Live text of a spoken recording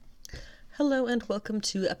Hello and welcome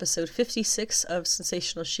to episode 56 of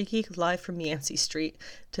Sensational Shiki, live from Yancey Street.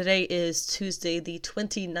 Today is Tuesday the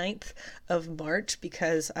 29th of March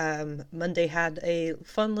because Monday had a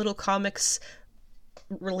fun little comics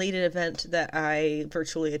related event that I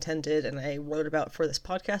virtually attended and I wrote about for this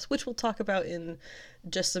podcast, which we'll talk about in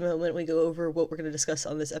just a moment. We go over what we're going to discuss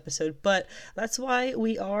on this episode, but that's why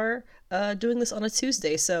we are doing this on a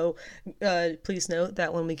Tuesday. So please note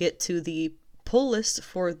that when we get to the pull list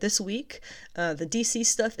for this week, the DC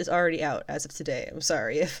stuff is already out as of today. I'm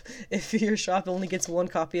sorry if your shop only gets one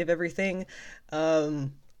copy of everything. I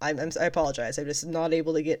apologize. I'm just not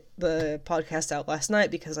able to get the podcast out last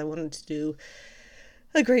night because I wanted to do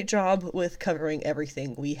a great job with covering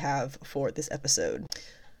everything we have for this episode.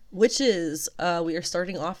 Which is, we are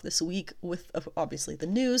starting off this week with, obviously, the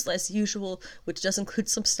news, as usual, which does include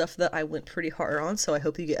some stuff that I went pretty hard on, so I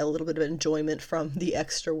hope you get a little bit of enjoyment from the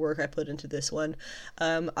extra work I put into this one.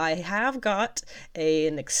 I have got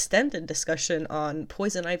an extended discussion on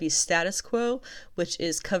Poison Ivy's Status Quo, which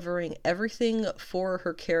is covering everything for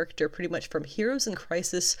her character, pretty much from Heroes in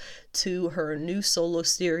Crisis to her new solo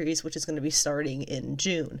series, which is going to be starting in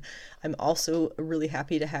June. I'm also really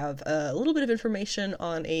happy to have a little bit of information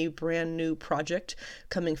on a brand new project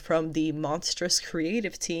coming from the Monstrous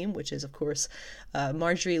creative team, which is, of course,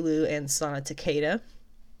 Marjorie Liu and Sana Takeda.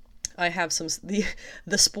 I have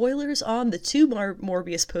the spoilers on the two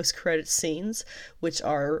Morbius post-credit scenes, which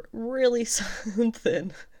are really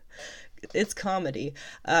something. It's comedy,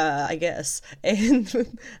 I guess,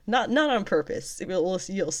 and not on purpose.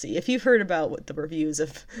 You'll see. If you've heard about what the reviews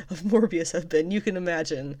of Morbius have been, you can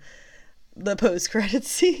imagine the post-credit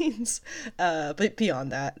scenes. But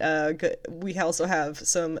beyond that, we also have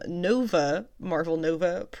some Marvel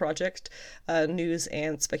Nova project news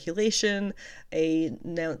and speculation, a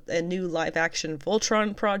new live-action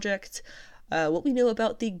Voltron project, what we know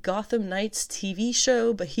about the Gotham Knights TV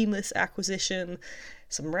show, Behemoth's acquisition,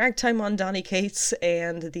 some ragtime on Donny Cates,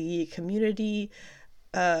 and the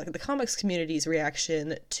comics community's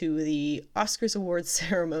reaction to the Oscars Awards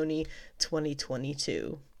ceremony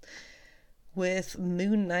 2022. With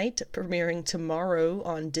Moon Knight premiering tomorrow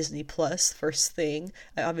on Disney Plus, first thing,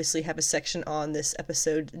 I obviously have a section on this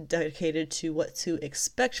episode dedicated to what to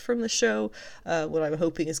expect from the show, what I'm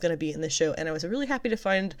hoping is going to be in the show, and I was really happy to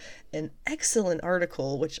find an excellent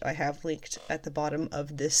article, which I have linked at the bottom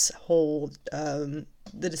of this whole, the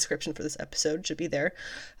description for this episode should be there.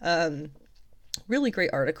 Really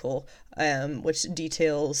great article, which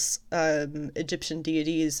details Egyptian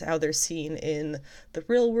deities, how they're seen in the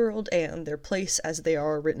real world, and their place as they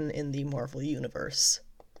are written in the Marvel Universe.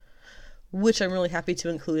 Which I'm really happy to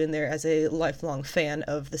include in there as a lifelong fan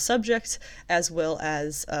of the subject, as well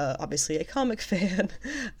as obviously a comic fan.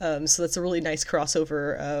 So that's a really nice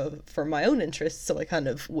crossover for my own interests, so I kind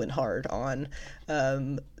of went hard on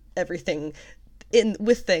everything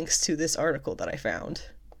with thanks to this article that I found.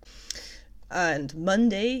 And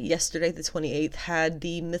yesterday the 28th, had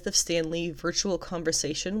the Myth of Stan Lee virtual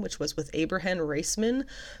conversation, which was with Abraham Reisman,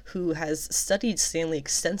 who has studied Stan Lee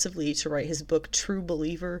extensively to write his book True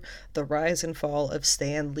Believer, The Rise and Fall of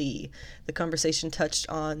Stan Lee. The conversation touched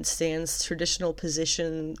on Stan's traditional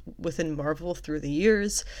position within Marvel through the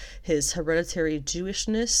years, his hereditary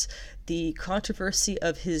Jewishness, the controversy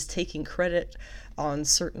of his taking credit on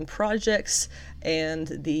certain projects, and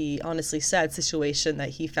the honestly sad situation that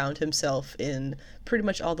he found himself in pretty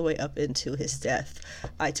much all the way up into his death.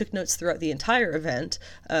 I took notes throughout the entire event,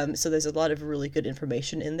 so there's a lot of really good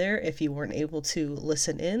information in there if you weren't able to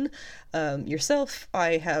listen in yourself.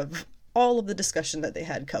 I have all of the discussion that they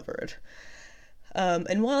had covered.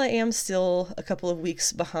 And while I am still a couple of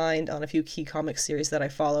weeks behind on a few key comic series that I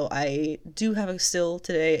follow, I do have still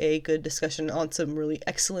today a good discussion on some really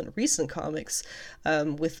excellent recent comics,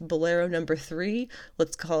 with Bolero number 3,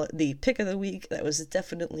 let's call it the pick of the week. That was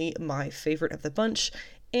definitely my favorite of the bunch.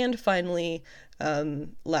 And finally,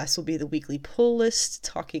 last will be the weekly pull list,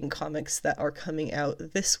 talking comics that are coming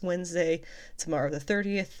out this Wednesday, tomorrow the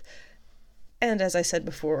 30th. And as I said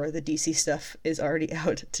before, the DC stuff is already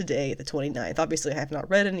out today, the 29th. Obviously, I have not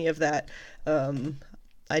read any of that.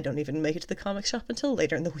 I don't even make it to the comic shop until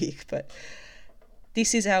later in the week, but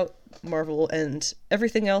DC's out, Marvel, and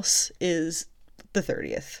everything else is the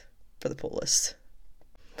 30th for the pull list.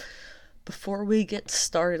 Before we get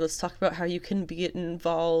started, let's talk about how you can get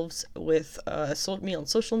involved with me on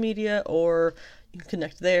social media, or you can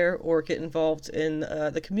connect there, or get involved in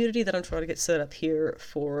the community that I'm trying to get set up here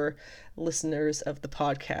for listeners of the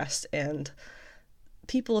podcast and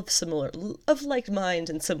people of like mind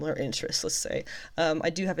and similar interests, let's say. I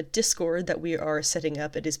do have a Discord that we are setting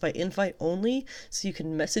up. It is by invite only, so you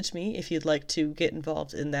can message me if you'd like to get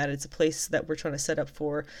involved in that. It's a place that we're trying to set up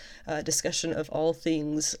for discussion of all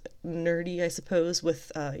things nerdy, I suppose,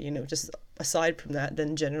 with just aside from that,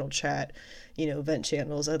 then general chat, vent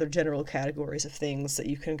channels, other general categories of things that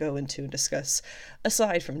you can go into and discuss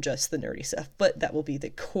aside from just the nerdy stuff. But that will be the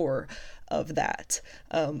core of that.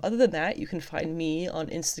 Other than that, you can find me on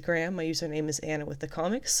Instagram. My username is Anna with the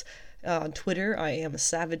Comics. On Twitter, I am a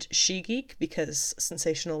savage she-geek because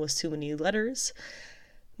sensational was too many letters.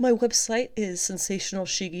 My website is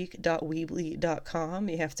sensationalshegeek.weebly.com.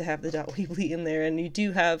 You have to have the .weebly in there, and you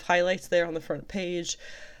do have highlights there on the front page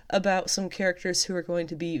about some characters who are going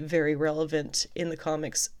to be very relevant in the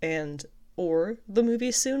comics and or the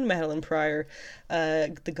movie soon. Madeline Pryor,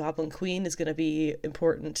 the Goblin Queen, is going to be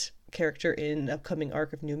important character in upcoming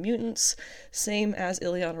arc of New Mutants, same as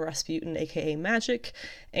Illyana Rasputin, aka Magic,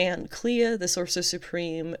 and Clea, the Sorcerer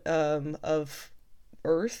Supreme of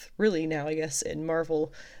Earth, really now I guess, in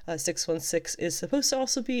Marvel 616, is supposed to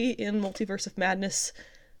also be in Multiverse of Madness.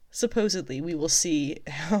 Supposedly, we will see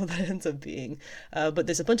how that ends up being. But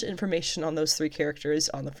there's a bunch of information on those three characters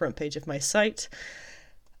on the front page of my site.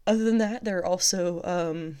 Other than that, there are also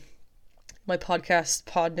my podcast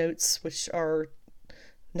pod notes, which are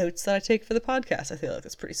notes that I take for the podcast. I feel like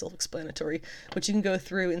that's pretty self-explanatory, which you can go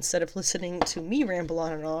through instead of listening to me ramble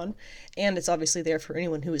on and on. And it's obviously there for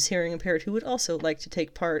anyone who is hearing impaired who would also like to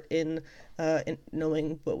take part in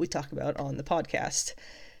knowing what we talk about on the podcast.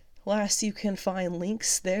 Last, you can find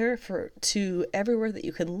links there to everywhere that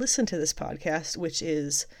you can listen to this podcast, which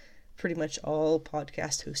is pretty much all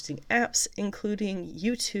podcast hosting apps, including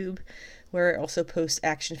YouTube, where I also post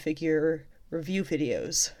action figure review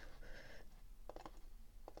videos.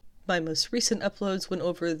 My most recent uploads went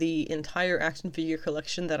over the entire action figure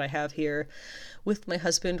collection that I have here with my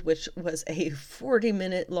husband, which was a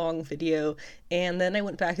 40-minute long video, and then I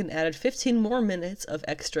went back and added 15 more minutes of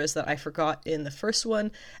extras that I forgot in the first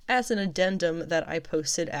one as an addendum that I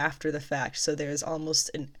posted after the fact. So there's almost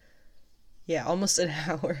an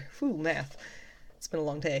hour. Whew, math. It's been a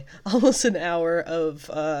long day. Almost an hour of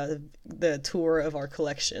the tour of our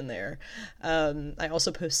collection there. I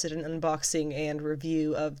also posted an unboxing and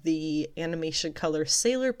review of the animation color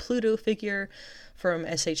Sailor Pluto figure from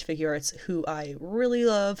SH Figuarts, who I really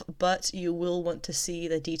love, but you will want to see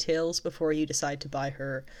the details before you decide to buy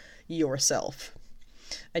her yourself.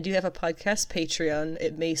 I do have a podcast Patreon.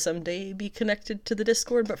 It may someday be connected to the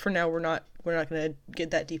Discord, but for now we're not going to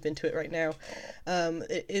get that deep into it right now.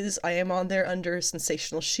 I am on there under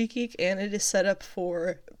Sensational She-Geek, and it is set up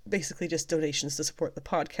for basically just donations to support the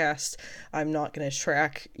podcast. I'm not going to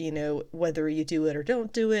track, whether you do it or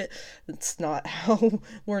don't do it. It's not how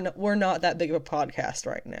we're not that big of a podcast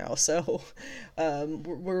right now. So,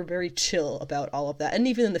 we're very chill about all of that. And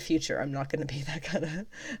even in the future, I'm not going to be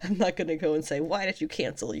I'm not going to go and say, why did you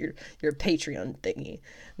cancel your Patreon thingy?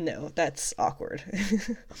 No, that's awkward.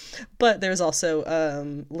 But there's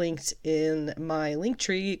also linked in my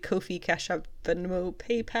Linktree, Ko-fi, Cash App, Venmo,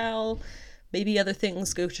 PayPal, maybe other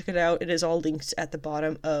things. Go check it out. It is all linked at the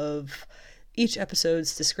bottom of each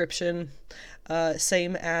episode's description.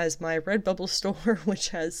 Same as my Redbubble store, which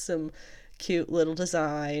has some cute little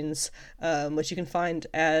designs, which you can find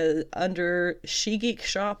under She Geek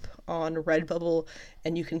Shop on Redbubble,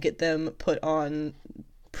 and you can get them put on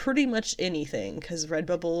pretty much anything, because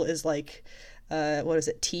Redbubble is like,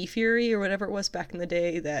 T-Fury or whatever it was back in the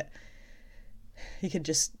day, that you could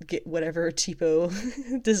just get whatever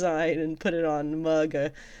cheapo design and put it on a mug,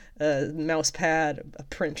 a mouse pad, a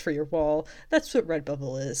print for your wall. That's what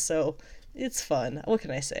Redbubble is, so it's fun. What can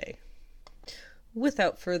I say?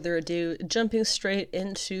 Without further ado, jumping straight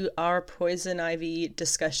into our Poison Ivy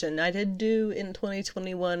discussion. I did do in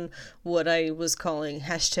 2021 what I was calling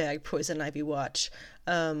hashtag Poison Ivy Watch.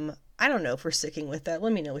 I don't know if we're sticking with that.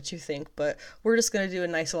 Let me know what you think, but we're just going to do a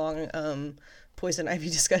nice long Poison Ivy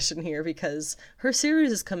discussion here because her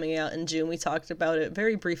series is coming out in June. We talked about it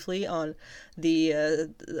very briefly on the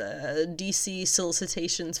DC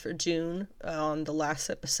solicitations for June on the last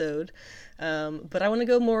episode. But I want to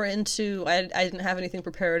go more into, I didn't have anything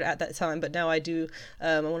prepared at that time, but now I do.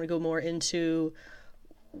 I want to go more into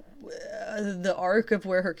the arc of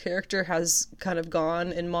where her character has kind of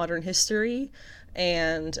gone in modern history,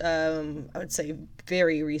 and I would say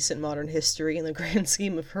very recent modern history in the grand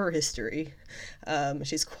scheme of her history.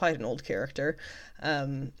 She's quite an old character.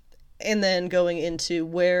 And then going into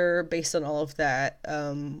where, based on all of that,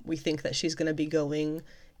 we think that she's going to be going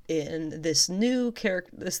in this new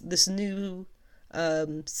character, this new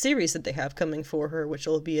series that they have coming for her, which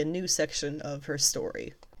will be a new section of her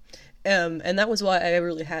story. And that was why I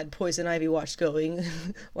really had Poison Ivy Watch going,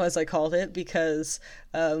 as I called it, because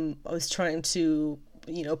I was trying to,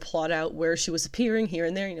 plot out where she was appearing here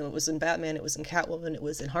and there. It was in Batman, it was in Catwoman, it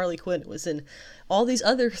was in Harley Quinn, it was in all these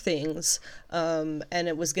other things. And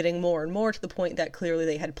it was getting more and more to the point that clearly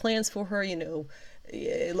they had plans for her.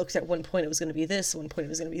 It looked at one point it was going to be this, one point it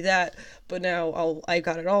was going to be that. But now I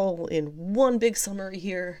got it all in one big summary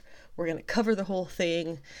here. We're going to cover the whole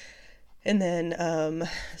thing. And then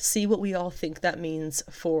see what we all think that means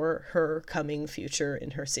for her coming future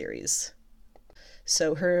in her series.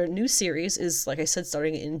 So her new series is, like I said,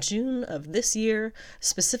 starting in June of this year,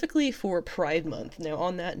 specifically for Pride Month. Now,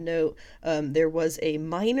 on that note, there was a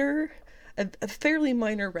fairly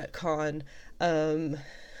minor retcon.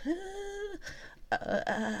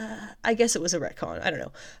 I guess it was a retcon. I don't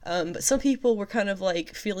know. But some people were kind of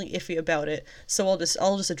like feeling iffy about it, so I'll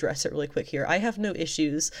just address it really quick here. I have no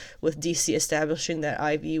issues with DC establishing that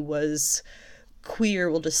Ivy was queer,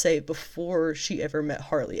 we'll just say, before she ever met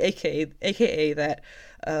Harley, aka that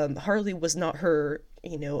Harley was not her,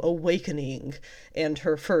 awakening and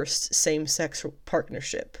her first same-sex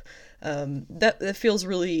partnership. That feels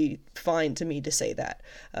really fine to me to say that.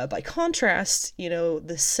 By contrast,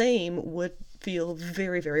 the same would feel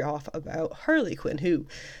very, very off about Harley Quinn, who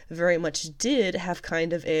very much did have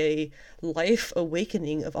kind of a life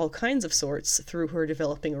awakening of all kinds of sorts through her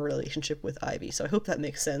developing a relationship with Ivy. So I hope that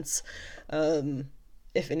makes sense.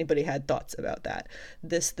 If anybody had thoughts about that.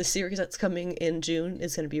 The series that's coming in June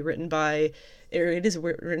is going to be written by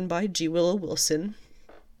G. Willow Wilson,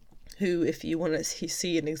 who, if you want to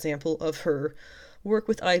see an example of her work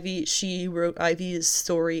with Ivy, she wrote Ivy's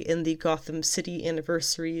story in the Gotham City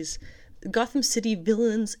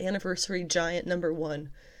Villains Anniversary Giant #1,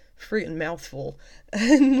 freaking mouthful,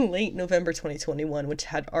 in late November 2021, which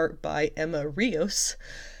had art by Emma Rios.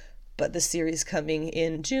 But the series coming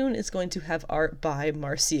in June is going to have art by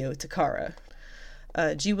Marcio Takara.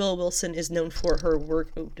 G. Willow Wilson is known for her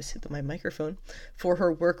work, for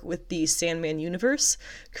her work with the Sandman universe,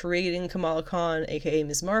 creating Kamala Khan, aka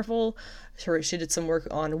Ms. Marvel. She did some work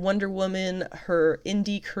on Wonder Woman, her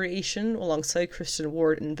indie creation alongside Christian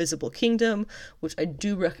Ward in Invisible Kingdom, which I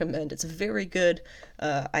do recommend. It's very good.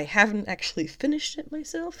 I haven't actually finished it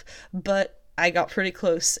myself, but I got pretty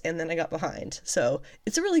close and then I got behind. So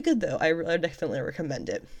it's really good though. I definitely recommend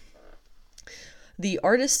it. The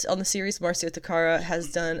artist on the series, Marcio Takara,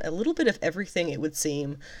 has done a little bit of everything, it would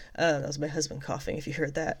seem. That was my husband coughing, if you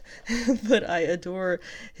heard that. But I adore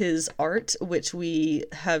his art, which we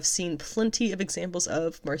have seen plenty of examples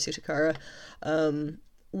of. Marcio Takara,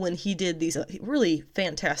 when he did these really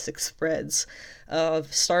fantastic spreads,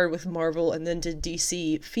 started with Marvel and then did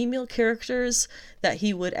DC female characters that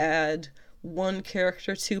he would add one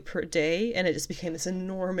character to per day, and it just became this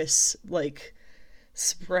enormous,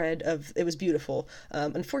 spread of, it was beautiful.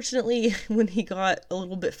 Unfortunately, when he got a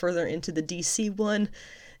little bit further into the DC one,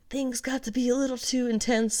 things got to be a little too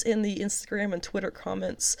intense in the Instagram and Twitter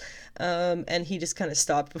comments, and he just kind of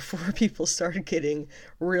stopped before people started getting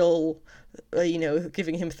real,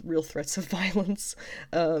 giving him real threats of violence,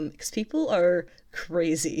 because people are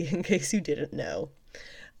crazy, in case you didn't know.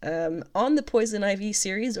 On the Poison Ivy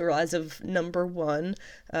series, or as of #1,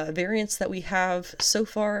 variants that we have so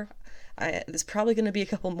far, there's probably going to be a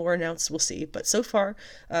couple more announced, we'll see, but so far,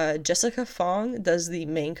 Jessica Fong does the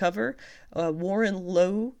main cover, Warren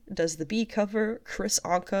Lowe does the B cover, Chris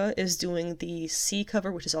Anka is doing the C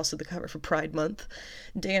cover, which is also the cover for Pride Month,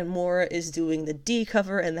 Dan Mora is doing the D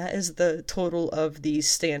cover, and that is the total of the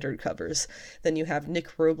standard covers. Then you have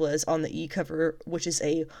Nick Robles on the E cover, which is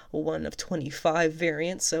a 1 of 25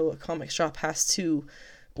 variant, so a comic shop has to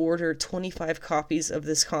order 25 copies of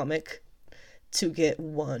this comic to get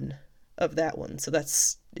one of that one. So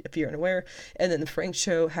that's, if you're unaware. And then the Frank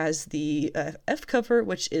Cho has the F cover,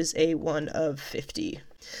 which is a 1 of 50.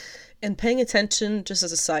 And paying attention, just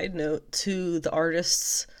as a side note, to the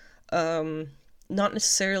artists, not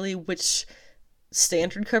necessarily which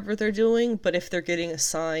standard cover they're doing, but if they're getting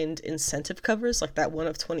assigned incentive covers, like that 1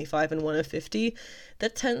 of 25 and 1 of 50,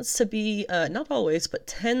 that tends to be, not always, but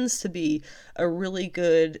tends to be a really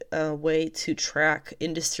good way to track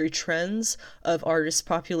industry trends of artist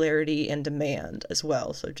popularity and demand as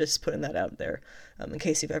well. So just putting that out there, in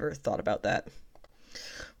case you've ever thought about that.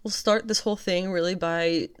 We'll start this whole thing really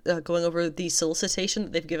by going over the solicitation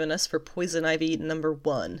that they've given us for Poison Ivy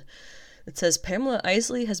 #1. It says, Pamela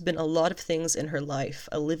Isley has been a lot of things in her life.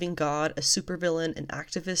 A living god, a supervillain, an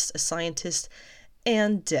activist, a scientist,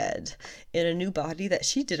 and dead. In a new body that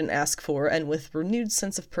she didn't ask for, and with renewed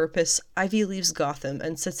sense of purpose, Ivy leaves Gotham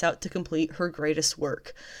and sets out to complete her greatest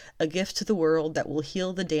work, a gift to the world that will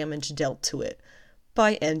heal the damage dealt to it,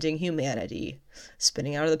 by ending humanity.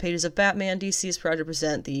 Spinning out of the pages of Batman, DC is proud to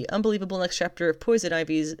present the unbelievable next chapter of Poison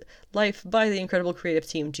Ivy's life by the incredible creative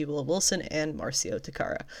team Jubila Wilson and Marcio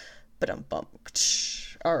Takara. Ba-dum-bum.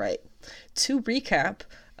 Alright. To recap,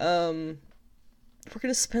 we're going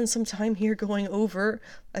to spend some time here going over,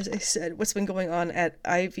 as I said, what's been going on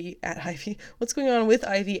what's going on with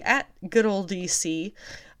Ivy at good old DC.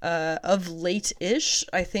 Of late-ish,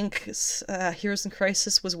 I think Heroes in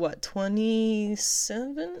Crisis was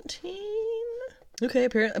 2017? Okay,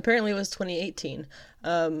 apparently it was 2018.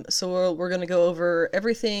 So we're going to go over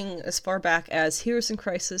everything as far back as Heroes in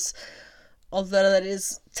Crisis, although that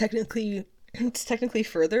is technically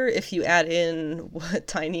further if you add in what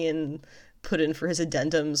Tynion put in for his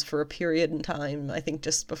addendums for a period in time, I think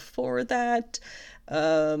just before that,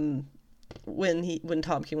 when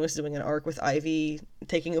Tom King was doing an arc with Ivy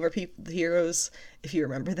taking over the heroes, if you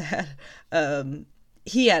remember that,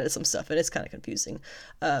 he added some stuff and it's kind of confusing.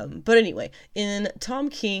 But anyway, in Tom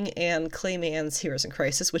King and Clay Mann's Heroes in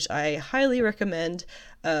Crisis, which I highly recommend,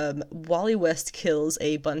 Wally West kills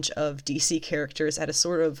a bunch of DC characters at a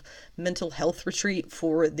sort of mental health retreat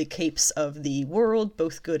for the capes of the world,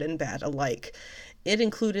 both good and bad alike. It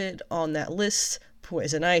included on that list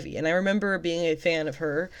Poison Ivy, and I remember being a fan of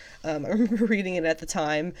her. I remember reading it at the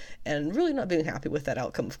time and really not being happy with that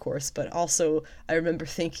outcome, of course, but also I remember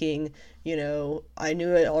thinking, I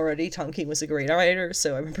knew it already, Tom King was a great writer,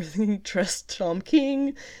 so I remember thinking, trust Tom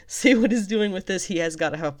King, see what he's doing with this, he has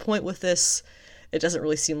got to have a point with this. It doesn't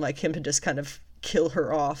really seem like him to just kind of kill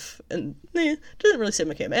her off, and it doesn't really seem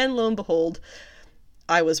like him, and lo and behold,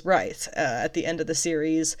 I was right. At the end of the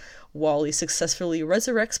series, Wally successfully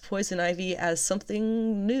resurrects Poison Ivy as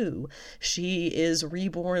something new. She is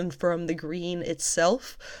reborn from the green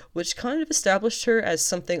itself, which kind of established her as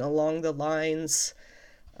something along the lines,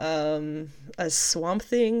 a Swamp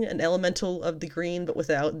Thing, an elemental of the green, but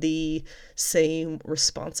without the same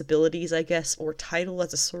responsibilities, I guess, or title,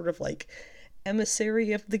 as a sort of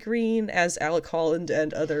emissary of the green as Alec Holland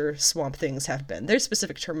and other Swamp Things have been. There's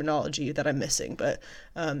specific terminology that I'm missing, but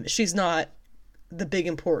she's not the big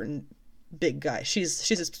important big guy. She's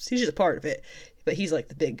just a part of it, but he's the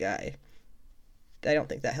big guy. I don't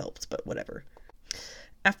think that helped, but whatever.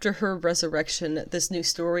 After her resurrection, this new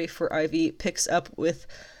story for Ivy picks up with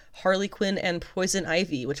Harley Quinn and Poison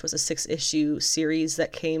Ivy, which was a 6-issue series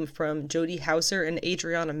that came from Jody Houser and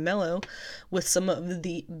Adriana Mello, with some of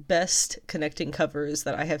the best connecting covers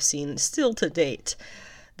that I have seen still to date.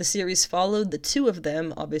 The series followed the two of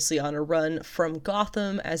them, obviously on a run from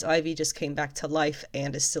Gotham, as Ivy just came back to life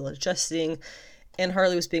and is still adjusting, and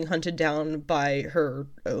Harley was being hunted down by her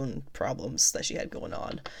own problems that she had going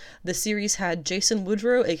on. The series had Jason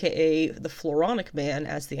Woodrow, aka the Floronic Man,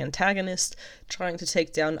 as the antagonist, trying to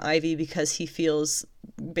take down Ivy because he feels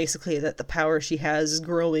basically that the power she has is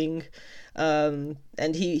growing, and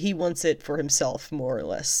he wants it for himself, more or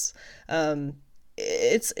less.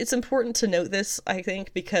 It's important to note this, I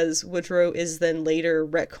think, because Woodrow is then later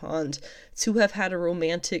retconned to have had a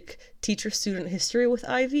romantic teacher-student history with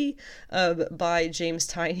Ivy by James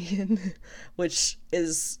Tynion, which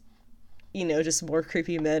is, just more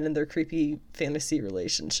creepy men and their creepy fantasy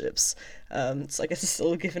relationships. It's it's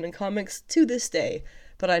still given in comics to this day.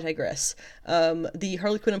 But I digress. The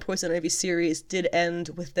Harley Quinn and Poison Ivy series did end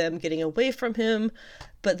with them getting away from him,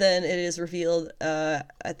 but then it is revealed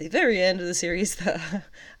at the very end of the series that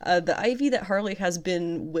the Ivy that Harley has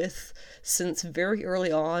been with since very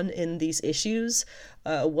early on in these issues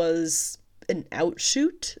was an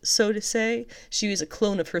outshoot, so to say. She was a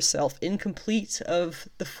clone of herself, incomplete of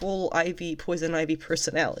the full Ivy, Poison Ivy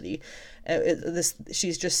personality.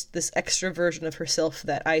 She's just this extra version of herself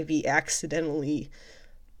that Ivy accidentally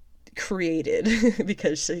created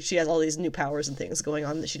because she has all these new powers and things going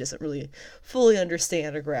on that she doesn't really fully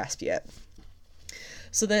understand or grasp yet.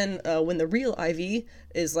 So then when the real Ivy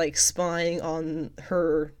is spying on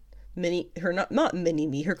her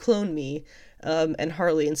clone me, and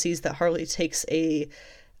Harley, and sees that Harley takes a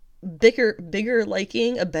better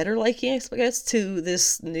liking, I guess, to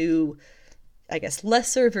this new, I guess,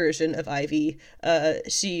 lesser version of Ivy,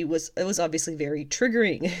 it was obviously very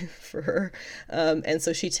triggering for her, and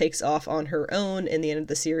so she takes off on her own in the end of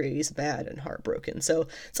the series, mad and heartbroken. So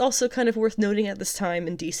it's also kind of worth noting at this time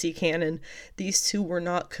in DC canon, these two were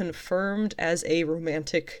not confirmed as a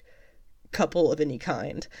romantic couple of any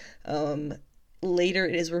kind. Later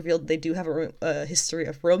it is revealed they do have a history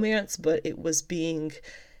of romance, but it was being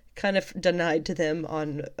kind of denied to them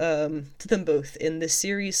to them both in this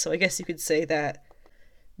series. So I guess you could say that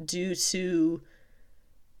due to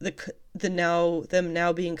them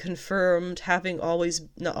now being confirmed, having always,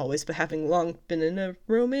 not always, but having long been in a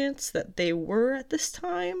romance, that they were at this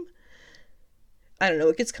time. I don't know,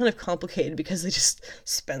 it gets kind of complicated because they just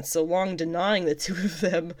spent so long denying the two of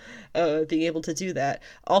them being able to do that.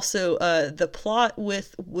 Also, the plot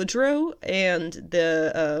with Woodrow and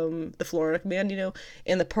the Floronic Man,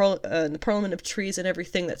 and the Parliament of Trees and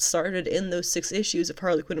everything that started in those 6 issues of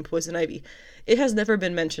Harley Quinn and Poison Ivy, it has never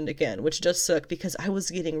been mentioned again, which does suck because I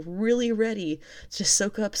was getting really ready to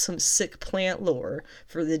soak up some sick plant lore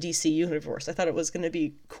for the DC universe. I thought it was going to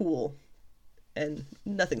be cool, and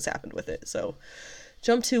nothing's happened with it. So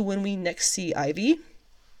jump to when we next see Ivy,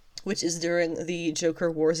 which is during the Joker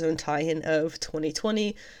Warzone tie-in of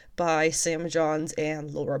 2020 by Sam Johns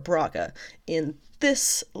and Laura Braga. In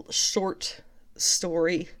this short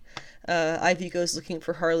story, Ivy goes looking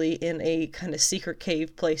for Harley in a kind of secret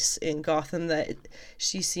cave place in Gotham that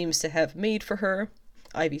she seems to have made for her.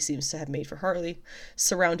 Ivy seems to have made for Harley,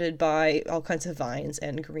 surrounded by all kinds of vines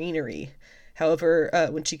and greenery. However,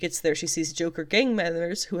 when she gets there, she sees Joker gang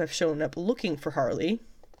members who have shown up looking for Harley,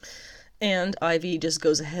 and Ivy just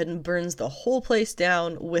goes ahead and burns the whole place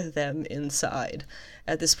down with them inside.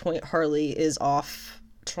 At this point, Harley is off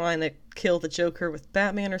trying to kill the Joker with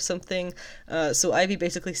Batman or something, so Ivy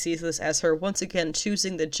basically sees this as her once again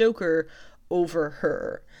choosing the Joker over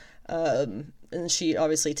her. And she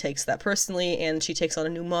obviously takes that personally, and she takes on a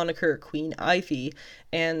new moniker, Queen Ivy,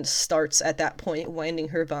 and starts at that point winding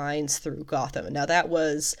her vines through Gotham. Now that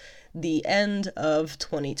was the end of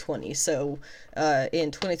 2020, so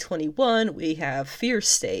in 2021 we have Fear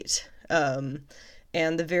State, and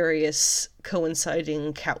the various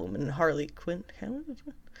coinciding Catwoman and Harley Quinn...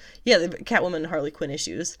 Yeah, the Catwoman and Harley Quinn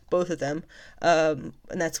issues, both of them. And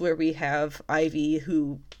that's where we have Ivy,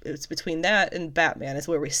 who, it's between that and Batman is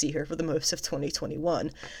where we see her for the most of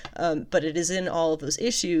 2021. But it is in all of those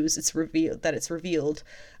issues, it's revealed that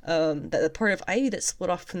that the part of Ivy that's split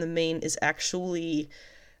off from the main is actually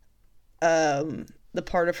the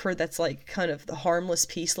part of her that's like kind of the harmless,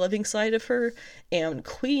 peace-loving side of her. And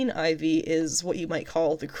Queen Ivy is what you might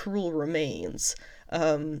call the cruel remains,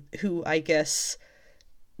 who I guess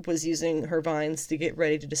was using her vines to get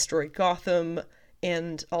ready to destroy Gotham,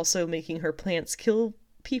 and also making her plants kill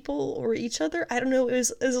people or each other. I don't know, it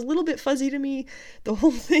was a little bit fuzzy to me. The whole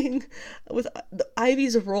thing with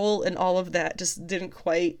Ivy's role and all of that just didn't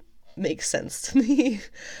quite make sense to me.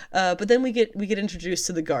 But then we get introduced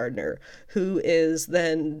to the gardener, who is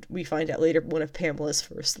then, we find out later, one of Pamela's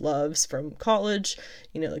first loves from college.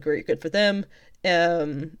 Like, very good for them.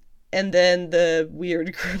 And then the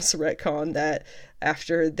weird gross retcon that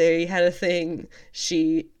after they had a thing,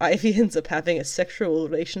 Ivy ends up having a sexual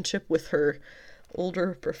relationship with her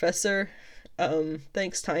older professor.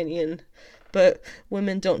 Thanks, Tynion. But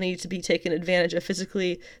women don't need to be taken advantage of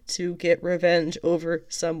physically to get revenge over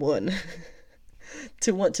someone.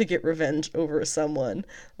 To want to get revenge over someone.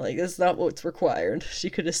 Like, that's not what's required. She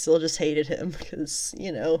could have still just hated him because,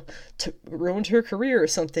 ruined her career or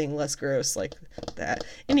something less gross like that.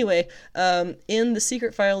 Anyway, in the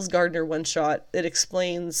Secret Files Gardner one-shot, it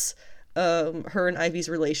explains her and Ivy's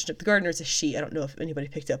relationship. The Gardner's a she. I don't know if anybody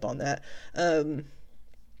picked up on that.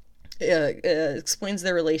 Explains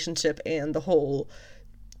their relationship and the whole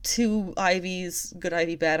two Ivies, good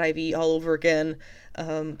Ivy, bad Ivy, all over again.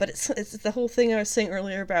 But it's the whole thing I was saying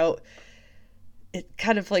earlier about it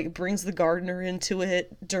kind of like brings the gardener into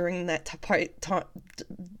it during that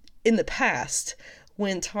in the past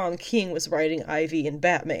when Tom King was writing Ivy and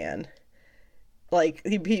Batman. Like,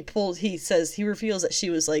 he reveals that she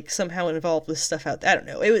was like somehow involved with stuff out there. I don't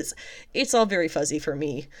know. It's all very fuzzy for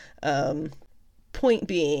me. Point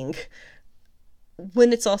being,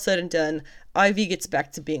 when it's all said and done, Ivy gets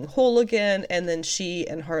back to being whole again, and then she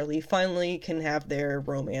and Harley finally can have their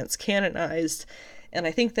romance canonized. And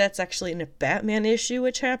I think that's actually in a Batman issue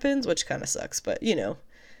which happens, which kind of sucks, but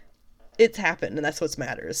it's happened, and that's what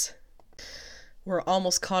matters. We're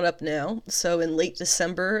almost caught up now. So in late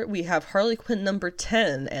December, we have Harley Quinn number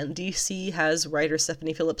 10, and DC has writer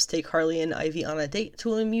Stephanie Phillips take Harley and Ivy on a date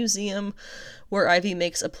to a museum where Ivy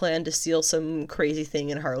makes a plan to steal some crazy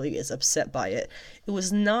thing and Harley is upset by it. It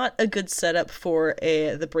was not a good setup for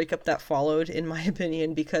the breakup that followed, in my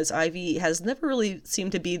opinion, because Ivy has never really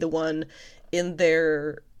seemed to be the one in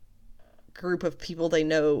their group of people they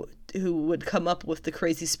know who would come up with the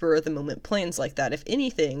crazy spur of the moment plans like that. If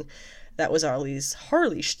anything, that was Ollie's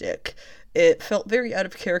Harley shtick. It felt very out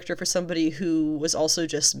of character for somebody who was also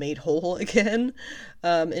just made whole again.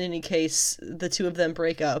 In any case, the two of them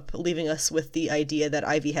break up, leaving us with the idea that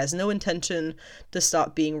Ivy has no intention to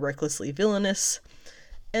stop being recklessly villainous.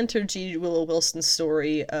 Enter G. Willow Wilson's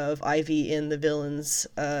story of Ivy in the villain's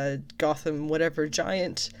Gotham whatever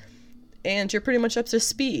giant, and you're pretty much up to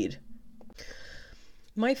speed.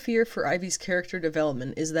 My fear for Ivy's character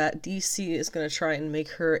development is that DC is going to try and make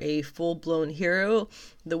her a full-blown hero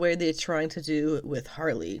the way they're trying to do with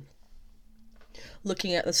Harley.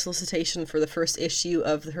 Looking at the solicitation for the first issue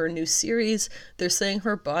of her new series, they're saying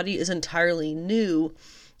her body is entirely new,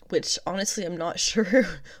 which honestly I'm not sure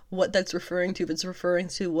what that's referring to. If it's referring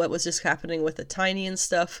to what was just happening with the Tiny and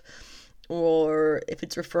stuff, or if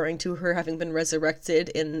it's referring to her having been resurrected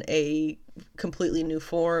in a completely new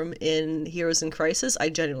form in Heroes in Crisis. I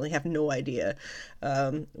genuinely have no idea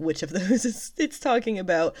which of those it's talking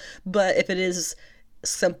about, but if it is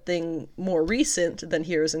something more recent than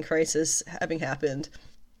Heroes in Crisis having happened,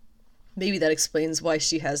 maybe that explains why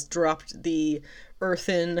she has dropped the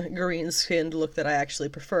earthen green-skinned look that I actually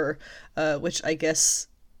prefer, which I guess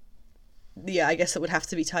it would have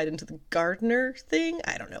to be tied into the Gardner thing.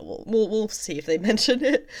 I don't know. We'll see if they mention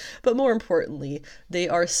it. But more importantly, they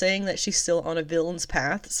are saying that she's still on a villain's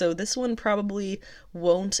path, so this one probably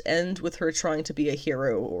won't end with her trying to be a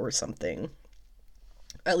hero or something.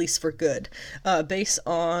 At least for good. Based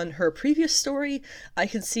on her previous story, I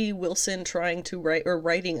can see Wilson trying to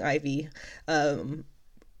writing Ivy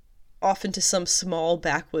off into some small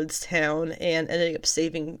backwoods town and ending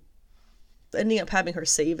up having her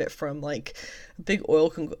save it from like a big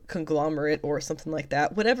oil conglomerate or something like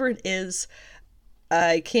that. Whatever it is,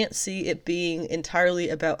 I can't see it being entirely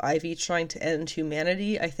about Ivy trying to end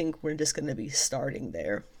humanity. I think we're just going to be starting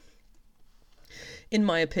there. In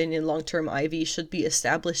my opinion, long-term Ivy should be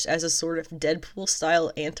established as a sort of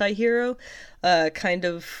Deadpool-style anti-hero, kind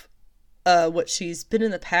of what she's been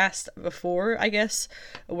in the past before, I guess,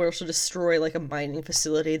 where she'll destroy like a mining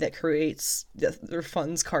facility that creates or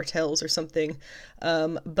funds cartels or something,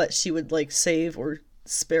 but she would like save or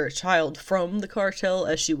spare a child from the cartel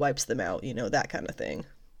as she wipes them out, that kind of thing.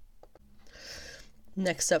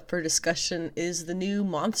 Next up for discussion is the new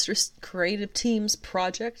Monstrous Creative Teams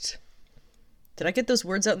project. Did I get those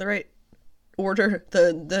words out in the right order?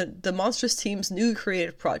 The Monstrous Team's new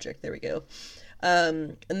creative project. There we go.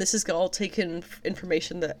 And this is all taken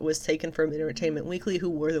information that was taken from Entertainment Weekly, who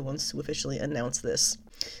were the ones who officially announced this.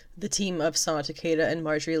 The team of Sana Takeda and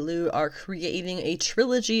Marjorie Liu are creating a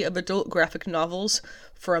trilogy of adult graphic novels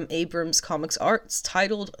from Abrams Comics Arts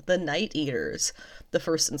titled The Night Eaters. The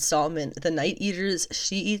first installment, The Night Eaters,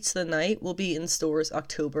 She Eats the Night, will be in stores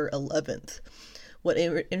October 11th. What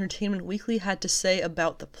Entertainment Weekly had to say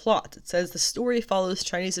about the plot. It says the story follows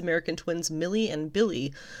Chinese-American twins Millie and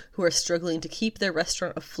Billy, who are struggling to keep their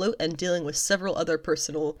restaurant afloat and dealing with several other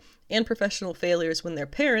personal and professional failures when their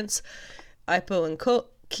parents, Ipo and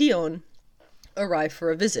Keon, arrive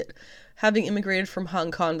for a visit. Having immigrated from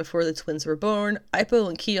Hong Kong before the twins were born, Ipo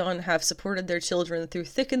and Keon have supported their children through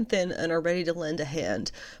thick and thin and are ready to lend a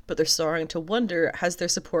hand, but they're starting to wonder, has their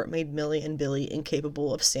support made Millie and Billy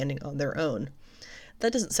incapable of standing on their own?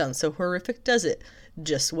 That doesn't sound so horrific, does it?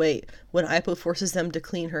 Just wait. When Ipo forces them to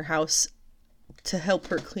clean her house, to help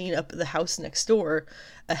her clean up the house next door,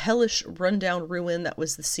 a hellish rundown ruin that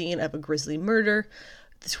was the scene of a grisly murder,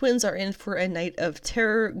 the twins are in for a night of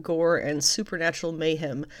terror, gore, and supernatural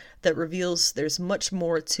mayhem that reveals there's much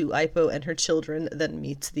more to Ipo and her children than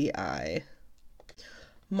meets the eye.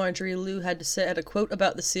 Marjorie Liu had to say at a quote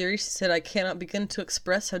about the series, she said, "I cannot begin to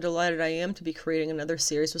express how delighted I am to be creating another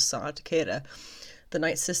series with Sana Takeda. The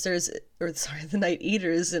Night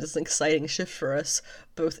Eaters is an exciting shift for us,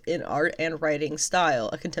 both in art and writing style,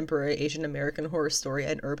 a contemporary Asian American horror story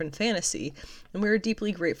and urban fantasy, and we are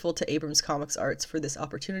deeply grateful to Abrams Comics Arts for this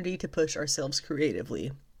opportunity to push ourselves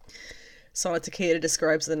creatively." Sana Takeda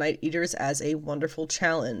describes the Night Eaters as a wonderful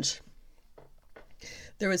challenge.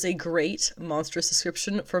 There was a great monstrous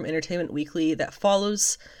description from Entertainment Weekly that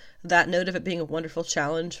follows that note of it being a wonderful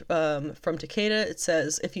challenge from Takeda. It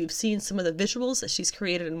says, if you've seen some of the visuals that she's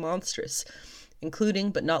created in Monstrous,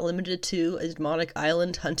 including but not limited to a demonic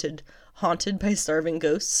island haunted by starving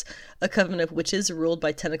ghosts, a coven of witches ruled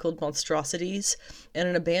by tentacled monstrosities, and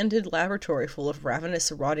an abandoned laboratory full of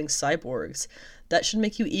ravenous, rotting cyborgs, that should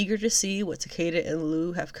make you eager to see what Takeda and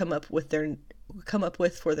Liu have come up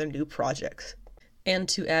with for their new projects. And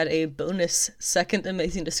to add a bonus second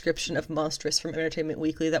amazing description of Monstrous from Entertainment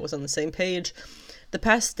Weekly that was on the same page, The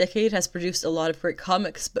past decade has produced a lot of great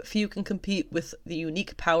comics, but few can compete with the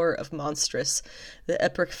unique power of Monstress. The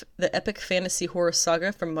epic fantasy horror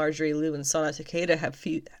saga from Marjorie Liu and Sana Takeda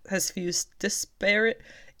has fused disparate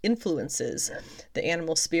influences: the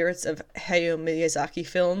animal spirits of Hayao Miyazaki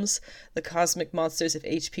films, the cosmic monsters of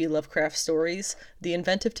H.P. Lovecraft stories, the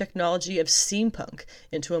inventive technology of steampunk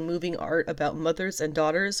into a moving art about mothers and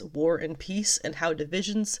daughters, war and peace, and how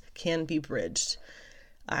divisions can be bridged.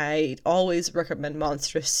 I always recommend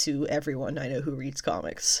Monstress to everyone I know who reads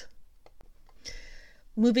comics.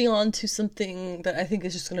 Moving on to something that I think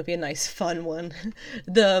is just going to be a nice fun one.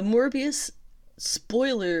 The Morbius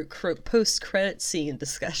spoiler post-credit scene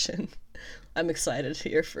discussion. I'm excited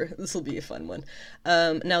here this will be a fun one.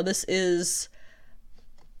 Now this is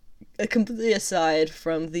completely aside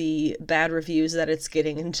from the bad reviews that it's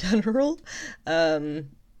getting in general.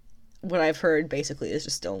 What I've heard basically is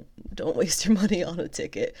just don't waste your money on a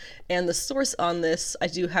ticket. And the source on this I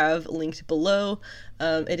do have linked below.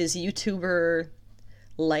 It is YouTuber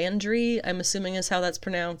Landry, I'm assuming is how that's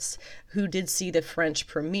pronounced, who did see the French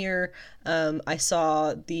premiere. I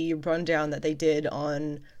saw the rundown that they did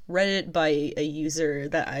on Reddit by a user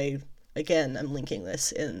that I'm linking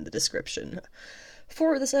this in the description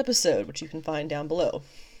for this episode, which you can find down below.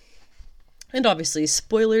 And obviously,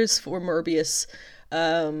 spoilers for Morbius,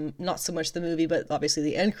 not so much the movie, but obviously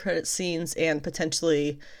the end credit scenes and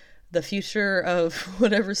potentially the future of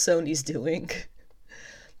whatever Sony's doing.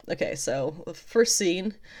 Okay, so the first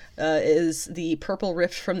scene is the purple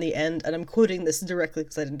rift from the end, and I'm quoting this directly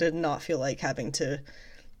because I did not feel like having to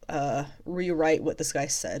rewrite what this guy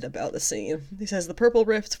said about the scene. He says, "The purple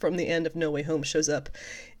rift from the end of No Way Home shows up,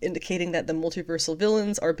 indicating that the multiversal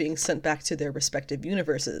villains are being sent back to their respective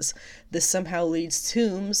universes. This somehow leads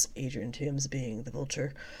Toomes, Adrian Toomes being the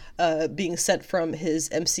Vulture, being sent from his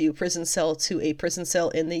MCU prison cell to a prison cell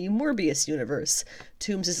in the Morbius universe.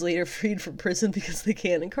 Toomes is later freed from prison because they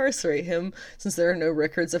can't incarcerate him, since there are no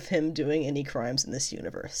records of him doing any crimes in this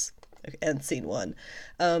universe." End scene 1.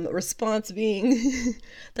 Response being,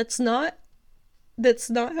 that's not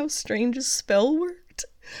how Strange's spell worked.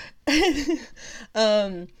 It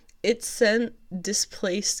sent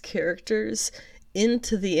displaced characters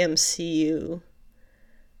into the MCU.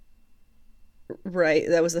 Right,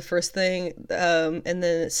 that was the first thing. And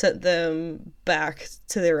then it sent them back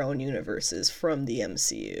to their own universes from the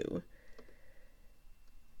MCU.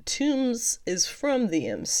 Toomes is from the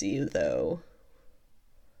MCU, though.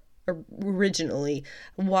 Originally,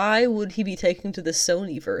 why would he be taken to the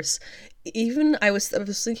Sonyverse? Even I was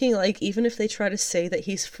thinking, like, even if they try to say that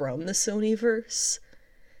he's from the Sonyverse,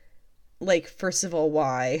 like, first of all,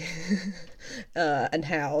 why? And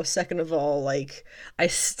how? Second of all, like, I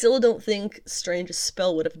still don't think Strange's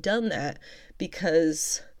spell would have done that,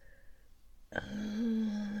 because I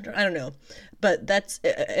don't know. But that's,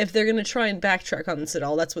 if they're gonna try and backtrack on this at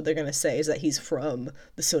all, that's what they're gonna say, is that he's from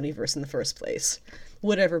the Sonyverse in the first place.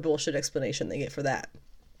 Whatever bullshit explanation they get for that.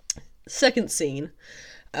 Second scene,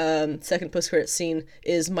 second post-credit scene,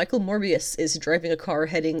 is Michael Morbius is driving a car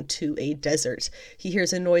heading to a desert. He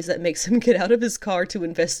hears a noise that makes him get out of his car to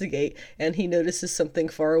investigate, and he notices something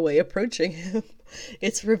far away approaching him.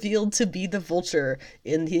 It's revealed to be the Vulture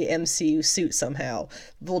in the MCU suit somehow.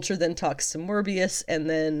 Vulture then talks to Morbius and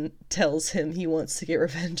then tells him he wants to get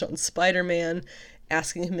revenge on Spider-Man,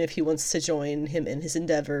 asking him if he wants to join him in his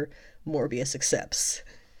endeavor. Morbius accepts.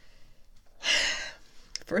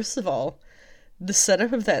 First of all, the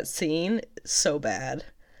setup of that scene is so bad.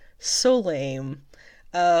 So lame.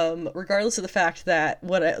 Regardless of the fact that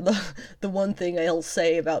the one thing I'll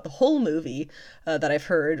say about the whole movie that I've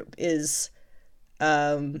heard is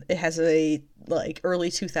it has a like early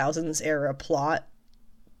 2000s era plot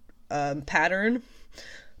pattern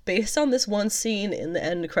based on this one scene in the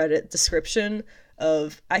end credit description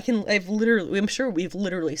of, I'm sure we've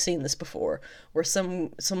literally seen this before, where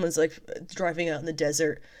someone's like driving out in the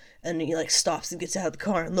desert and he like stops and gets out of the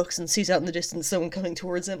car and looks and sees out in the distance someone coming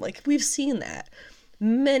towards him. Like, we've seen that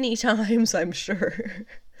many times, I'm sure.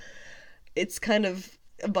 It's kind of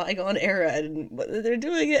a bygone era, and they're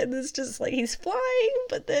doing it, and it's just like he's flying,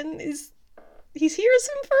 but then he hears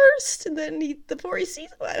him first, and then before he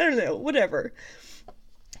sees him, I don't know, whatever.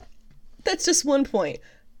 That's just one point.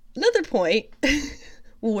 Another point,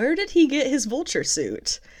 where did he get his Vulture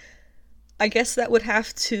suit? I guess that would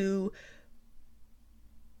have to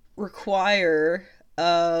require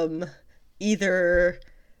either,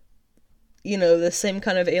 the same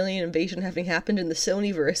kind of alien invasion having happened in the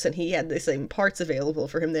Sonyverse and he had the same parts available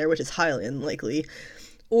for him there, which is highly unlikely,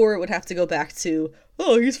 or it would have to go back to,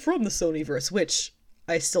 oh, he's from the Sonyverse, which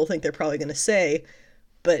I still think they're probably going to say,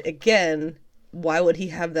 but again, why would he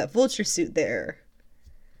have that Vulture suit there?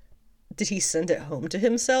 did he send it home to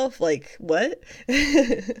himself? Like, what?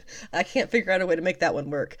 I can't figure out a way to make that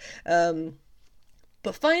one work.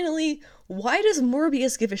 But finally, why does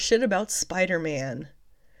Morbius give a shit about Spider-Man?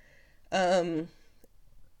 There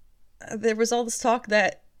was all this talk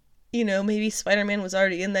that, maybe Spider-Man was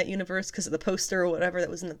already in that universe because of the poster or whatever that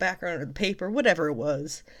was in the background or the paper, whatever it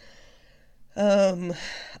was.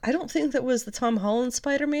 I don't think that was the Tom Holland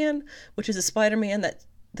Spider-Man, which is a Spider-Man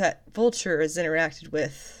that Vulture has interacted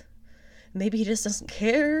with. Maybe he just doesn't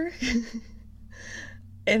care.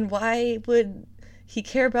 And why would he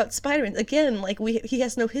care about Spider-Man? Again, like, he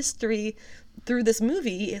has no history through this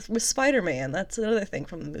movie with Spider-Man. That's another thing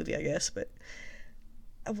from the movie, I guess. But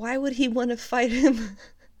why would he want to fight him?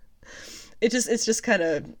 It's just kind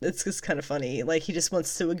of funny. Like, he just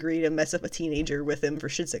wants to agree to mess up a teenager with him for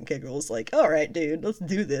shits and giggles. Like, all right, dude, let's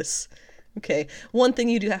do this. Okay. One thing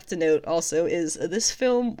you do have to note also is this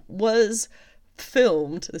film was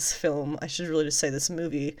filmed. This film, I should really just say this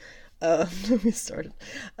movie. Let me start.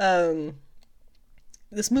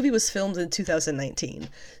 This movie was filmed in 2019.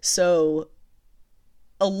 So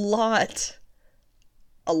a lot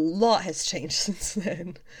has changed since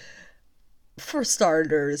then. For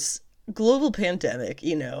starters, global pandemic,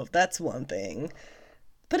 that's one thing.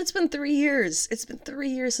 But it's been 3 years. It's been 3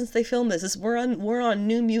 years since they filmed this. We're on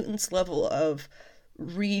New Mutants level of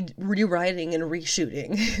rewriting and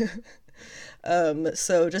reshooting.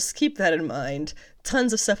 So just keep that in mind.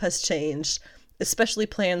 Tons of stuff has changed, especially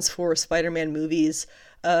plans for Spider-Man movies,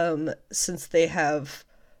 since they have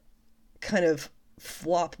kind of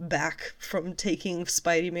flop back from taking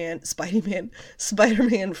Spider-Man from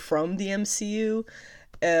the MCU,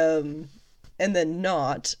 and then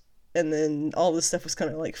not, and then all this stuff was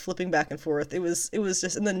kind of like flipping back and forth. It was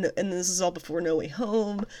just, and this is all before No Way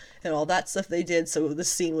Home and all that stuff they did. So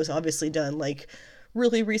this scene was obviously done like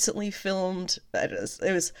really recently filmed. I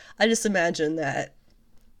just imagine that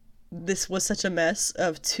this was such a mess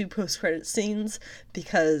of 2 post-credit scenes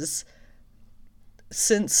because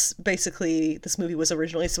since basically this movie was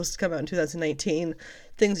originally supposed to come out in 2019,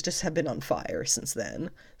 things just have been on fire since then.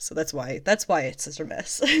 So that's why it's such a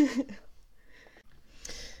mess.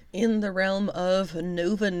 In the realm of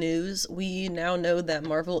Nova news, we now know that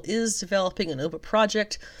Marvel is developing a Nova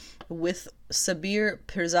project with Sabir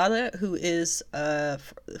Pirzadeh, who is a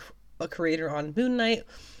creator on Moon Knight,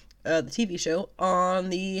 the TV show, on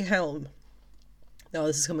the helm. Now,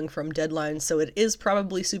 this is coming from Deadline, so it is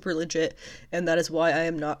probably super legit, and that is why I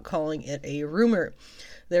am not calling it a rumor.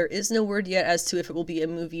 There is no word yet as to if it will be a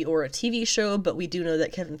movie or a TV show, but we do know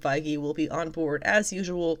that Kevin Feige will be on board, as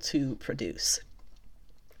usual, to produce.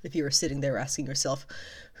 If you were sitting there asking yourself,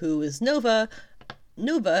 who is Nova?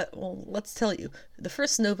 Nova, well, let's tell you. The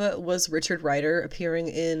first Nova was Richard Rider, appearing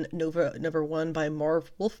in Nova number 1 by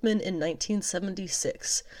Marv Wolfman in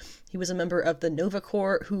 1976. He was a member of the Nova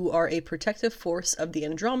Corps, who are a protective force of the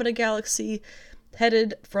Andromeda Galaxy,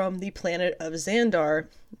 headed from the planet of Xandar,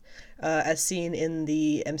 as seen in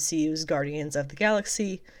the MCU's Guardians of the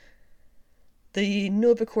Galaxy. The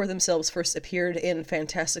Nova Corps themselves first appeared in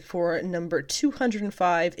Fantastic Four number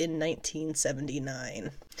 205 in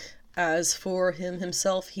 1979. As for him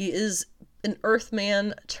himself, he is an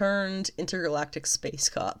Earthman turned intergalactic space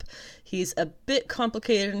cop. He's a bit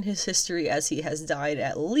complicated in his history, as he has died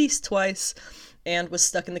at least twice and was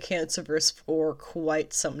stuck in the Cancerverse for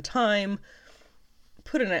quite some time.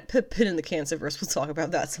 Put in the Cancerverse, we'll talk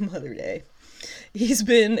about that some other day. He's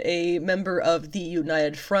been a member of the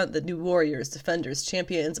United Front, the New Warriors, Defenders,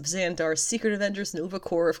 Champions of Xandar, Secret Avengers, Nova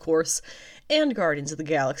Corps, of course, and Guardians of the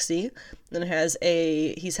Galaxy. And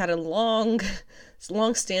he's had a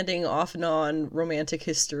long-standing off and on romantic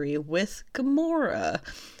history with Gamora.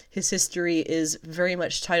 His history is very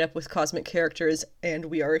much tied up with cosmic characters, and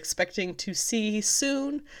we are expecting to see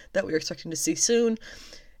soon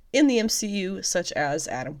in the MCU, such as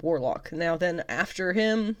Adam Warlock. Now then, after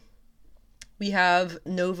him, we have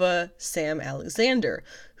Nova Sam Alexander,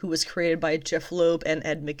 who was created by Jeff Loeb and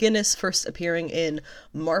Ed McGuinness, first appearing in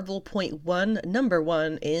Marvel.1 number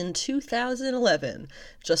 1 in 2011,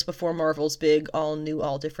 just before Marvel's big all-new,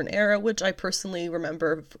 all-different era, which I personally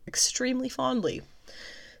remember extremely fondly.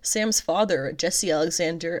 Sam's father, Jesse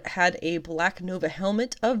Alexander, had a black Nova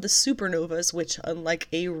helmet of the Supernovas, which, unlike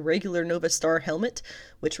a regular Nova Star helmet,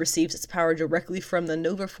 which receives its power directly from the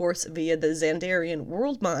Nova Force via the Xandarian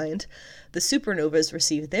World Mind, the Supernovas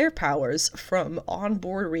receive their powers from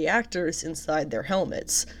onboard reactors inside their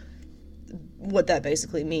helmets. What that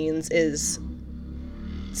basically means is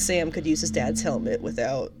Sam could use his dad's helmet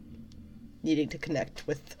without needing to connect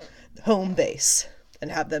with home base and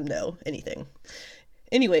have them know anything.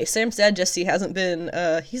 Anyway, Sam's dad Jesse hasn't been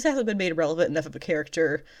made relevant enough of a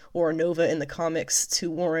character or a Nova in the comics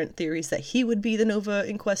to warrant theories that he would be the Nova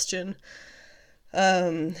in question.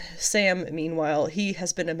 Sam, meanwhile, he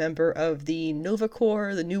has been a member of the Nova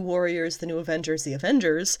Corps, the New Warriors, the New Avengers, the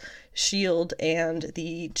Avengers, S.H.I.E.L.D., and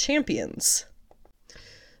the Champions.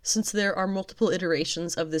 Since there are multiple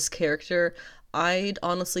iterations of this character, I'd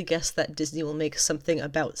honestly guess that Disney will make something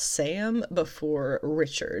about Sam before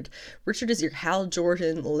Richard. Richard is your Hal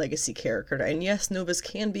Jordan legacy character, and yes, Novas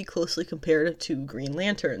can be closely compared to Green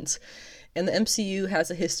Lanterns. And the MCU has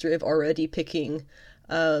a history of already picking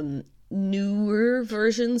newer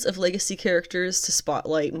versions of legacy characters to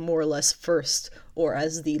spotlight more or less first or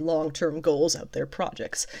as the long-term goals of their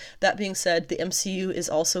projects. That being said, the MCU is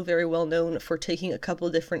also very well known for taking a couple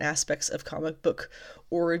of different aspects of comic book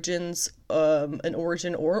origins, an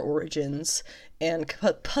origin or origins, and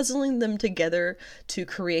puzzling them together to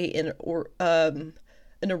create an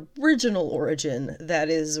original origin that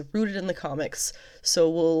is rooted in the comics, so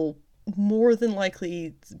we'll more than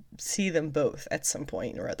likely see them both at some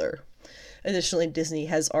point or other. Additionally, Disney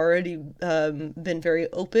has already been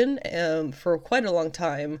very open for quite a long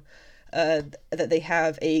time that they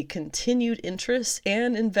have a continued interest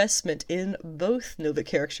and investment in both Nova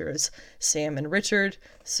characters, Sam and Richard.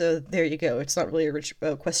 So there you go. It's not really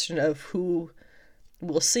a question of who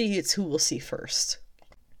we'll see, it's who we'll see first.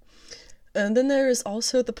 And then there is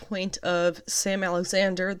also the point of Sam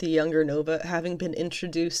Alexander, the younger Nova, having been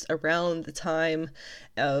introduced around the time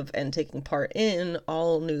of and taking part in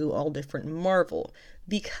All New, All Different Marvel.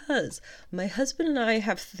 Because my husband and I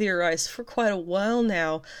have theorized for quite a while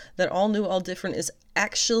now that All New, All Different is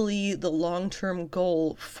actually the long-term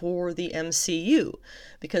goal for the MCU.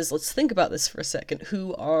 Because let's think about this for a second.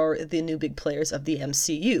 Who are the new big players of the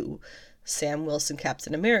MCU? Sam Wilson,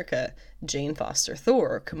 Captain America, Jane Foster,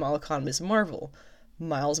 Thor, Kamala Khan, Ms. Marvel,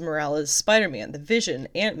 Miles Morales, Spider-Man, The Vision,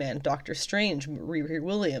 Ant-Man, Doctor Strange, Riri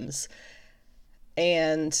Williams,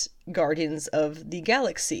 and Guardians of the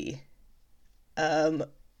Galaxy. In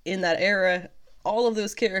that era, all of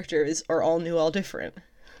those characters are all new, all different.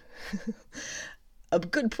 A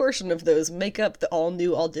good portion of those make up the all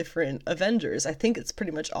new, all different Avengers. I think it's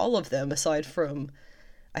pretty much all of them, aside from,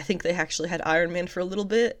 I think they actually had Iron Man for a little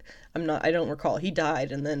bit. I don't recall. He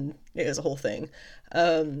died, and then it was a whole thing.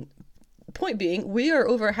 Point being, we are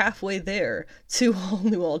over halfway there to all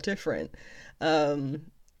new, all different. We're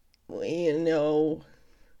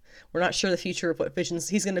not sure the future of what Visions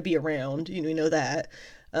he's going to be around. We know that.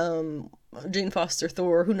 Jane Foster,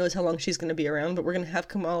 Thor, who knows how long she's going to be around, but we're going to have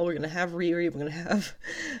Kamala, we're going to have Riri, we're going to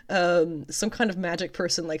have some kind of magic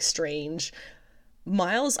person like Strange.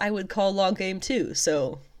 Miles, I would call long game too,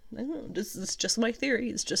 so I don't know, this is just my theory,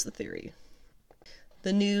 it's just the theory.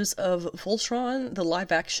 The news of Voltron, the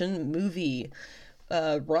live-action movie.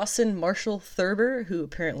 Rawson Marshall Thurber, who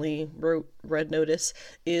apparently wrote Red Notice,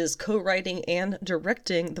 is co-writing and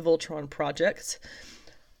directing the Voltron project.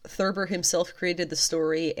 Thurber himself created the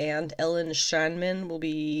story, and Ellen Shanman will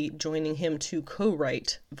be joining him to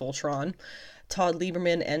co-write Voltron. Todd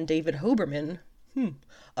Lieberman and David Hoberman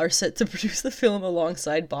are set to produce the film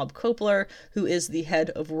alongside Bob Kopler, who is the head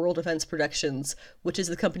of World Events Productions, which is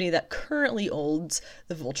the company that currently owns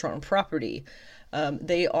the Voltron property.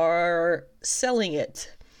 They are selling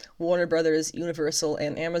it. Warner Brothers, Universal,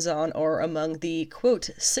 and Amazon are among the,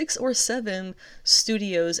 quote, 6 or 7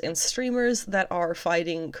 studios and streamers that are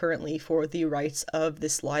fighting currently for the rights of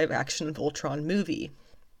this live-action Voltron movie.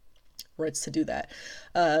 Rights to do that.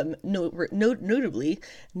 Notably,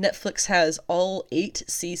 Netflix has all 8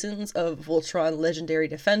 seasons of Voltron Legendary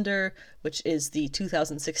Defender, which is the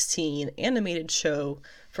 2016 animated show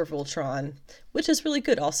for Voltron, which is really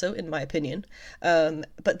good also, in my opinion.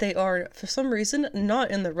 But they are, for some reason,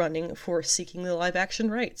 not in the running for seeking the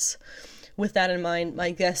live-action rights. With that in mind,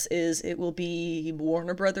 my guess is it will be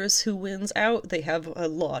Warner Brothers who wins out. They have a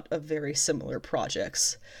lot of very similar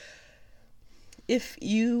projects. If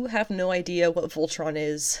you have no idea what Voltron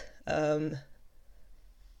is,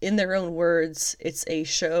 in their own words, it's a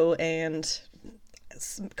show and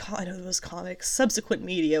kind of those comics, subsequent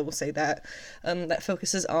media will say that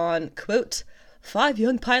focuses on, quote, 5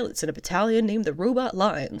 young pilots in a battalion named the Robot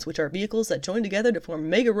Lions, which are vehicles that join together to form a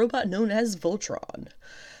mega robot known as Voltron.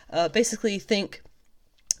 Basically, think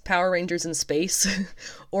Power Rangers in space,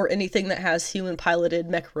 or anything that has human-piloted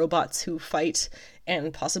mech robots who fight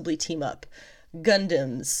and possibly team up.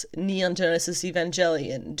 Gundams, Neon Genesis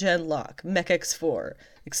Evangelion, Genlock, Mech X4,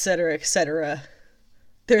 etc., etc.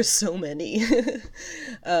 There's so many.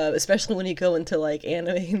 Especially when you go into like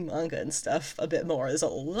anime and manga and stuff a bit more. There's a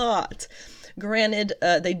lot. Granted,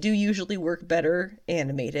 they do usually work better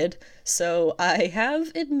animated, so I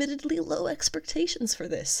have admittedly low expectations for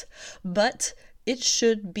this, but it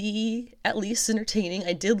should be at least entertaining.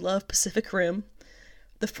 I did love Pacific Rim,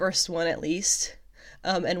 the first one at least.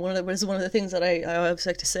 And one of the things that I always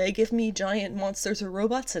like to say: give me giant monsters or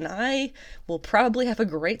robots, and I will probably have a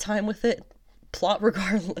great time with it, plot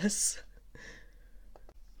regardless.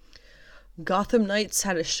 Gotham Knights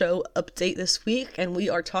had a show update this week, and we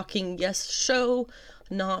are talking, yes, show,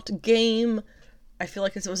 not game. I feel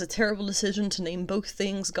like it was a terrible decision to name both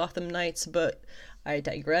things Gotham Knights, but I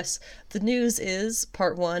digress. The news is,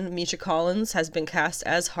 part one, Misha Collins has been cast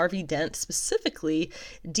as Harvey Dent, specifically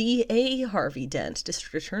D.A. Harvey Dent,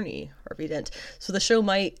 District Attorney Harvey Dent. So the show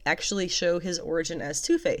might actually show his origin as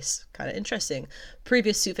Two-Face. Kind of interesting.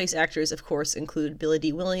 Previous Two-Face actors, of course, include Billy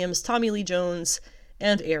D. Williams, Tommy Lee Jones,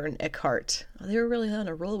 and Aaron Eckhart. Oh, they were really on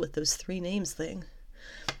a roll with those three names thing.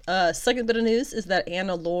 Second bit of news is that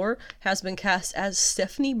Anna Lore has been cast as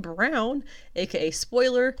Stephanie Brown, aka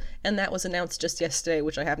Spoiler, and that was announced just yesterday,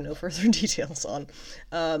 which I have no further details on.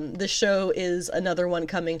 This show is another one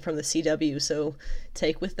coming from the CW, so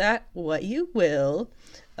take with that what you will.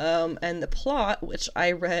 And the plot, which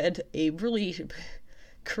I read a really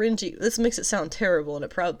cringy, this makes it sound terrible, and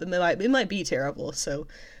it might be terrible, so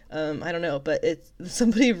I don't know, but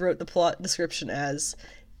somebody wrote the plot description as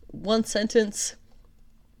one sentence: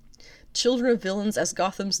 children of villains as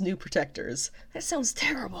Gotham's new protectors. That sounds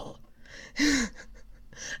terrible.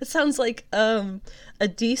 It sounds like a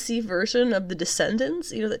DC version of The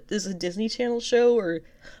Descendants. You know, that is a Disney Channel show, or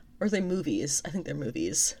are they movies? I think they're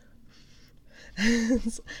movies.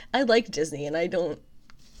 I like Disney, and I don't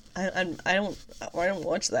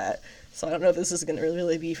watch that, so I don't know if this is gonna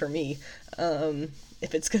really be for me.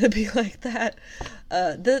 If it's gonna be like that.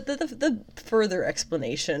 The further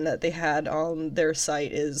explanation that they had on their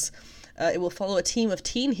site is it will follow a team of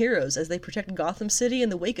teen heroes as they protect Gotham City in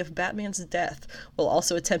the wake of Batman's death, while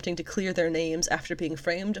also attempting to clear their names after being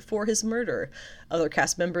framed for his murder. Other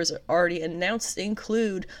cast members already announced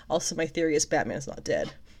include, also my theory is Batman's not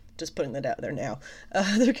dead. Just putting that out there now.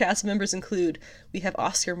 Other cast members include, we have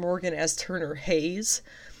Oscar Morgan as Turner Hayes,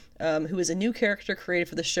 who is a new character created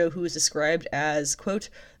for the show, who is described as, quote,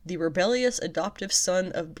 the rebellious adoptive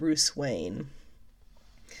son of Bruce Wayne.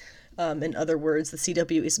 In other words, the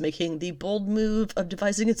CW is making the bold move of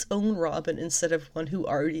devising its own Robin instead of one who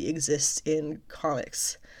already exists in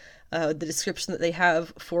comics. The description that they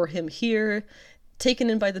have for him here: taken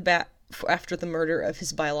in by the Bat after the murder of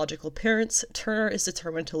his biological parents, Turner is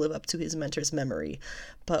determined to live up to his mentor's memory.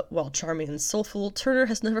 But while charming and soulful, Turner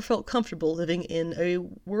has never felt comfortable living in a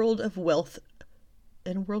world of wealth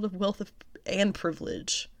and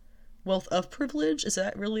privilege. Wealth of privilege? Is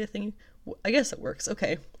that really a thing? I guess it works.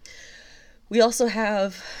 Okay. We also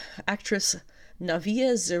have actress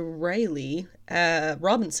Navia Ziraili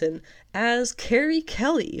Robinson as Carrie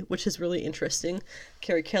Kelly, which is really interesting.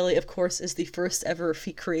 Carrie Kelly, of course, is the first ever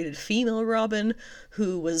created female Robin,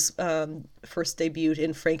 who was first debuted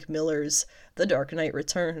in Frank Miller's The Dark Knight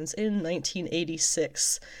Returns in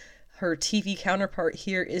 1986. Her TV counterpart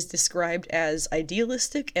here is described as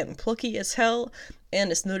idealistic and plucky as hell,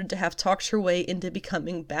 and is noted to have talked her way into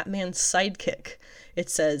becoming Batman's sidekick. It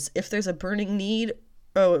says, if there's a burning need,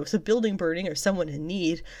 it's a building burning or someone in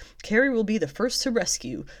need, Carrie will be the first to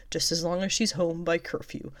rescue, just as long as she's home by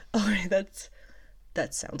curfew. Oh,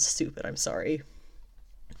 that sounds stupid, I'm sorry.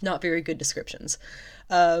 Not very good descriptions.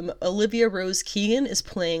 Olivia Rose Keegan is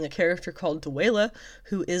playing a character called Duela,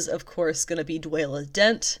 who is, of course, going to be Duela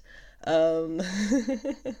Dent. Duela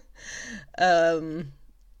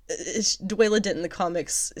Dent in the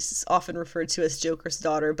comics is often referred to as Joker's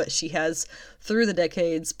daughter, but she has, through the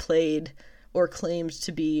decades, played, or claimed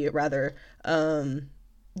to be, rather,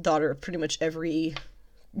 daughter of pretty much every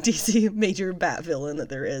DC major Bat villain that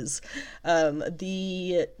there is.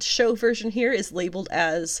 The show version here is labeled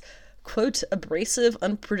as, quote, abrasive,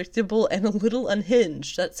 unpredictable, and a little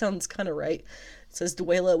unhinged. That sounds kind of right. It says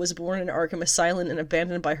Duela was born in Arkham Asylum and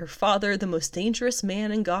abandoned by her father, the most dangerous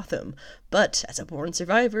man in Gotham. But, as a born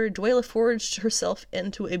survivor, Duela forged herself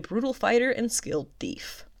into a brutal fighter and skilled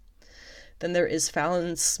thief. Then there is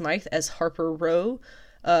Fallon Smythe as Harper Row,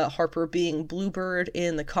 Harper being Bluebird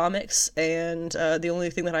in the comics, and the only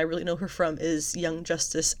thing that I really know her from is Young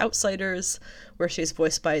Justice Outsiders, where she's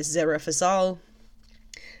voiced by Zara Fazal.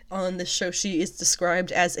 On this show, she is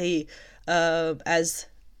described as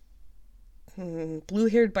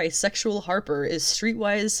blue-haired bisexual Harper is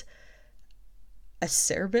streetwise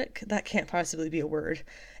acerbic, that can't possibly be a word,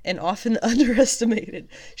 and often underestimated.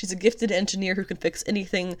 She's a gifted engineer who can fix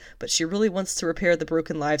anything, but she really wants to repair the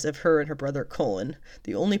broken lives of her and her brother Colin,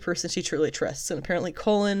 the only person she truly trusts. And apparently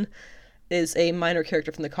Colin is a minor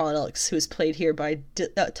character from the Connells, who is played here by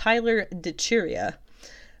Tyler DeChiria.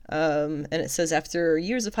 And it says, after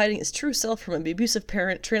years of hiding his true self from an abusive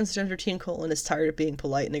parent, transgender teen Colin is tired of being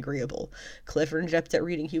polite and agreeable. Clever and adept at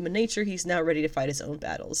reading human nature, he's now ready to fight his own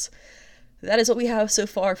battles. That is what we have so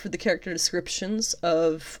far for the character descriptions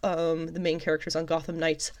of the main characters on Gotham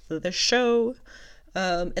Knights, the show.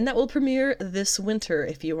 And that will premiere this winter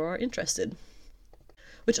if you are interested.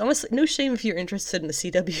 Which, honestly, no shame if you're interested in the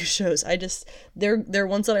CW shows. There are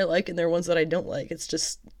ones that I like and there are ones that I don't like. It's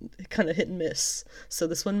just kind of hit and miss. So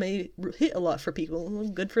this one may hit a lot for people.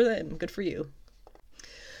 Good for them. Good for you.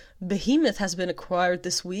 Behemoth has been acquired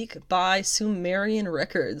this week by Sumerian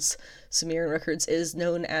Records. Sumerian Records is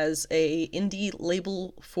known as a indie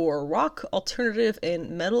label for rock, alternative,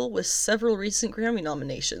 and metal with several recent Grammy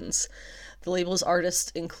nominations. The label's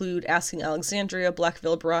artists include Asking Alexandria, Black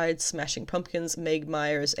Veil Bride, Smashing Pumpkins, Meg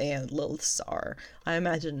Myers, and Lilith Czar. I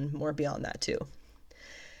imagine more beyond that too.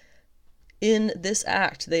 In this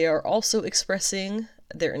act, they are also expressing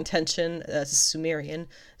their intention,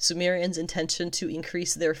 Sumerian's intention to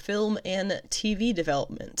increase their film and TV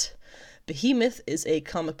development. Behemoth is a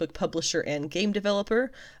comic book publisher and game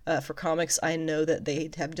developer. For comics, I know that they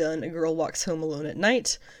have done A Girl Walks Home Alone at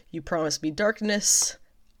Night, You Promised Me Darkness.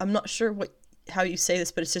 I'm not sure how you say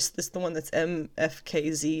this, but it's the one that's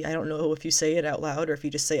MFKZ. I don't know if you say it out loud or if you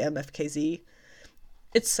just say MFKZ,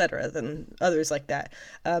 etc. than others like that.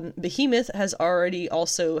 Behemoth has already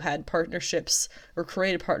also had partnerships or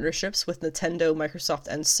created partnerships with Nintendo, Microsoft,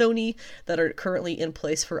 and Sony that are currently in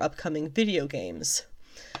place for upcoming video games.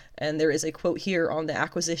 And there is a quote here on the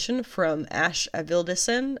acquisition from Ash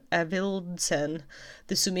Avildsen,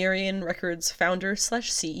 the Sumerian Records founder /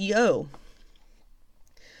 CEO.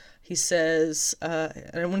 He says,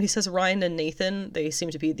 and when he says Ryan and Nathan, they seem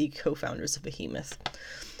to be the co-founders of Behemoth.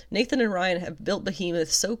 Nathan and Ryan have built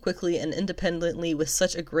Behemoth so quickly and independently with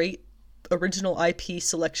such a great original IP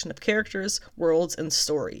selection of characters, worlds, and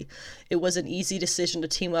story. It was an easy decision to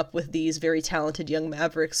team up with these very talented young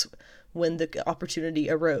mavericks when the opportunity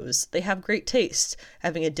arose. They have great taste.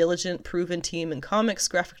 Having a diligent, proven team in comics,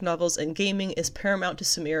 graphic novels, and gaming is paramount to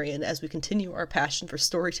Sumerian as we continue our passion for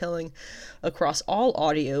storytelling across all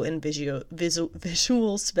audio and visual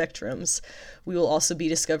spectrums. We will also be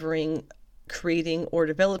discovering, creating, or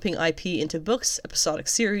developing IP into books, episodic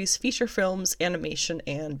series, feature films, animation,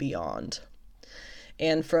 and beyond.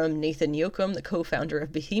 And from Nathan Yoakum, the co-founder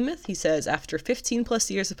of Behemoth, he says, after 15 plus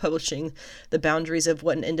years of publishing the boundaries of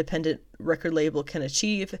what an independent record label can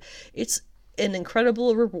achieve, it's an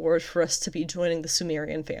incredible reward for us to be joining the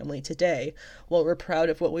Sumerian family today. While we're proud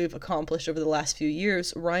of what we've accomplished over the last few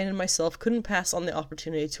years, Ryan and myself couldn't pass on the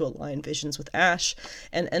opportunity to align visions with Ash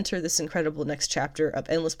and enter this incredible next chapter of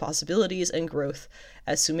endless possibilities and growth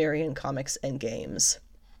as Sumerian comics and games.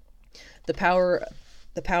 The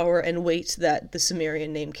power and weight that the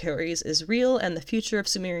Sumerian name carries is real, and the future of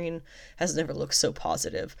Sumerian has never looked so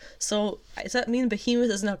positive. So, does that mean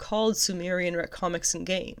Behemoth is now called Sumerian Comics and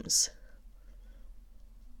Games?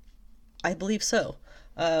 I believe so.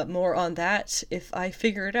 More on that if I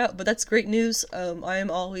figure it out, but that's great news. I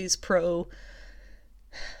am always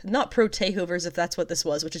not pro takeovers if that's what this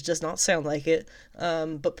was, which it does not sound like it,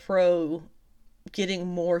 but pro getting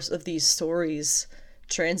more of these stories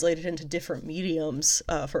translated into different mediums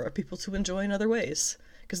for people to enjoy in other ways.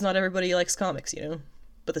 Because not everybody likes comics,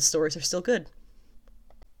 but the stories are still good.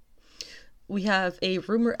 We have a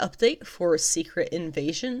rumor update for Secret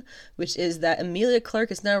Invasion, which is that Emilia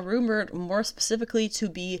Clarke is now rumored more specifically to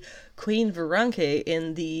be Queen Viranke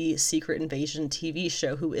in the Secret Invasion TV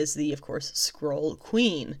show, who is the, of course, Skrull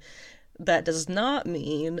Queen. That does not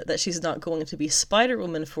mean that she's not going to be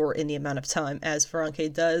Spider-Woman for any amount of time, as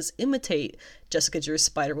Viranke does imitate Jessica Drew's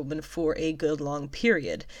Spider-Woman for a good long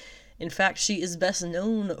period. In fact, she is best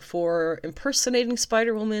known for impersonating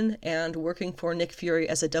Spider-Woman and working for Nick Fury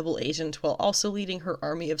as a double agent while also leading her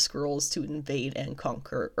army of Skrulls to invade and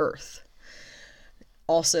conquer Earth.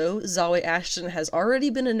 Also, Zawe Ashton has already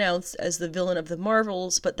been announced as the villain of the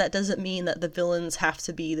Marvels, but that doesn't mean that the villains have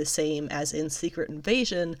to be the same as in Secret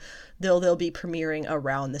Invasion, though they'll be premiering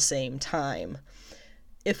around the same time.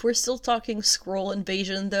 If we're still talking Skrull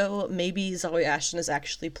Invasion, though, maybe Zawe Ashton is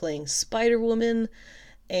actually playing Spider-Woman,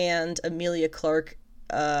 and Emilia Clarke,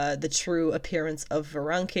 the true appearance of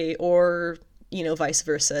Viranke, or, vice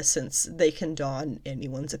versa, since they can don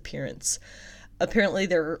anyone's appearance. Apparently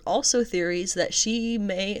there are also theories that she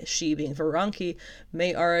being Varanki,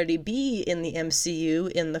 may already be in the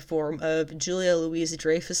MCU in the form of Julia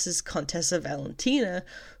Louis-Dreyfus's Contessa Valentina,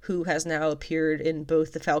 who has now appeared in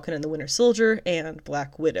both The Falcon and the Winter Soldier and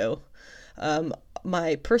Black Widow.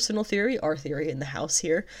 My personal theory, our theory in the house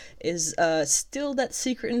here, is still that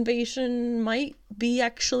Secret Invasion might be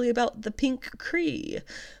actually about the Pink Kree,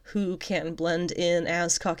 who can blend in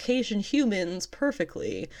as Caucasian humans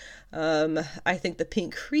perfectly. I think the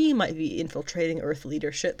Pink Kree might be infiltrating Earth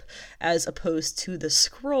leadership, as opposed to the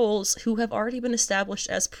Skrulls, who have already been established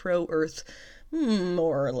as pro-Earth,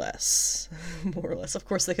 more or less. More or less. Of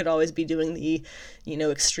course, they could always be doing the,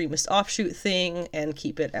 extremist offshoot thing and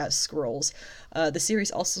keep it as Skrulls. The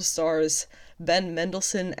series also stars Ben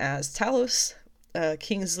Mendelsohn as Talos,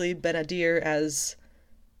 Kingsley Ben-Adir as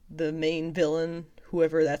the main villain,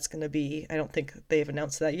 whoever that's going to be. I don't think they've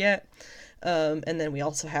announced that yet. And then we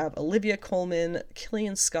also have Olivia Colman,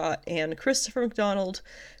 Killian Scott, and Christopher McDonald,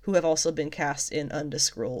 who have also been cast in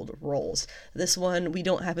undisclosed roles. This one, we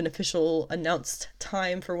don't have an official announced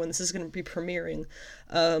time for when this is going to be premiering,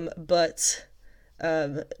 but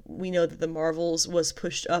we know that The Marvels was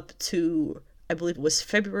pushed up to, I believe it was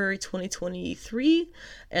February 2023,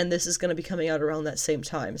 and this is going to be coming out around that same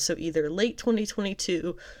time. So either late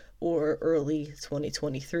 2022 or early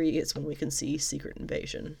 2023 is when we can see Secret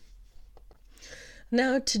Invasion.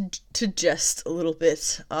 Now to jest a little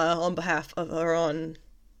bit on behalf of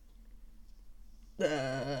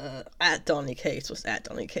at Donny Cates, was at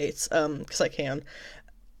Donny Cates, because I can.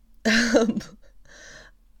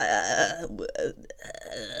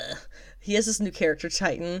 He has this new character,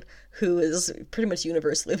 Titan, who is pretty much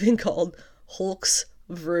universally being called Hulk's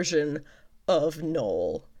version of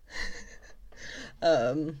Knull.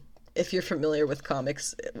 If you're familiar with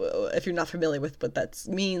comics, if you're not familiar with what that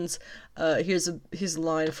means, here's a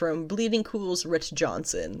line from Bleeding Cool's Rich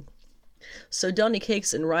Johnson. So Donny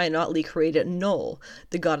Cates and Ryan Ottley created Knull,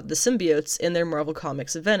 the god of the symbiotes, in their Marvel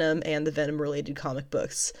Comics Venom and the Venom-related comic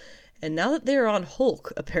books. And now that they're on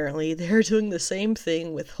Hulk, apparently, they're doing the same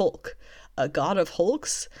thing with Hulk. A god of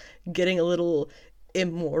Hulks, getting a little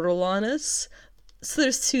immortal on us. So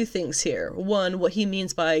there's two things here. One, what he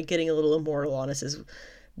means by getting a little immortal on us is,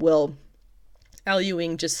 well, Al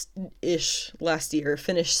Ewing last year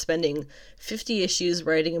finished spending 50 issues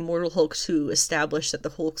writing Immortal Hulk to establish that the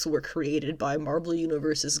Hulks were created by Marvel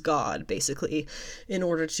Universe's God, basically, in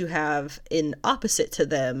order to have an opposite to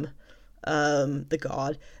them, the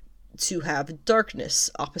God, to have darkness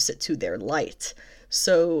opposite to their light.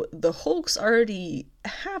 So the Hulks already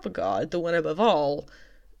have a God, the one above all,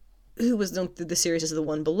 who was known through the series as the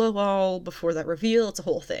one below all, before that reveal. It's a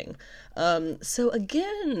whole thing. So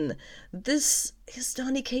again, this is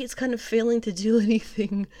Donny Cates kind of failing to do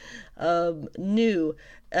anything new.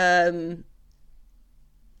 Either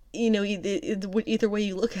way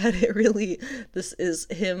you look at it, really, this is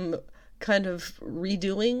him kind of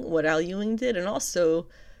redoing what Al Ewing did, and also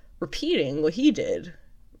repeating what he did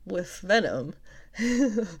with Venom.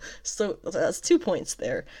 So that's 2 points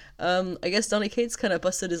there. I guess Donny Cates kind of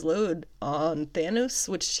busted his load on Thanos,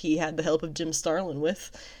 which he had the help of Jim Starlin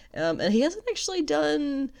with, and he hasn't actually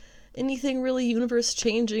done anything really universe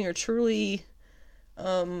changing or truly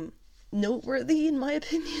noteworthy, in my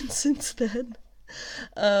opinion, since then.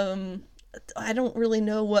 I don't really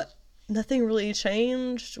know nothing really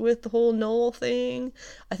changed with the whole Knull thing.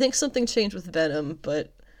 I think something changed with Venom,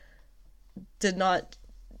 but did not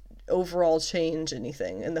overall change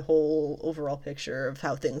anything in the whole overall picture of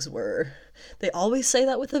how things were. They always say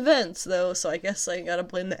that with events, though, so I guess I gotta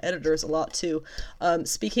blame the editors a lot, too.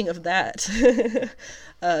 Speaking of that,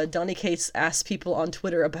 Donny Cates asked people on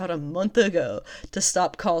Twitter about a month ago to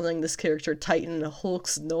stop calling this character Titan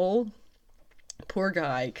Hulk's Knull. Poor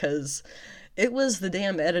guy, because it was the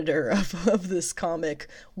damn editor of this comic,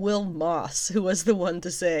 Will Moss, who was the one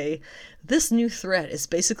to say, this new threat is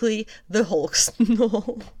basically the Hulk's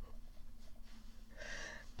Knull.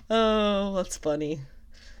 Oh, that's funny.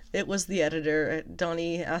 It was the editor.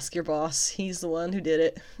 Donny, ask your boss. He's the one who did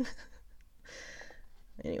it.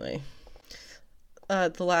 Anyway.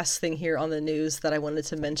 The last thing here on the news that I wanted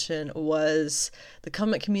to mention was the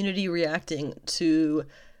comic community reacting to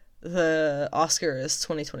the Oscars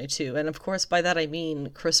 2022. And of course, by that I mean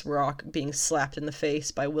Chris Rock being slapped in the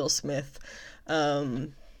face by Will Smith,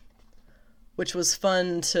 which was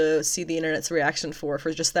fun to see the internet's reaction for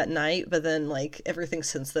just that night. But then, like, everything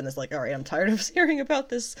since then is like, all right, I'm tired of hearing about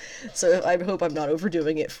this. So I hope I'm not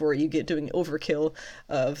overdoing it for you, doing overkill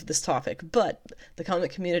of this topic. But the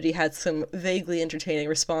comic community had some vaguely entertaining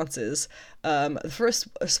responses. The first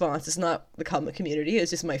response is not the comic community,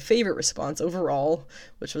 it's just my favorite response overall,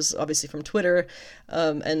 which was obviously from Twitter.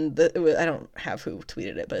 I don't have who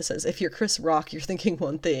tweeted it, but it says, if you're Chris Rock, you're thinking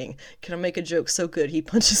one thing. Can I make a joke so good he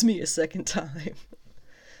punches me a second time?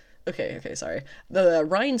 Okay, sorry. The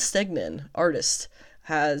Ryan Stegman, artist,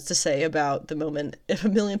 has to say about the moment, if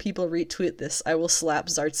 1 million people retweet this, I will slap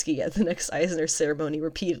Zartsky at the next Eisner ceremony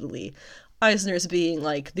repeatedly. Eisner's being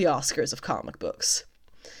like the Oscars of comic books.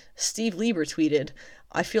 Steve Lieber tweeted,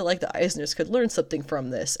 I feel like the Eisners could learn something from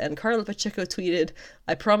this, and Carla Pacheco tweeted,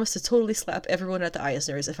 I promise to totally slap everyone at the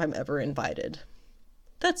Eisners if I'm ever invited.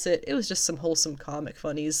 That's it. It was just some wholesome comic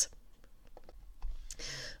funnies.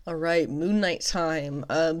 Alright, Moon Knight time.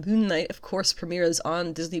 Moon Knight, of course, premieres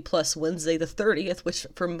on Disney Plus Wednesday the 30th, which,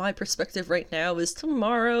 from my perspective right now, is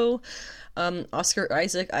tomorrow. Oscar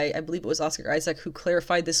Isaac, I believe it was Oscar Isaac who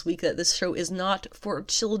clarified this week that this show is not for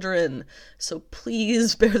children. So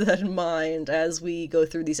please bear that in mind as we go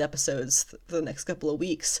through these episodes the next couple of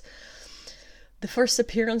weeks. The first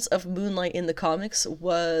appearance of Moonlight in the comics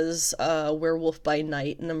was Werewolf by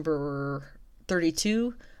Night number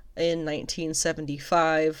 32 in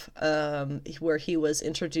 1975, where he was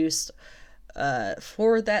introduced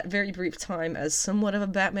for that very brief time as somewhat of a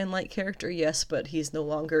Batman-like character, yes, but he's no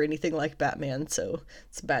longer anything like Batman, so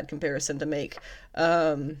it's a bad comparison to make.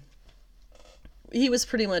 He was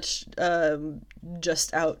pretty much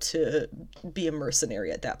just out to be a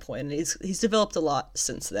mercenary at that point, and he's developed a lot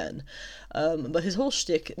since then. But his whole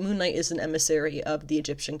shtick, Moon Knight is an emissary of the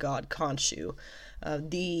Egyptian god Khonshu.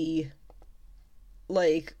 The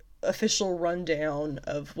official rundown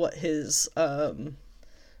of what his whole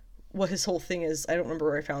thing is, I don't remember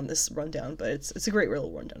where I found this rundown, but it's a great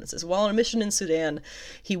little rundown. It says, while on a mission in Sudan,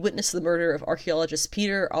 he witnessed the murder of archaeologist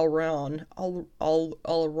Peter Alran,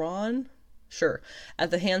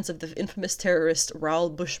 at the hands of the infamous terrorist Raoul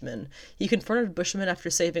Bushman. He confronted Bushman after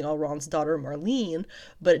saving Alran's daughter Marlene,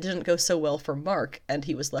 but it didn't go so well for Mark, and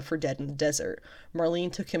he was left for dead in the desert.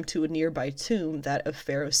 Marlene took him to a nearby tomb, that of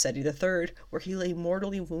Pharaoh Seti III, where he lay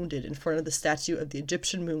mortally wounded in front of the statue of the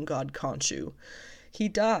Egyptian moon god Khonshu. He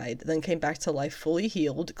died, then came back to life fully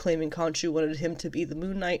healed, claiming Khonshu wanted him to be the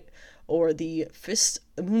Moon Knight, or the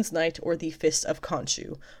Moon's Knight, or the Fist of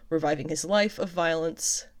Khonshu, reviving his life of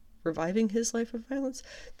violence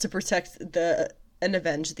to protect and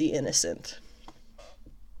avenge the innocent.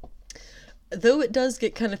 Though it does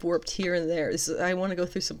get kind of warped here and there, I want to go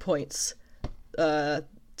through some points to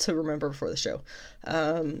remember before the show.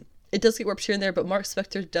 It does get warped here and there, but Mark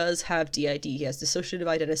Spector does have DID. He has dissociative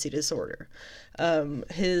identity disorder.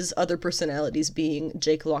 His other personalities being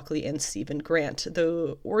Jake Lockley and Stephen Grant.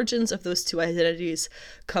 The origins of those two identities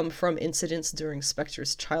come from incidents during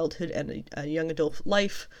Spector's childhood and a young adult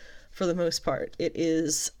life, for the most part. It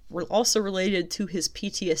is also related to his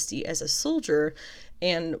PTSD as a soldier,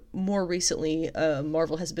 and more recently,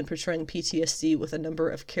 Marvel has been portraying PTSD with a number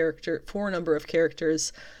of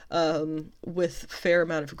characters with fair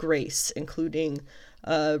amount of grace, including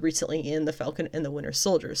recently in The Falcon and the Winter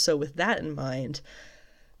Soldier. So with that in mind,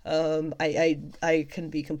 I can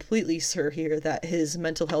be completely sure here that his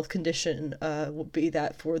mental health condition will be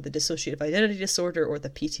that for the dissociative identity disorder or the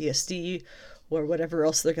PTSD or whatever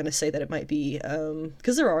else they're going to say that it might be,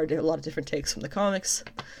 because there are a lot of different takes from the comics.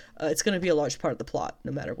 It's going to be a large part of the plot,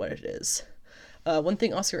 no matter what it is. One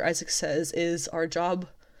thing Oscar Isaac says is our job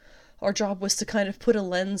was to kind of put a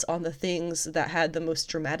lens on the things that had the most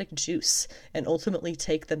dramatic juice and ultimately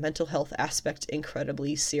take the mental health aspect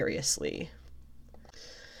incredibly seriously.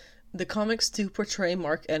 The comics do portray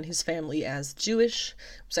Mark and his family as Jewish.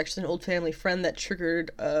 It was actually an old family friend that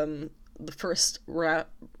triggered the first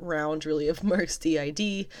round, really, of Mark's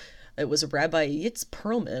DID. It was Rabbi Yitz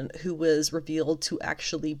Perlman, who was revealed to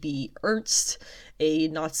actually be Ernst, a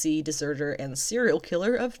Nazi deserter and serial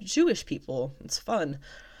killer of Jewish people. It's fun.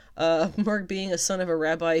 Mark being a son of a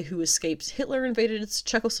rabbi who escaped Hitler invaded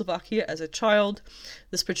Czechoslovakia as a child.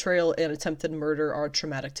 This portrayal and attempted murder are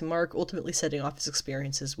traumatic to Mark, ultimately setting off his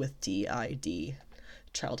experiences with DID,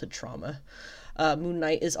 childhood trauma. Moon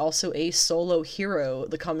Knight is also a solo hero.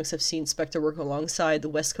 The comics have seen Spector work alongside the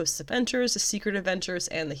West Coast Avengers, the Secret Avengers,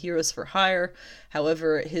 and the Heroes for Hire.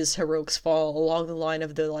 However, his heroics fall along the line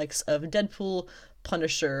of the likes of Deadpool,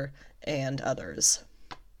 Punisher, and others.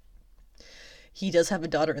 He does have a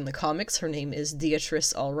daughter in the comics. Her name is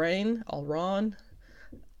Beatrice Alran.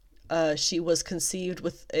 She was conceived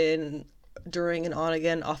within during an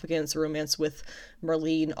on-again, off-again's romance with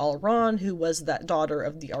Marlene Alron, who was that daughter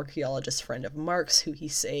of the archaeologist friend of Mark's who he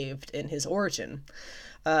saved in his origin.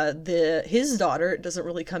 His daughter doesn't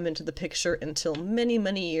really come into the picture until many,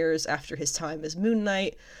 many years after his time as Moon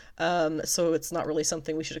Knight, so it's not really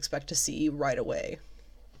something we should expect to see right away.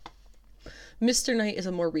 Mr. Knight is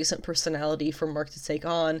a more recent personality for Mark to take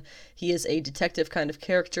on. He is a detective kind of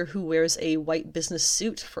character who wears a white business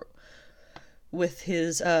suit with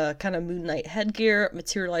his kind of Moon Knight headgear,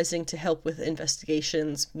 materializing to help with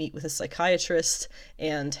investigations, meet with a psychiatrist,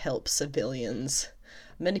 and help civilians.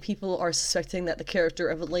 Many people are suspecting that the character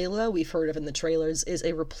of Layla, we've heard of in the trailers, is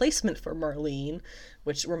a replacement for Marlene,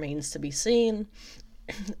 which remains to be seen.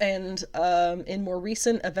 And in more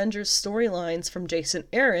recent Avengers storylines from Jason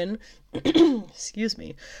Aaron, excuse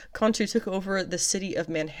me, Khonshu took over the city of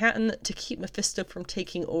Manhattan to keep Mephisto from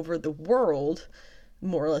taking over the world,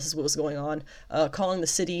 more or less is what was going on, calling the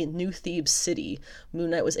city New Thebes City. Moon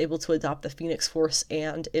Knight was able to adopt the Phoenix Force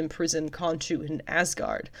and imprison Khonshu in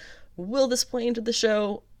Asgard. Will this play into the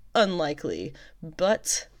show? Unlikely,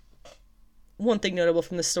 but one thing notable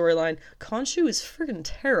from the storyline, Khonshu is friggin'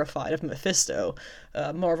 terrified of Mephisto.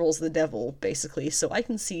 Marvel's the devil, basically, so I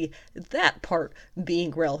can see that part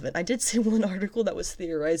being relevant. I did see one article that was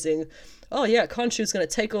theorizing, oh yeah, Khonshu's gonna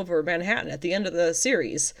take over Manhattan at the end of the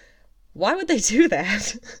series. Why would they do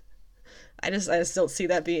that? I just don't see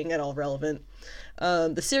that being at all relevant.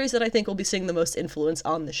 The series that I think will be seeing the most influence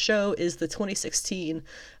on the show is the 2016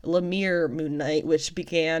 Lemire Moon Knight, which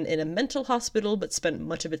began in a mental hospital but spent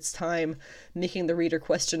much of its time making the reader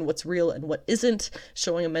question what's real and what isn't,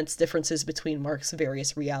 showing immense differences between Mark's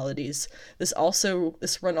various realities. This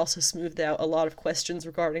run also smoothed out a lot of questions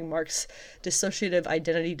regarding Mark's dissociative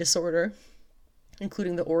identity disorder,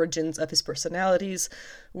 including the origins of his personalities,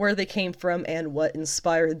 where they came from, and what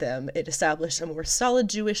inspired them. It established a more solid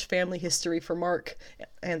Jewish family history for Mark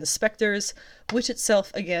and the Spectres, which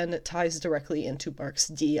itself, again, ties directly into Mark's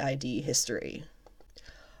DID history.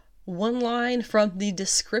 One line from the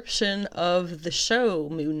description of the show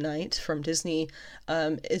Moon Knight from Disney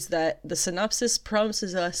is that the synopsis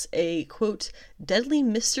promises us a, quote, deadly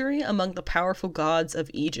mystery among the powerful gods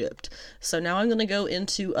of Egypt. So now I'm going to go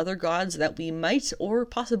into other gods that we might or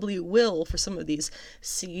possibly will, for some of these,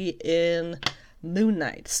 see in Moon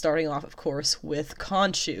Knight, starting off, of course, with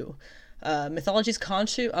Khonshu. Mythology's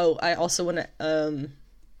Khonshu. Oh, I also want to...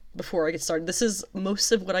 before I get started, this is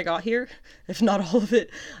most of what I got here, if not all of it.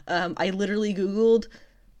 I literally Googled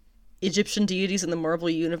Egyptian deities in the Marvel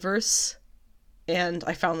Universe, and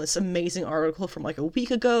I found this amazing article from like a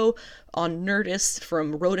week ago on Nerdist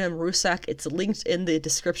from Rodem Rusak. It's linked in the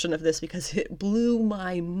description of this because it blew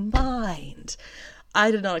my mind. I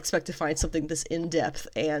did not expect to find something this in-depth,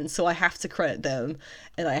 and so I have to credit them,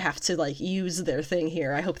 and I have to, like, use their thing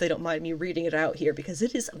here. I hope they don't mind me reading it out here, because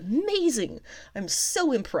it is amazing! I'm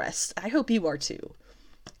so impressed. I hope you are too.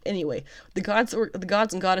 Anyway, the gods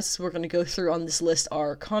and goddesses we're going to go through on this list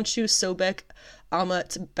are Khonshu, Sobek,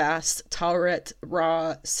 Ammit, Bast, Taweret,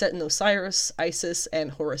 Ra, Set and Osiris, Isis,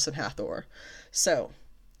 and Horus and Hathor. So,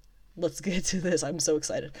 let's get to this. I'm so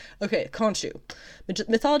excited. Okay, Khonshu.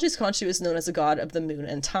 Mythology's Khonshu is known as a god of the moon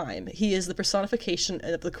and time. He is the personification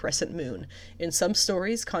of the crescent moon. In some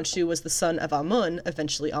stories, Khonshu was the son of Amun,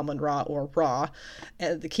 eventually Amun-Ra or Ra,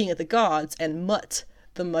 and the king of the gods, and Mut,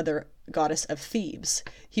 the mother goddess of Thebes.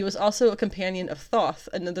 He was also a companion of Thoth,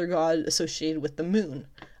 another god associated with the moon.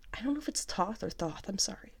 I don't know if it's Thoth or Thoth, I'm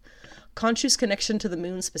sorry. Khonshu's connection to the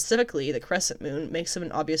moon, specifically the crescent moon, makes him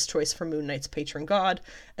an obvious choice for Moon Knight's patron god.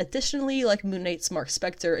 Additionally, like Moon Knight's Mark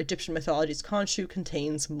Spector, Egyptian mythology's Khonshu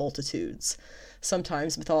contains multitudes.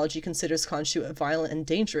 Sometimes mythology considers Khonshu a violent and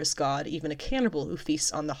dangerous god, even a cannibal who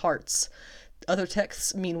feasts on the hearts. Other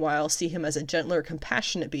texts, meanwhile, see him as a gentler,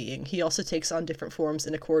 compassionate being. He also takes on different forms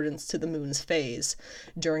in accordance to the moon's phase.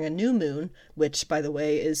 During a new moon, which, by the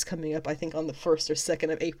way, is coming up, I think, on the 1st or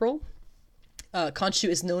 2nd of April, Khonshu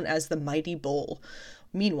is known as the Mighty Bull.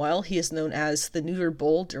 Meanwhile, he is known as the neutered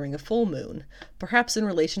bull during a full moon, perhaps in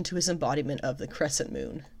relation to his embodiment of the crescent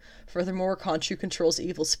moon. Furthermore, Khonshu controls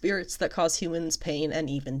evil spirits that cause humans pain and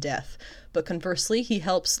even death. But conversely, he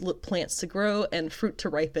helps plants to grow and fruit to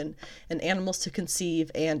ripen and animals to conceive,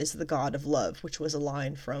 and is the god of love, which was a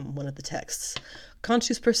line from one of the texts.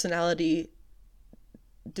 Khonshu's personality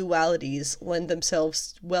dualities lend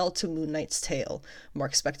themselves well to Moon Knight's tale.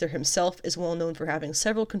 Mark Spector himself is well known for having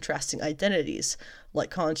several contrasting identities.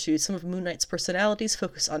 Like Khonshu, some of Moon Knight's personalities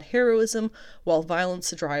focus on heroism, while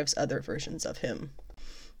violence drives other versions of him.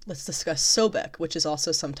 Let's discuss Sobek, which is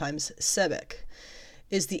also sometimes Sebek.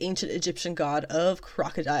 is the ancient Egyptian god of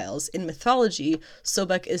crocodiles. In mythology,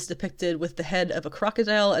 Sobek is depicted with the head of a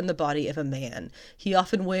crocodile and the body of a man. He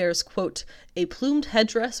often wears, quote, a plumed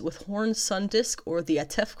headdress with horned sun disk or the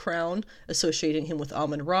Atef crown, associating him with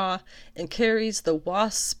Amun-Ra, and carries the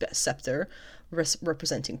wasp scepter,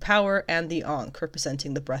 representing power, and the Ankh,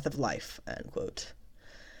 representing the breath of life, end quote.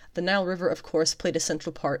 The Nile River, of course, played a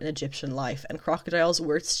central part in Egyptian life, and crocodiles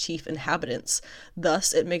were its chief inhabitants.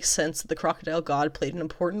 Thus, it makes sense that the crocodile god played an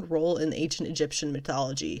important role in ancient Egyptian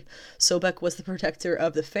mythology. Sobek was the protector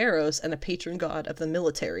of the pharaohs and a patron god of the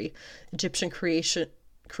military. Egyptian creation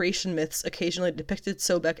myths occasionally depicted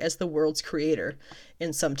Sobek as the world's creator.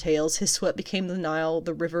 In some tales, his sweat became the Nile,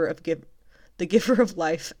 the river of the giver of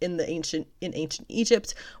life in ancient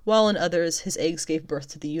Egypt, while in others, his eggs gave birth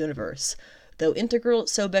to the universe. Though integral,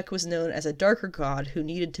 Sobek was known as a darker god who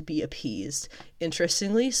needed to be appeased.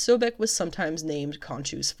 Interestingly, Sobek was sometimes named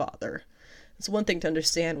Khonshu's father. It's one thing to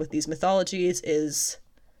understand with these mythologies is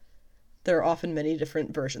there are often many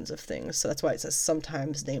different versions of things, so that's why it says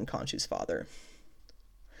sometimes named Khonshu's father.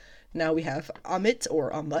 Now we have Ammit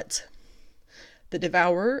or Ammut. The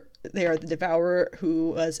Devourer. They are the Devourer,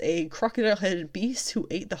 who was a crocodile-headed beast who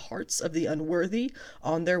ate the hearts of the unworthy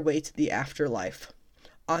on their way to the afterlife.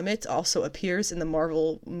 Ammit also appears in the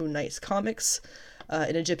Marvel Moon Knight comics.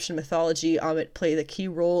 In Egyptian mythology, Ammit played a key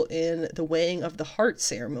role in the weighing of the heart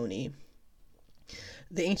ceremony.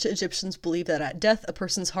 The ancient Egyptians believed that at death, a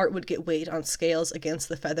person's heart would get weighed on scales against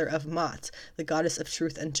the feather of Mat, the goddess of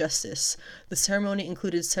truth and justice. The ceremony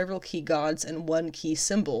included several key gods and one key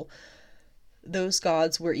symbol. Those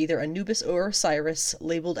gods were either Anubis or Osiris,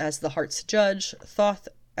 labeled as the heart's judge, Thoth,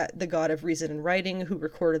 the god of reason and writing, who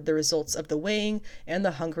recorded the results of the weighing, and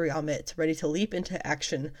the hungry Ammit, ready to leap into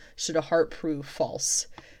action should a heart prove false.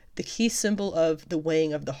 The key symbol of the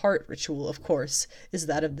weighing of the heart ritual, of course, is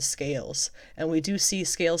that of the scales, and we do see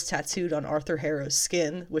scales tattooed on Arthur Harrow's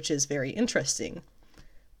skin, which is very interesting.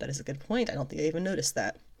 That is a good point. I don't think I even noticed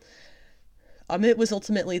that. Ammit was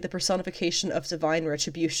ultimately the personification of divine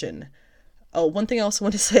retribution. Oh, one thing I also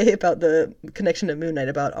want to say about the connection to Moon Knight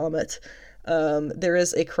about Ammit. There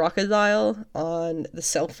is a crocodile on the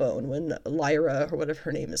cell phone when Lyra, or whatever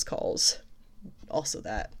her name is, calls. Also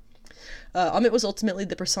that. Ammit was ultimately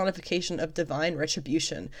the personification of divine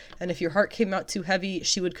retribution, and if your heart came out too heavy,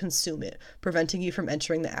 she would consume it, preventing you from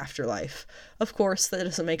entering the afterlife. Of course, that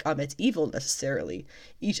doesn't make Ammit evil necessarily.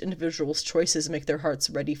 Each individual's choices make their hearts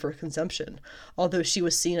ready for consumption. Although she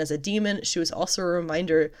was seen as a demon, she was also a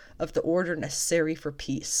reminder of the order necessary for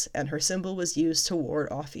peace, and her symbol was used to ward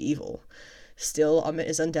off evil. Still, Ammit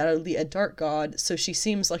is undoubtedly a dark god, so she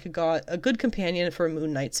seems like a good companion for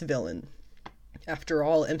Moon Knight's villain. After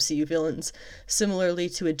all, MCU villains, similarly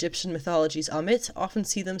to Egyptian mythology's Ammit, often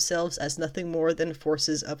see themselves as nothing more than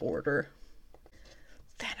forces of order.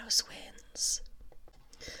 Thanos wins.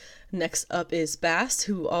 Next up is Bast,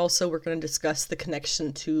 who also we're going to discuss the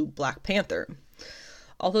connection to Black Panther.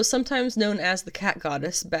 Although sometimes known as the cat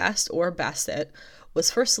goddess, Bast or Bastet was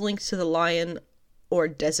first linked to the lion or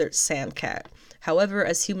desert sand cat. However,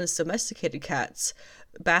 as humans domesticated cats,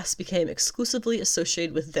 Bast became exclusively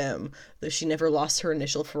associated with them, though she never lost her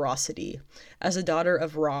initial ferocity. As a daughter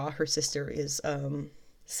of Ra, her sister is,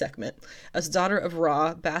 Sekhmet. As a daughter of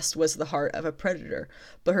Ra, Bast was the heart of a predator,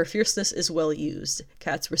 but her fierceness is well used.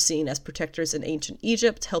 Cats were seen as protectors in ancient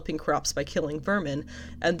Egypt, helping crops by killing vermin,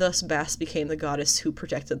 and thus Bast became the goddess who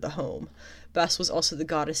protected the home. Bast was also the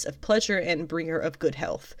goddess of pleasure and bringer of good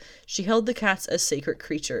health. She held the cats as sacred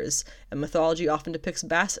creatures, and mythology often depicts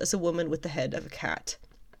Bast as a woman with the head of a cat.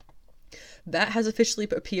 Bat has officially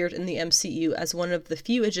appeared in the MCU as one of the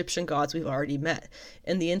few Egyptian gods we've already met.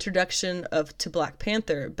 In the introduction to Black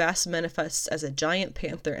Panther, Bast manifests as a giant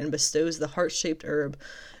panther and bestows the heart-shaped herb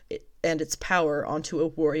and its power onto a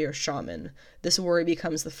warrior shaman. This warrior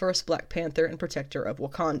becomes the first Black Panther and protector of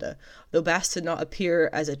Wakanda. Though Bast did not appear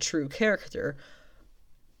as a true character,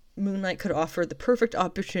 Moon Knight could offer the perfect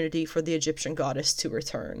opportunity for the Egyptian goddess to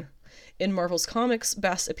return. In Marvel's comics,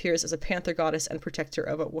 Bast appears as a panther goddess and protector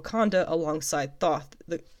of Wakanda alongside Thoth,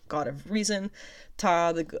 the god of reason,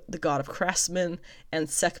 Ta, the god of craftsmen, and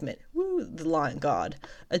Sekhmet, the lion god.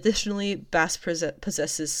 Additionally, Bast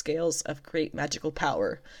possesses scales of great magical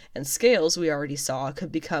power, and scales, we already saw,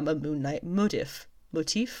 could become a Moon Knight motif.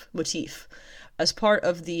 As part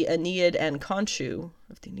of the Aeneid and Khonshu,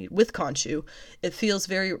 with Khonshu, it feels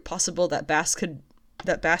very possible that Bast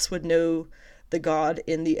would know the god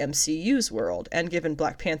in the MCU's world, and given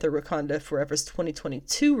Black Panther Wakanda Forever's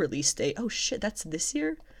 2022 release date, oh shit, that's this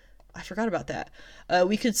year? I forgot about that.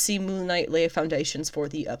 We could see Moon Knight lay foundations for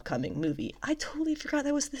the upcoming movie. I totally forgot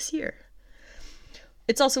that was this year.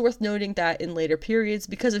 It's also worth noting that in later periods,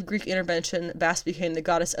 because of Greek intervention, Bast became the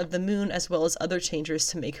goddess of the moon, as well as other changes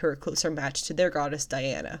to make her a closer match to their goddess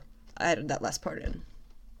Diana. I added that last part in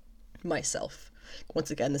myself.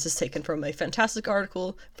 Once again, this is taken from a fantastic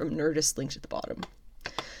article from Nerdist, linked at the bottom.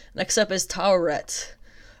 Next up is Taweret.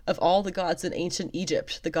 Of all the gods in ancient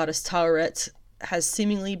Egypt, the goddess Taweret has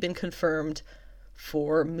seemingly been confirmed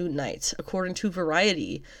for Moon Knight. According to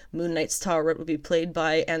Variety, Moon Knight's Taweret would be played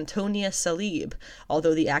by Antonia Salib,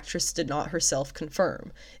 although the actress did not herself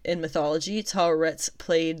confirm. In mythology, Taweret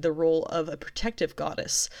played the role of a protective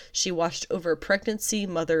goddess. She watched over pregnancy,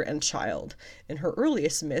 mother, and child. In her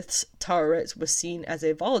earliest myths, Taweret was seen as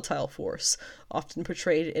a volatile force, often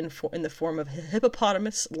portrayed in the form of a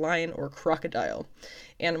hippopotamus, lion, or crocodile,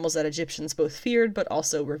 animals that Egyptians both feared but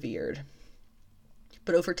also revered.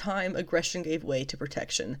 But over time, aggression gave way to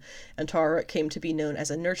protection, and Taweret came to be known as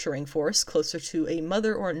a nurturing force, closer to a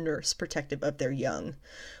mother or nurse protective of their young.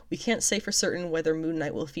 We can't say for certain whether Moon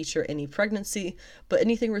Knight will feature any pregnancy, but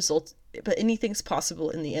anything's possible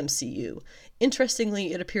in the MCU.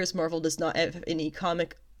 Interestingly, it appears Marvel does not have any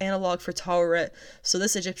comic analog for Taweret, so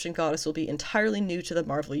this Egyptian goddess will be entirely new to the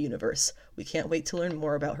Marvel universe. We can't wait to learn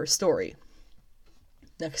more about her story.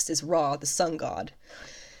 Next is Ra, the sun god.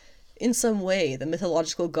 In some way, the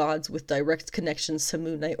mythological gods with direct connections to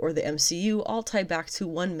Moon Knight or the MCU all tie back to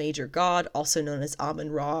one major god, also known as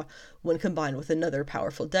Amun-Ra, when combined with another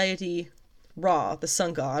powerful deity. Ra, the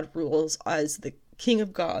sun god, rules as the king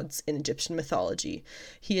of gods in Egyptian mythology.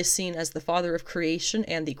 He is seen as the father of creation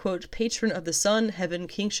and the, quote, patron of the sun, heaven,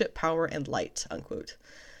 kingship, power, and light, unquote.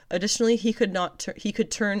 Additionally, he could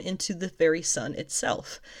turn into the very sun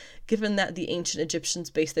itself. Given that the ancient Egyptians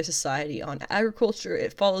based their society on agriculture,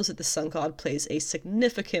 it follows that the sun god plays a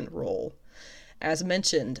significant role. As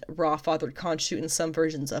mentioned, Ra fathered Khonshu in some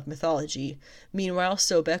versions of mythology. Meanwhile,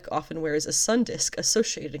 Sobek often wears a sun disk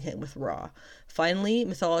associating him with Ra. Finally,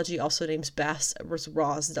 mythology also names Bast as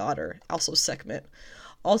Ra's daughter, also Sekhmet.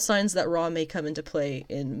 All signs that Ra may come into play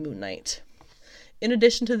in Moon Knight. In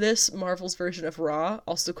addition to this, Marvel's version of Ra,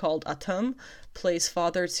 also called Atum, plays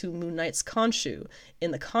father to Moon Knight's Khonshu.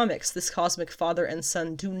 In the comics, this cosmic father and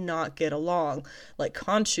son do not get along. Like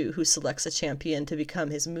Khonshu, who selects a champion to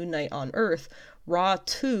become his Moon Knight on Earth, Ra,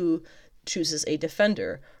 too, chooses a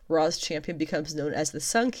defender. Ra's champion becomes known as the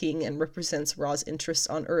Sun King and represents Ra's interests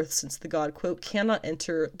on Earth, since the god, quote, cannot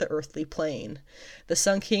enter the earthly plane. The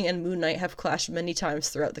Sun King and Moon Knight have clashed many times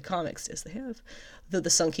throughout the comics, yes they have, though the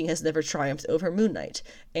Sun King has never triumphed over Moon Knight,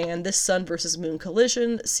 and this Sun versus Moon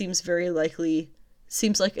collision seems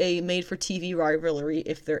like a made-for-TV rivalry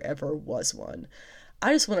if there ever was one.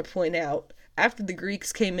 I just want to point out, after the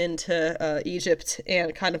Greeks came into Egypt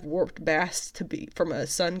and kind of warped Bast to be from a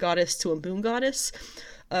sun goddess to a moon goddess,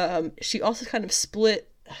 she also kind of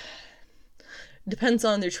split, depends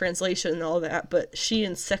on their translation and all that, but she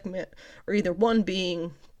and Sekhmet are either one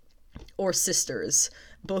being or sisters,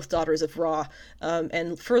 both daughters of Ra,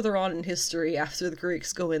 and further on in history, after the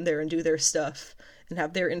Greeks go in there and do their stuff and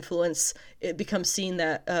have their influence, it becomes seen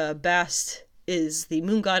that Bast is the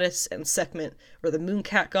moon goddess and Sekhmet, or the moon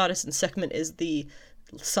cat goddess, and Sekhmet is the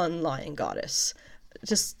sun lion goddess.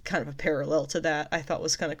 Just kind of a parallel to that I thought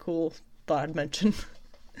was kind of cool, thought I'd mention.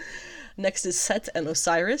 Next is Set and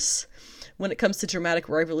Osiris. When it comes to dramatic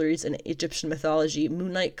rivalries in Egyptian mythology,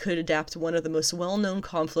 Moon Knight could adapt one of the most well-known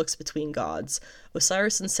conflicts between gods.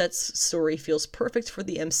 Osiris and Set's story feels perfect for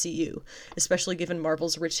the MCU, especially given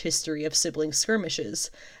Marvel's rich history of sibling skirmishes.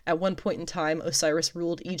 At one point in time, Osiris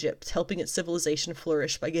ruled Egypt, helping its civilization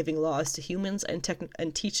flourish by giving laws to humans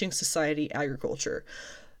and teaching society agriculture.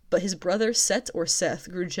 But his brother Set, or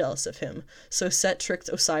Seth, grew jealous of him, so Set tricked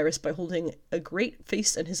Osiris by holding a great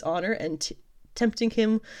feast in his honor and tempting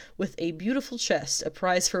him with a beautiful chest, a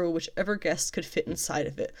prize for whichever guest could fit inside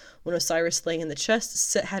of it. When Osiris lay in the chest,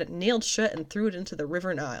 Set had it nailed shut and threw it into the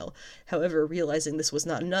river Nile. However, realizing this was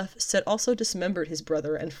not enough, Set also dismembered his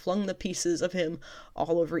brother and flung the pieces of him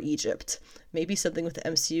all over Egypt. Maybe something with the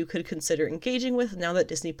MCU could consider engaging with now that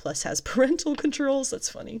Disney Plus has parental controls. That's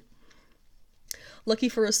funny. Lucky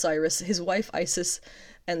for Osiris, his wife Isis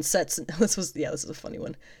and Set's this is a funny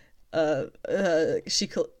one.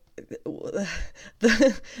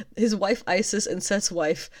 His wife Isis and Set's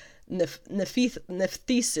wife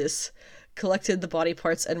Nephthys collected the body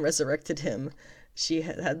parts and resurrected him. She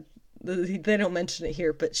had they don't mention it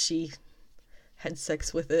here, but she had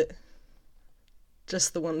sex with it.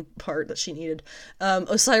 Just the one part that she needed.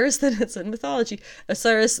 Osiris then, it's in mythology,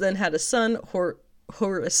 Osiris then had a son,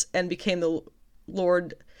 Horus, and became the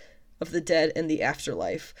Lord of the dead in the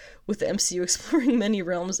afterlife. With the MCU exploring many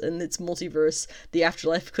realms in its multiverse, the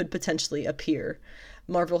afterlife could potentially appear.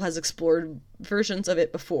 Marvel has explored versions of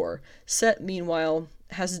it before. Set, meanwhile,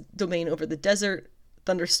 has domain over the desert,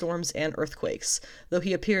 thunderstorms, and earthquakes. Though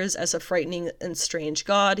he appears as a frightening and strange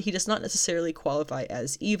god, he does not necessarily qualify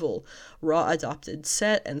as evil. Ra adopted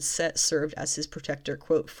Set, and Set served as his protector,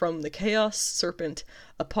 quote, from the chaos serpent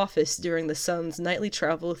Apophis during the sun's nightly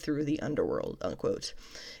travel through the underworld, unquote.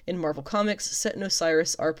 In Marvel Comics, Set and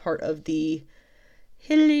Osiris are part of the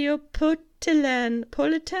Heliopolitan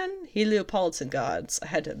gods. I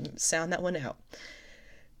had to sound that one out.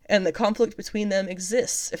 And the conflict between them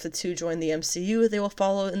exists. If the two join the MCU, they will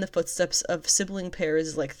follow in the footsteps of sibling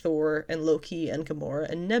pairs like Thor and Loki and Gamora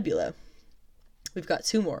and Nebula. We've got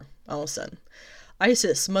two more, almost done.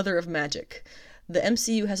 Isis, Mother of Magic. The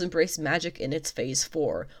MCU has embraced magic in its Phase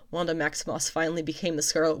 4. Wanda Maximoff finally became the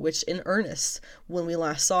Scarlet Witch in earnest. When we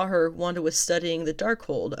last saw her, Wanda was studying the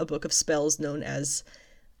Darkhold, a book of spells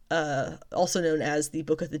also known as the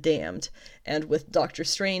Book of the Damned. And with Doctor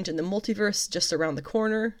Strange and the multiverse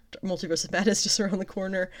Multiverse of Madness just around the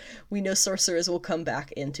corner, we know sorcerers will come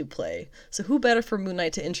back into play. So who better for Moon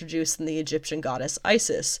Knight to introduce than the Egyptian goddess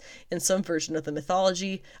Isis? In some version of the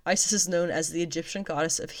mythology, Isis is known as the Egyptian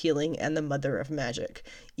goddess of healing and the mother of magic.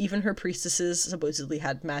 Even her priestesses supposedly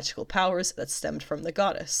had magical powers that stemmed from the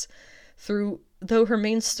goddess. Though her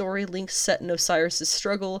main story links Set and Osiris'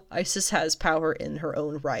 struggle, Isis has power in her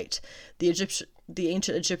own right. The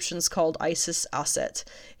ancient Egyptians called Isis Aset.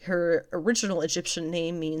 Her original Egyptian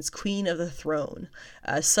name means Queen of the Throne.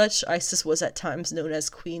 As such, Isis was at times known as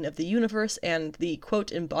Queen of the Universe and the,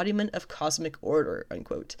 quote, embodiment of cosmic order,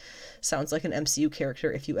 unquote. Sounds like an MCU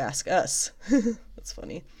character if you ask us. That's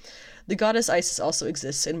funny. The goddess Isis also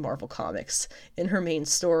exists in Marvel Comics. In her main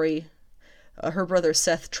story, her brother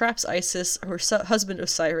Seth traps Isis, her husband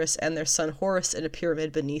Osiris, and their son Horus in a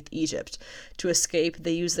pyramid beneath Egypt. To escape,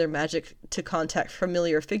 they use their magic to contact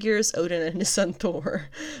familiar figures, Odin and his son Thor.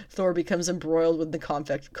 Thor becomes embroiled with the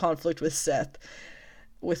conflict with Seth.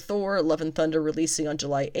 With Thor, Love and Thunder releasing on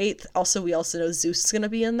July 8th. We also know Zeus is going to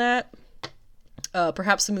be in that.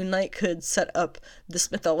 Perhaps the Moon Knight could set up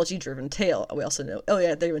this mythology-driven tale. We also know... Oh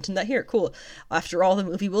yeah, they mentioned that here. Cool. After all, the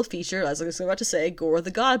movie will feature, as I was about to say, Gorr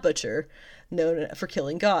the God Butcher, known for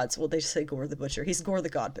killing gods. Well, they just say Gorr the Butcher. He's Gorr the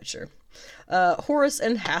God Butcher. Horus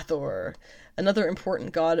and Hathor. Another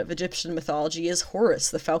important god of Egyptian mythology is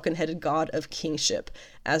Horus, the falcon-headed god of kingship.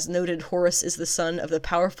 As noted, Horus is the son of the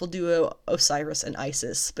powerful duo Osiris and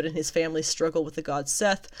Isis, but in his family's struggle with the god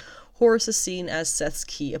Seth, Horus is seen as Seth's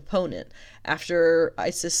key opponent. After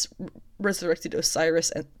Isis resurrected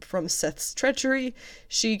Osiris from Seth's treachery,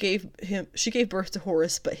 she gave birth to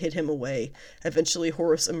Horus but hid him away. Eventually,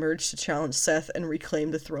 Horus emerged to challenge Seth and reclaim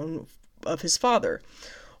the throne of his father.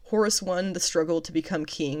 Horus won the struggle to become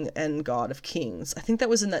king and god of kings. I think that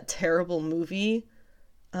was in that terrible movie,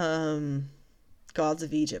 Gods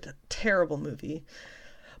of Egypt. A terrible movie.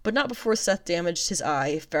 But not before Seth damaged his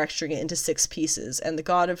eye, fracturing it into 6 pieces, and the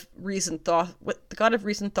god of reason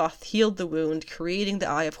Thoth healed the wound, creating the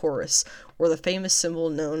Eye of Horus, or the famous symbol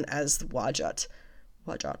known as the Wajat.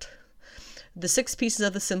 The 6 pieces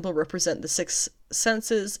of the symbol represent the 6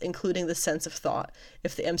 senses, including the sense of thought.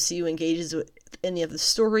 If the MCU engages with any of the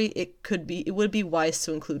story, it would be wise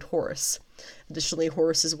to include Horus. Additionally,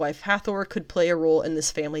 Horus's wife Hathor could play a role in this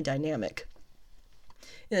family dynamic.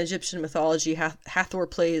 In Egyptian mythology, the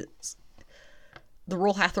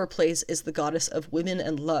role Hathor plays is the goddess of women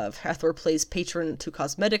and love. Hathor plays patron to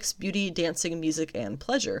cosmetics, beauty, dancing, music, and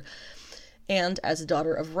pleasure. And as a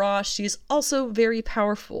daughter of Ra, she is also very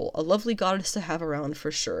powerful, a lovely goddess to have around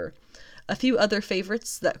for sure. A few other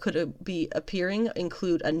favorites that could be appearing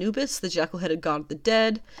include Anubis, the jackal-headed god of the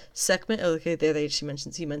dead, Sekhmet,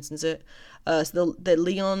 he mentions it, the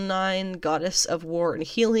Leonine, goddess of war and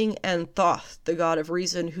healing, and Thoth, the god of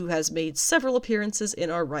reason, who has made several appearances in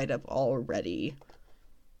our write-up already.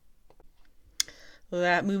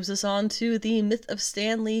 That moves us on to the Myth of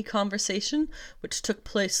Stan Lee conversation, which took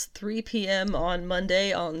place 3 p.m. on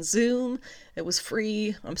Monday on Zoom. It was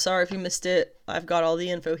free. I'm sorry if you missed it. I've got all the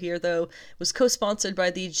info here, though. It was co-sponsored by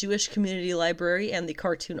the Jewish Community Library and the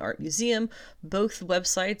Cartoon Art Museum. Both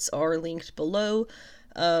websites are linked below.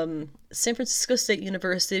 San Francisco State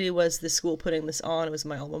University was the school putting this on. It was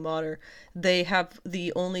my alma mater. They have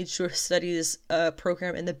the only Jewish studies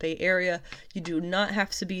program in the Bay Area. You do not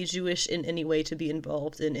have to be Jewish in any way to be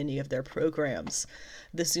involved in any of their programs.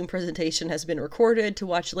 The Zoom presentation has been recorded to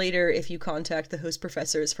watch later if you contact the host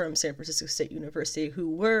professors from San Francisco State University, who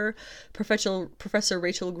were Professor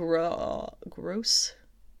Rachel Gross,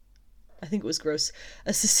 I think it was gross,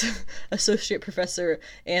 Associate Professor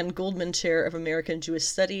Ann Goldman Chair of American Jewish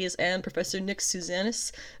Studies, and Professor Nick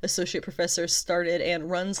Souzanis, Associate Professor, started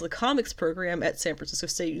and runs the comics program at San Francisco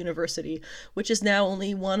State University, which is now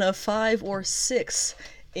only one of 5 or 6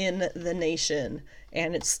 in the nation,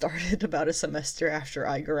 and it started about a semester after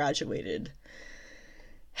I graduated.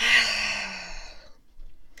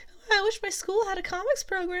 I wish my school had a comics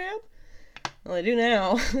program. Well, I do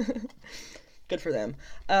now. Good for them.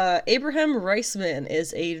 Abraham Reisman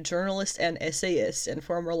is a journalist and essayist and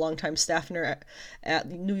former longtime staffer at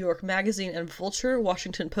New York Magazine and Vulture,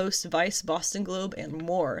 Washington Post, Vice, Boston Globe, and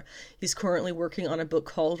more. He's currently working on a book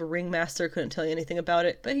called Ringmaster. Couldn't tell you anything about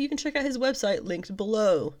it, but you can check out his website linked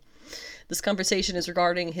below. This conversation is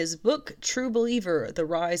regarding his book, True Believer, The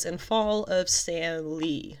Rise and Fall of Stan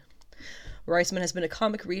Lee. Reisman has been a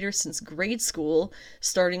comic reader since grade school,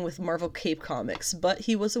 starting with Marvel Cape Comics, but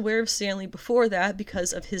he was aware of Stan Lee before that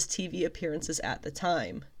because of his TV appearances at the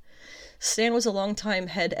time. Stan was a longtime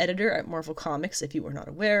head editor at Marvel Comics, if you were not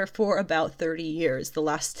aware, for about 30 years, the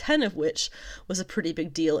last 10 of which was a pretty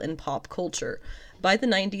big deal in pop culture. By the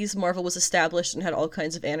 90s, Marvel was established and had all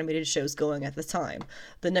kinds of animated shows going at the time.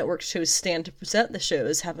 The network chose Stan to present the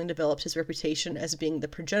shows, having developed his reputation as being the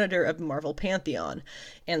progenitor of Marvel Pantheon.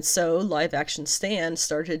 And so, live-action Stan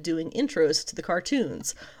started doing intros to the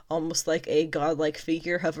cartoons, almost like a godlike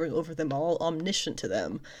figure hovering over them all, omniscient to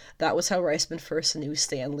them. That was how Reisman first knew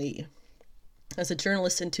Stan Lee. As a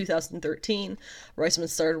journalist in 2013, Reisman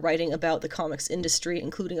started writing about the comics industry,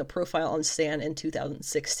 including a profile on Stan in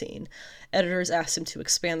 2016. Editors asked him to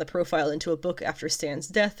expand the profile into a book after Stan's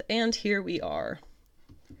death, and here we are.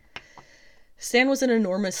 Stan was an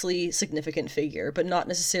enormously significant figure, but not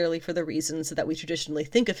necessarily for the reasons that we traditionally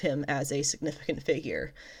think of him as a significant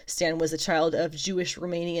figure. Stan was a child of Jewish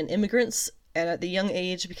Romanian immigrants, and at the young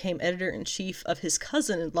age became editor-in-chief of his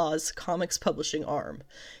cousin-in-law's comics publishing arm.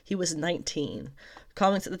 He was 19.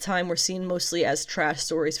 Comics at the time were seen mostly as trash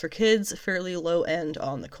stories for kids, fairly low-end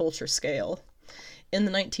on the culture scale. In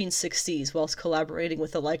the 1960s, whilst collaborating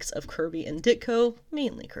with the likes of Kirby and Ditko,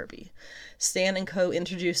 mainly Kirby, Stan and Co.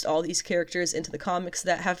 introduced all these characters into the comics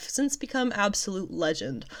that have since become absolute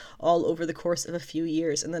legend, all over the course of a few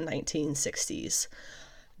years in the 1960s.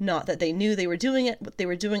 Not that they knew they were doing it, but they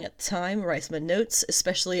were doing at the time, Reisman notes,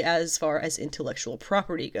 especially as far as intellectual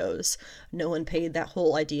property goes. No one paid that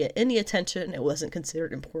whole idea any attention. It wasn't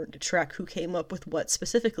considered important to track who came up with what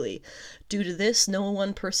specifically. Due to this, no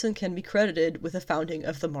one person can be credited with the founding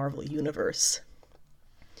of the Marvel Universe.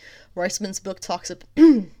 Reisman's book talks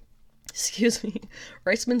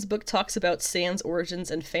Reisman's book talks about Stan's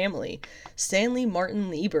origins and family. Stanley Martin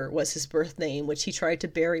Lieber was his birth name, which he tried to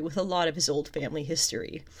bury with a lot of his old family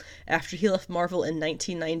history. After he left Marvel in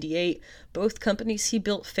 1998, both companies he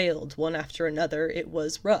built failed, one after another. It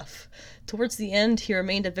was rough. Towards the end, he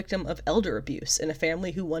remained a victim of elder abuse in a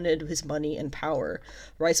family who wanted his money and power.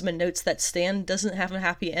 Reisman notes that Stan doesn't have a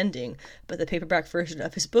happy ending, but the paperback version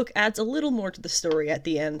of his book adds a little more to the story at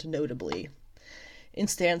the end, notably. In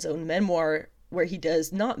Stan's own memoir, where he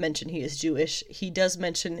does not mention he is Jewish, he does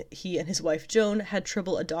mention he and his wife Joan had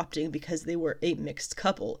trouble adopting because they were a mixed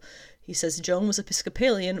couple. He says Joan was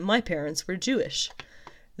Episcopalian, my parents were Jewish.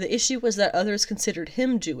 The issue was that others considered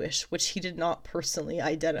him Jewish, which he did not personally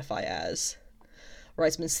identify as.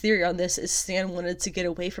 Reisman's theory on this is Stan wanted to get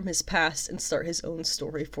away from his past and start his own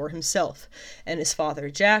story for himself, and his father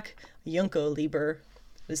Jack, Yunko Lieber,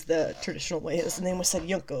 is the traditional way his name was said,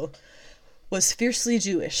 Yunko, was fiercely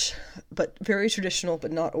Jewish, but very traditional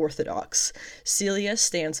but not orthodox. Celia,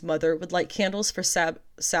 Stan's mother, would light candles for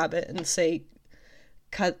Sabbath and say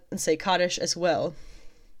Kaddish as well.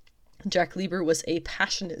 Jack Lieber was a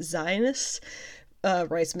passionate Zionist,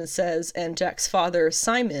 Reisman says, and Jack's father,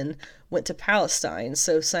 Simon, went to Palestine,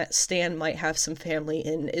 so Stan might have some family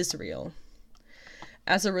in Israel.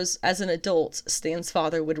 As an adult, Stan's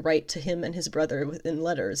father would write to him and his brother in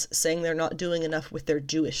letters, saying they're not doing enough with their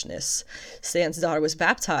Jewishness. Stan's daughter was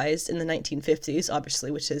baptized in the 1950s, obviously,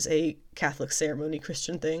 which is a Catholic ceremony,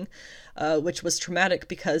 Christian thing, which was traumatic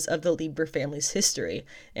because of the Lieber family's history.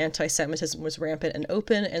 Anti-Semitism was rampant and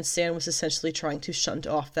open, and Stan was essentially trying to shunt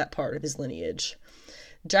off that part of his lineage.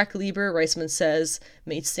 Jack Lieber, Reisman says,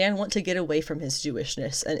 made Stan want to get away from his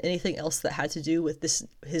Jewishness and anything else that had to do with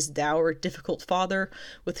his dour, difficult father,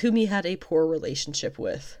 with whom he had a poor relationship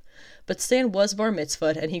with. But Stan was bar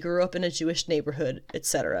mitzvahed, and he grew up in a Jewish neighborhood,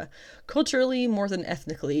 etc. Culturally, more than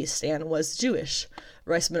ethnically, Stan was Jewish.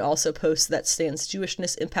 Reisman also posts that Stan's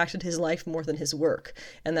Jewishness impacted his life more than his work,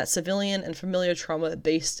 and that civilian and familiar trauma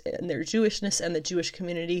based in their Jewishness and the Jewish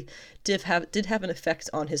community did have an effect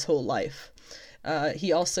on his whole life.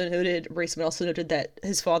 Reisman also noted that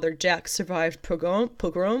his father, Jack, survived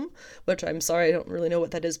pogrom, which I'm sorry, I don't really know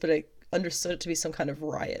what that is, but I understood it to be some kind of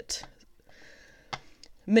riot.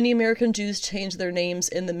 Many American Jews changed their names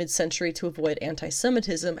in the mid-century to avoid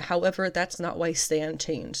anti-Semitism. However, that's not why Stan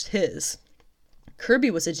changed his.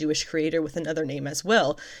 Kirby was a Jewish creator with another name as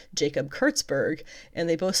well, Jacob Kurtzberg, and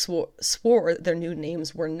they both swore their new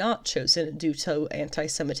names were not chosen due to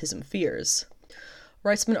anti-Semitism fears.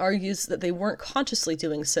 Reisman argues that they weren't consciously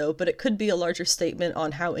doing so, but it could be a larger statement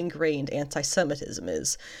on how ingrained anti-Semitism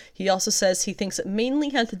is. He also says he thinks it mainly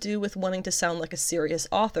had to do with wanting to sound like a serious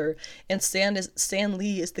author, and Stan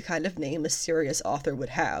Lee is the kind of name a serious author would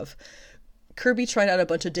have. Kirby tried out a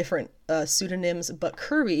bunch of different pseudonyms, but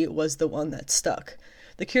Kirby was the one that stuck.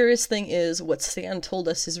 The curious thing is, what Stan told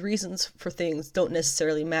us his reasons for things don't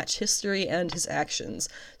necessarily match history and his actions,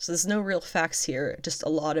 so there's no real facts here, just a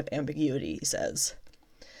lot of ambiguity, he says.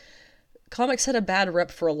 Comics had a bad rep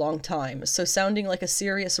for a long time, so sounding like a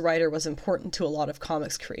serious writer was important to a lot of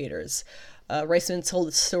comics creators. Reisman told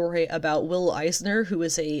a story about Will Eisner, who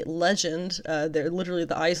is a legend. They're literally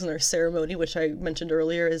the Eisner ceremony, which I mentioned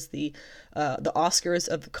earlier is the Oscars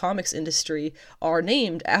of the comics industry, are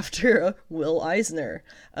named after Will Eisner.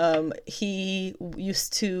 He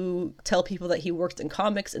used to tell people that he worked in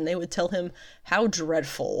comics, and they would tell him how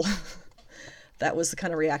dreadful. That was the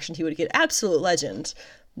kind of reaction he would get. Absolute legend.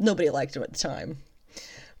 Nobody liked him at the time.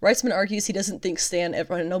 Reisman argues he doesn't think Stan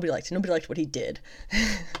ever... Nobody liked him. Nobody liked what he did.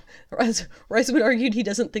 Reisman argued he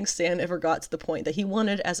doesn't think Stan ever got to the point that he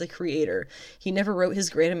wanted as a creator. He never wrote his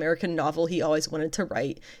great American novel he always wanted to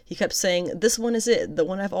write. He kept saying, "This one is it, the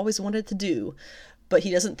one I've always wanted to do." But he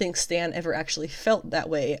doesn't think Stan ever actually felt that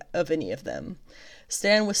way of any of them.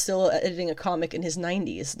 Stan was still editing a comic in his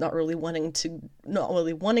 90s, not really wanting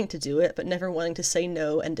to do it, but never wanting to say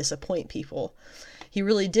no and disappoint people. He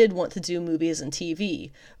really did want to do movies and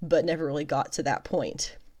TV, but never really got to that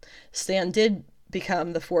point. Stan did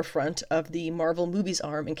become the forefront of the Marvel Movies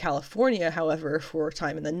arm in California, however, for a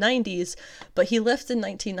time in the 90s, but he left in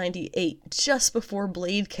 1998, just before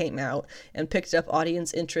Blade came out, and picked up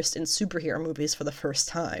audience interest in superhero movies for the first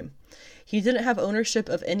time. He didn't have ownership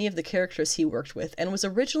of any of the characters he worked with, and was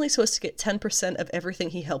originally supposed to get 10% of everything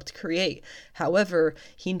he helped create. However,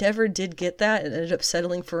 he never did get that and ended up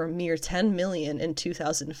settling for a mere $10 million in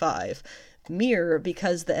 2005. Mere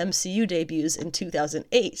because the MCU debuts in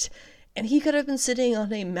 2008, and he could have been sitting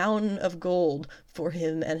on a mountain of gold for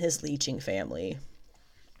him and his leeching family.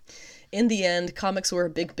 In the end, comics were a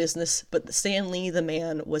big business, but Stan Lee, the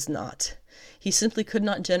man, was not. He simply could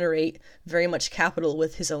not generate very much capital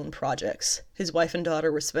with his own projects. His wife and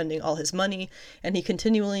daughter were spending all his money, and he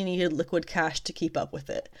continually needed liquid cash to keep up with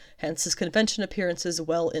it, hence his convention appearances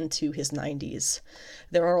well into his 90s.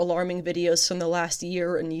 There are alarming videos from the last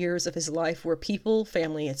year and years of his life where people,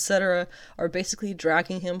 family, etc., are basically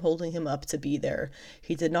dragging him, holding him up to be there.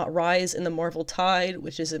 He did not rise in the Marvel tide,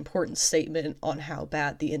 which is an important statement on how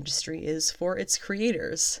bad the industry is for its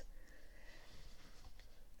creators.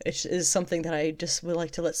 It is something that I just would like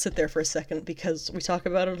to let sit there for a second, because we talk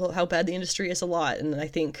about it, how bad the industry is a lot, and I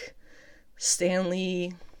think Stan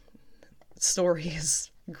Lee's story is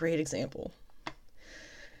a great example.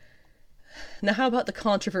 Now, how about the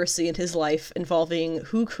controversy in his life involving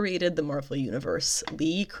who created the Marvel Universe?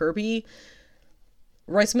 Lee, Kirby?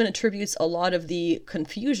 Reisman attributes a lot of the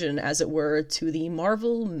confusion, as it were, to the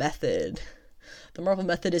Marvel method. The Marvel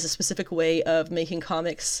method is a specific way of making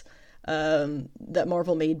comics that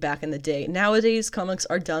Marvel made back in the day. Nowadays, comics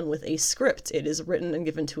are done with a script. It is written and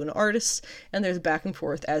given to an artist, and there's back and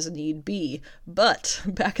forth as need be. But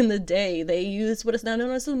back in the day, they used what is now known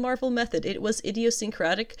as the Marvel method. It was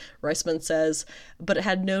idiosyncratic, Reisman says, but it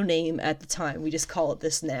had no name at the time. We just call it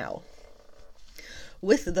this now.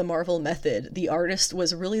 With the Marvel method, the artist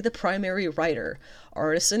was really the primary writer.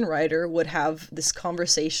 Artist and writer would have this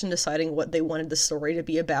conversation deciding what they wanted the story to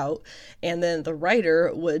be about, and then the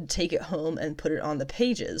writer would take it home and put it on the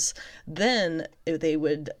pages. Then they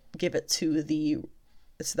would give it to the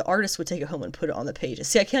artist would take it home and put it on the pages.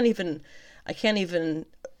 See, I can't even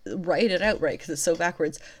write it out right because it's so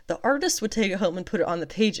backwards. The artist would take it home and put it on the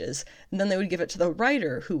pages, and then they would give it to the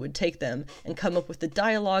writer, who would take them and come up with the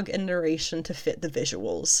dialogue and narration to fit the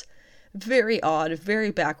visuals. Very odd, very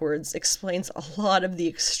backwards, explains a lot of the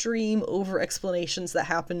extreme over-explanations that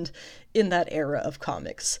happened in that era of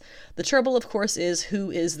comics. The trouble, of course, is who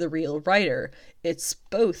is the real writer? It's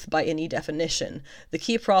both by any definition. The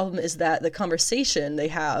key problem is that the conversation they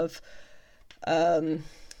have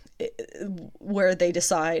where they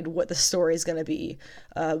decide what the story is going to be.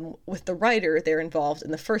 With the writer, they're involved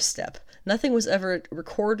in the first step. Nothing was ever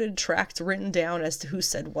recorded, tracked, written down as to who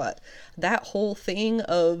said what. That whole thing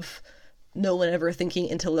of no one ever thinking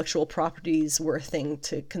intellectual properties were a thing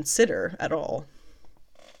to consider at all.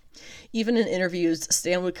 Even in interviews,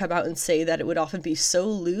 Stan would come out and say that it would often be so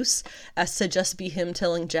loose as to just be him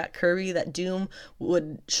telling Jack Kirby that Doom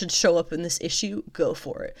should show up in this issue, go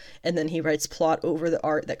for it. And then he writes plot over the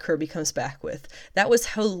art that Kirby comes back with. That was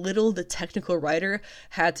how little the technical writer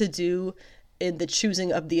had to do in the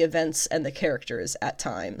choosing of the events and the characters at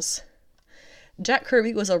times. Jack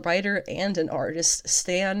Kirby was a writer and an artist.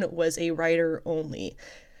 Stan was a writer only.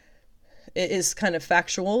 It is kind of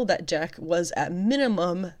factual that Jack was at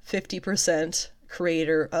minimum 50%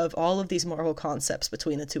 creator of all of these Marvel concepts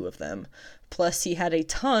between the two of them. Plus, he had a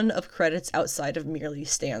ton of credits outside of merely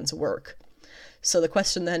Stan's work. So the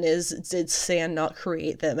question then is, did Stan not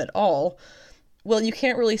create them at all? Well, you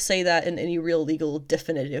can't really say that in any real legal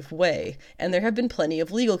definitive way, and there have been plenty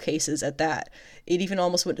of legal cases at that. It even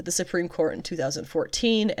almost went to the Supreme Court in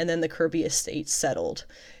 2014, and then the Kirby estate settled.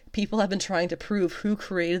 People have been trying to prove who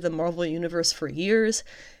created the Marvel Universe for years,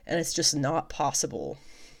 and it's just not possible.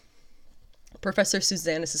 Professor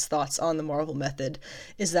Suzanis' thoughts on the Marvel method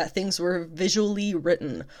is that things were visually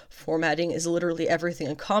written. Formatting is literally everything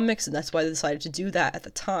in comics, and that's why they decided to do that at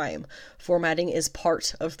the time. Formatting is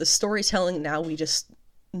part of the storytelling. Now we just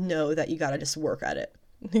know that you gotta just work at it.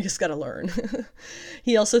 You just gotta learn.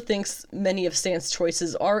 He also thinks many of Stan's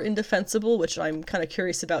choices are indefensible, which I'm kind of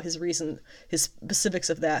curious about his specifics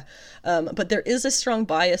of that. But there is a strong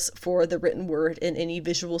bias for the written word in any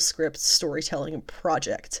visual script storytelling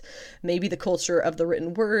project. Maybe the culture of the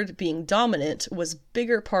written word being dominant was a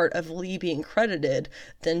bigger part of Lee being credited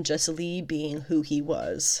than just Lee being who he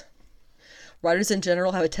was. Writers in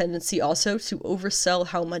general have a tendency also to oversell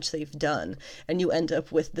how much they've done, and you end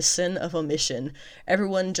up with the sin of omission.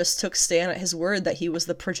 Everyone just took Stan at his word that he was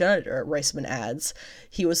the progenitor, Reisman adds.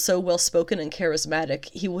 He was so well-spoken and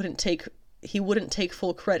charismatic, he wouldn't take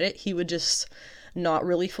full credit, he would just not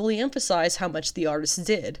really fully emphasize how much the artist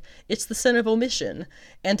did. It's the sin of omission,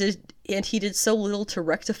 and he did so little to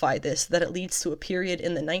rectify this that it leads to a period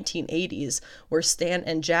in the 1980s where Stan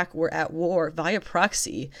and Jack were at war via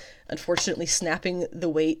proxy, unfortunately snapping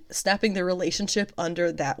the relationship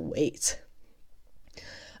under that weight.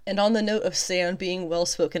 And on the note of Stan being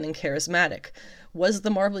well-spoken and charismatic, was the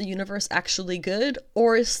Marvel Universe actually good,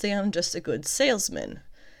 or is Stan just a good salesman?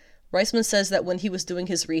 Reisman says that when he was doing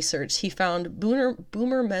his research, he found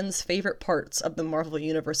boomer men's favorite parts of the Marvel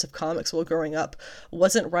Universe of comics while growing up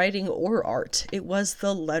wasn't writing or art, it was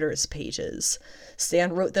the letters pages.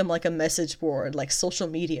 Stan wrote them like a message board, like social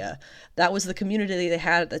media. That was the community they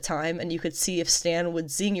had at the time, and you could see if Stan would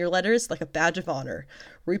zing your letters like a badge of honor.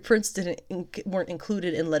 Reprints weren't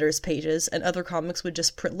included in letters pages, and other comics would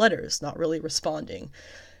just print letters, not really responding.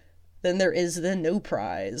 Then there is the no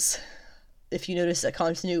prize. If you notice a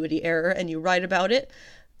continuity error and you write about it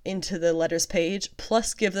into the letters page,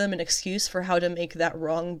 plus give them an excuse for how to make that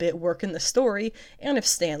wrong bit work in the story, and if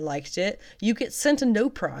Stan liked it, you get sent a no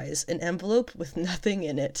prize, an envelope with nothing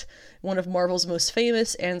in it. One of Marvel's most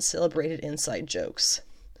famous and celebrated inside jokes.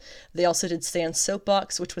 They also did Stan's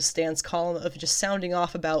Soapbox, which was Stan's column of just sounding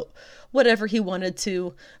off about whatever he wanted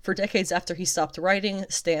to. For decades after he stopped writing,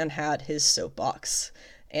 Stan had his soapbox.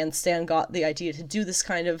 And Stan got the idea to do this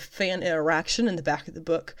kind of fan interaction in the back of the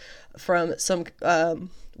book from some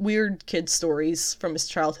weird kid stories from his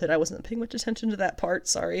childhood. I wasn't paying much attention to that part,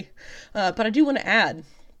 sorry. But I do want to add,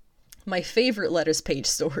 my favorite letters page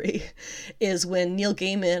story is when Neil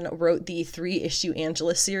Gaiman wrote the 3-issue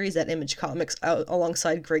Angela series at Image Comics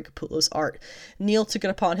alongside Greg Capullo's art. Neil took it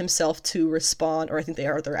upon himself to respond, or I think they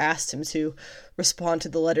asked him to respond to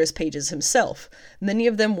the letters pages himself. Many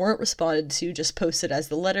of them weren't responded to, just posted as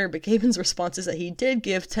the letter, but Gaiman's responses that he did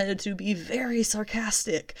give tended to be very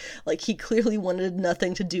sarcastic, like he clearly wanted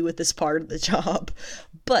nothing to do with this part of the job.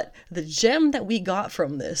 But the gem that we got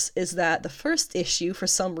from this is that the first issue, for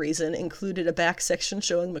some reason, included a back section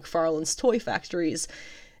showing McFarlane's toy factories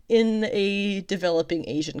in a developing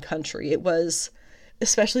Asian country. It was,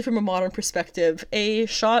 especially from a modern perspective, a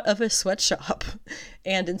shot of a sweatshop,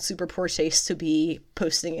 and in super poor taste to be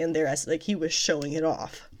posting in there as like he was showing it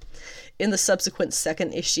off. In the subsequent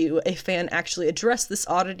second issue, a fan actually addressed this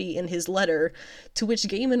oddity in his letter, to which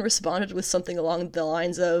Gaiman responded with something along the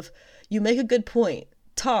lines of, "You make a good point.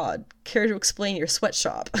 Todd, care to explain your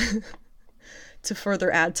sweatshop?" To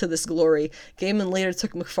further add to this glory, Gaiman later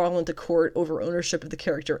took McFarlane to court over ownership of the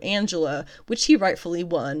character Angela, which he rightfully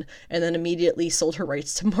won, and then immediately sold her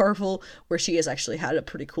rights to Marvel, where she has actually had a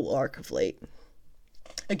pretty cool arc of late.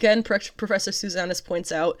 Again, Professor Susanus points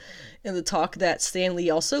out in the talk that Stan Lee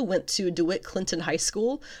also went to DeWitt Clinton High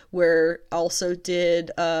School, where also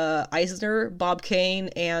did Eisner, Bob Kane,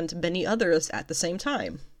 and many others at the same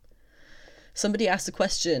time. Somebody asked the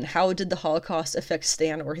question, how did the Holocaust affect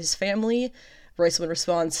Stan or his family? Reisman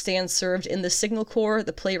responds, Stan served in the Signal Corps,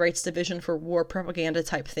 the Playwrights Division for war propaganda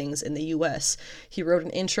type things in the U.S. He wrote an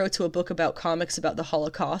intro to a book about comics about the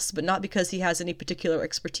Holocaust, but not because he has any particular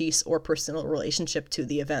expertise or personal relationship to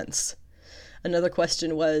the events. Another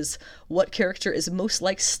question was, what character is most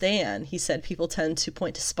like Stan? He said people tend to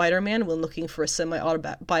point to Spider-Man when looking for a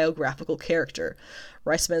semi-autobiographical character.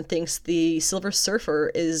 Reisman thinks the Silver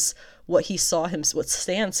Surfer is what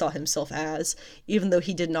Stan saw himself as, even though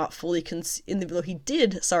he did fully concede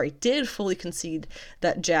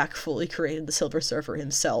that Jack fully created the Silver Surfer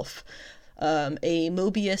himself. A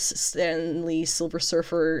Mobius Stan Lee Silver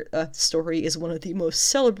Surfer story is one of the most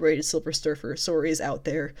celebrated Silver Surfer stories out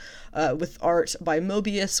there, with art by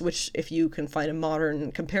Mobius, which, if you can find a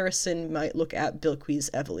modern comparison, you might look at Bilquis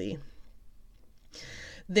Evely.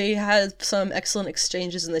 They had some excellent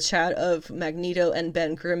exchanges in the chat of Magneto and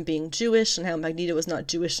Ben Grimm being Jewish, and how Magneto was not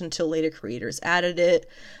Jewish until later creators added it,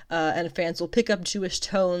 and fans will pick up Jewish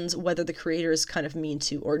tones, whether the creators kind of mean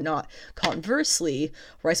to or not. Conversely,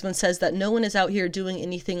 Reisman says that no one is out here doing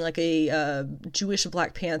anything like a Jewish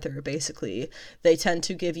Black Panther, basically. They tend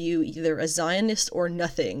to give you either a Zionist or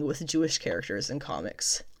nothing with Jewish characters in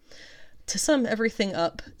comics. To sum everything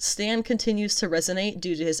up, Stan continues to resonate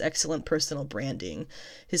due to his excellent personal branding.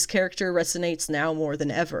 His character resonates now more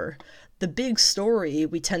than ever. The big story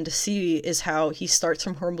we tend to see is how he starts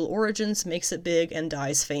from humble origins, makes it big, and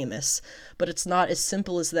dies famous. But it's not as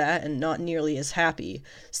simple as that, and not nearly as happy.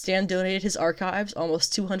 Stan donated his archives,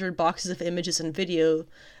 almost 200 boxes of images and video,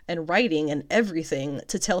 and writing, and everything,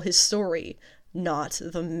 to tell his story, not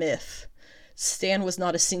the myth. Stan was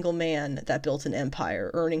not a single man that built an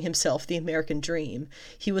empire, earning himself the American dream.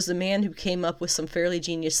 He was a man who came up with some fairly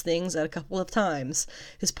genius things at a couple of times.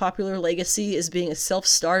 His popular legacy is being a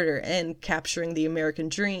self-starter and capturing the American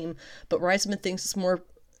dream, but Reisman thinks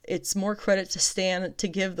it's more credit to Stan to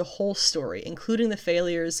give the whole story, including the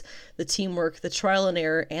failures, the teamwork, the trial and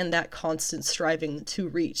error, and that constant striving to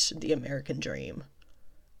reach the American dream.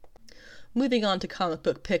 Moving on to comic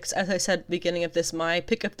book picks, as I said at the beginning of this, my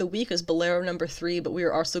pick of the week is Bolero number 3, but we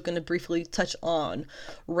are also going to briefly touch on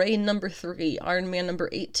Rain number 3, Iron Man number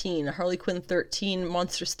 18, Harley Quinn 13,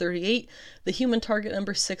 Monsters 38, The Human Target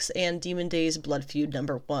number 6, and Demon Days Blood Feud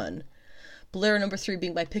number 1. Bolero number 3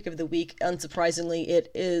 being my pick of the week, unsurprisingly, it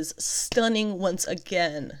is stunning once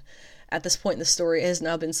again. At this point in the story, it has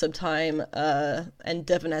now been some time, and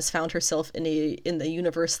Devon has found herself in the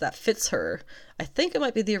universe that fits her. I think it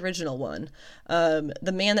might be the original one.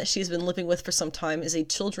 The man that she's been living with for some time is a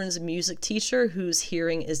children's music teacher whose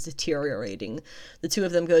hearing is deteriorating. The two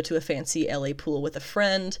of them go to a fancy LA pool with a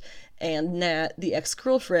friend, and Nat, the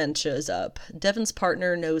ex-girlfriend, shows up. Devon's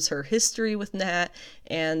partner knows her history with Nat,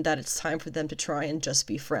 and that it's time for them to try and just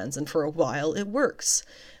be friends, and for a while it works.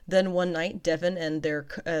 Then one night, Devon and their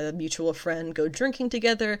mutual friend go drinking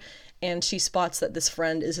together, and she spots that this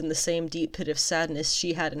friend is in the same deep pit of sadness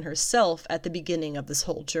she had in herself at the beginning of this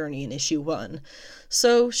whole journey in issue 1.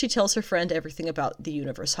 So she tells her friend everything about the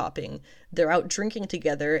universe hopping. They're out drinking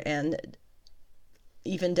together, and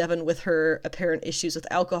even Devon, with her apparent issues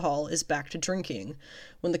with alcohol, is back to drinking.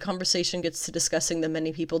 When the conversation gets to discussing the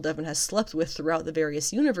many people Devon has slept with throughout the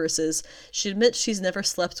various universes, she admits she's never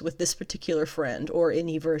slept with this particular friend, or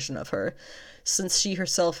any version of her, since she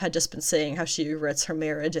herself had just been saying how she regrets her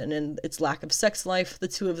marriage and in its lack of sex life. The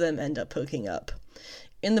two of them end up hooking up.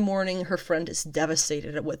 In the morning, her friend is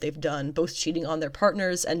devastated at what they've done, both cheating on their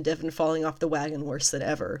partners and Devon falling off the wagon worse than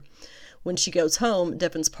ever. When she goes home,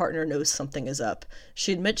 Devon's partner knows something is up.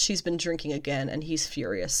 She admits she's been drinking again, and he's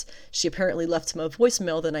furious. She apparently left him a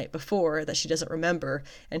voicemail the night before that she doesn't remember,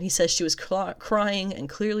 and he says she was crying and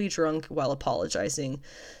clearly drunk while apologizing.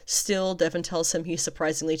 Still, Devon tells him he's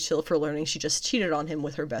surprisingly chill for learning she just cheated on him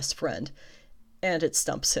with her best friend. And it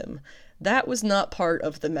stumps him. That was not part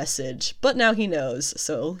of the message, but now he knows,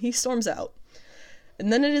 so he storms out.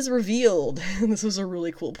 And then it is revealed, and this was a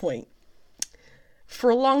really cool point. For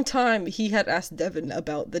a long time, he had asked Devon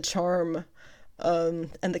about the charm and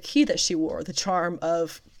the key that she wore, the charm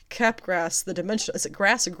of Capgrass, the dimensional, is it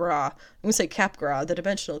Grass or Gra? I'm going to say Capgra, the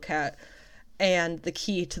dimensional cat, and the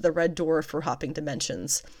key to the red door for hopping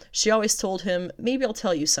dimensions. She always told him, maybe I'll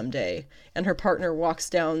tell you someday, and her partner walks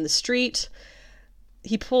down the street.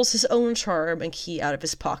 He pulls his own charm and key out of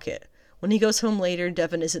his pocket. When he goes home later,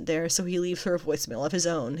 Devon isn't there, so he leaves her a voicemail of his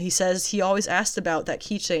own. He says he always asked about that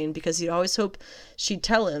keychain because he'd always hoped she'd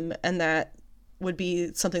tell him, and that would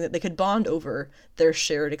be something that they could bond over, their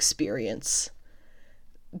shared experience.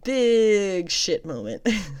 Big shit moment.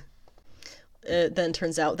 It then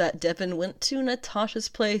turns out that Devin went to Natasha's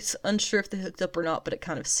place, unsure if they hooked up or not, but it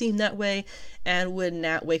kind of seemed that way. And when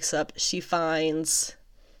Nat wakes up, she finds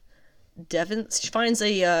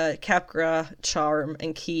a Capra charm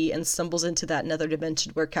and key and stumbles into that nether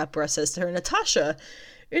dimension where Capra says to her, Natasha,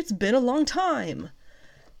 it's been a long time.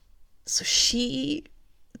 So she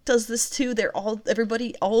does this too. All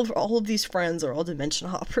of these friends are all dimension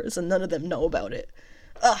hoppers and none of them know about it.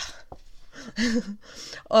 Ugh.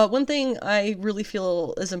 One thing I really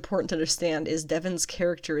feel is important to understand is Devin's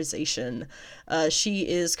characterization. She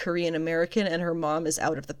is Korean American and her mom is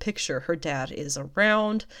out of the picture. Her dad is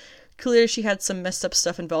around. Clearly she had some messed up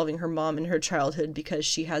stuff involving her mom in her childhood because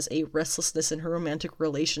she has a restlessness in her romantic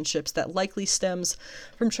relationships that likely stems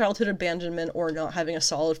from childhood abandonment or not having a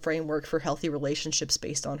solid framework for healthy relationships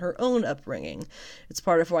based on her own upbringing. It's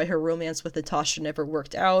part of why her romance with Natasha never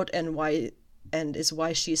worked out and is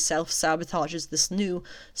why she self-sabotages this new,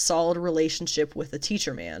 solid relationship with the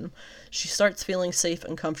teacher man. She starts feeling safe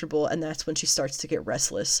and comfortable, and that's when she starts to get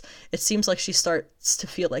restless. It seems like she starts to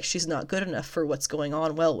feel like she's not good enough for what's going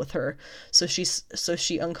on well with her, so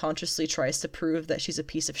she unconsciously tries to prove that she's a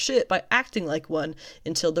piece of shit by acting like one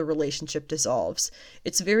until the relationship dissolves.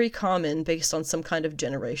 It's very common based on some kind of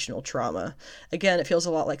generational trauma. Again, it feels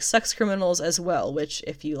a lot like Sex Criminals as well, which,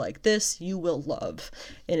 if you like this, you will love.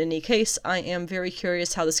 In any case, I am very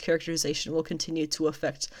curious how this characterization will continue to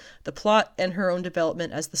affect the plot and her own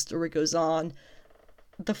development as the story goes on.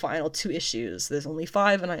 The final 2 issues. There's only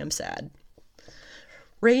 5 and I am sad.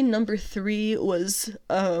 Reign number 3 was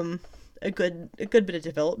a good bit of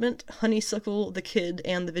development. Honeysuckle, the kid,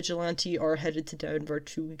 and the vigilante are headed to Denver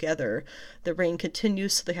together. The rain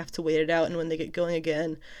continues, so they have to wait it out, and when they get going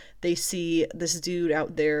again, they see this dude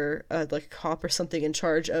out there, like a cop or something, in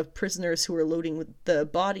charge of prisoners who are loading the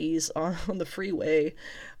bodies on the freeway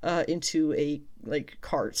into a,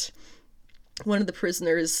 cart. One of the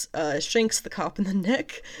prisoners shanks the cop in the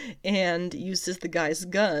neck and uses the guy's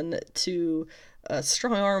gun to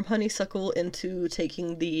strong-arm Honeysuckle into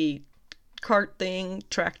taking the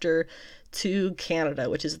tractor to Canada,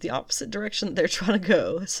 which is the opposite direction they're trying to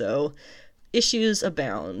go. So issues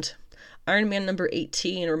abound. Iron Man number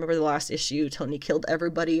 18, remember the last issue, Tony killed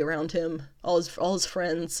everybody around him, all his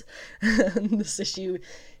friends. This issue,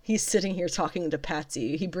 he's sitting here talking to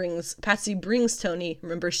Patsy. Patsy brings Tony,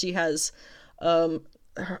 remember she has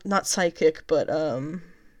not psychic, but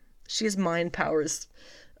she has mind powers.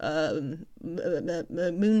 Moondragon,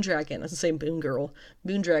 I was gonna say Moon Girl.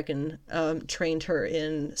 Moondragon trained her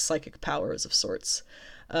in psychic powers of sorts.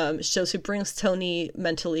 So she brings Tony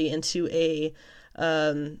mentally into a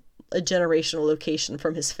generational location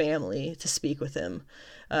from his family to speak with him.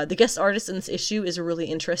 The guest artist in this issue is really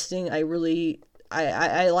interesting. I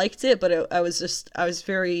liked it, but I was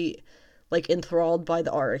very enthralled by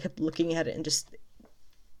the art. I kept looking at it and just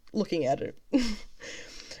looking at it.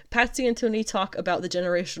 Patsy and Tony talk about the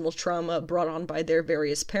generational trauma brought on by their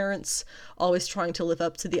various parents, always trying to live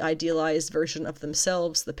up to the idealized version of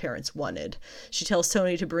themselves the parents wanted. She tells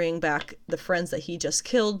Tony to bring back the friends that he just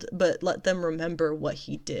killed, but let them remember what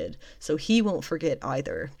he did, so he won't forget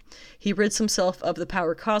either. He rids himself of the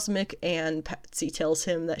power cosmic, and Patsy tells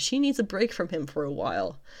him that she needs a break from him for a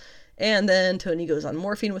while. And then Tony goes on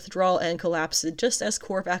morphine withdrawal and collapses just as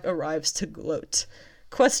Korvac arrives to gloat.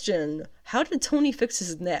 Question: how did Tony fix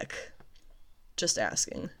his neck? Just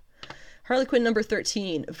asking. Harley Quinn number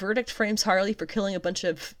 13. Verdict frames Harley for killing a bunch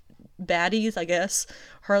of baddies, I guess.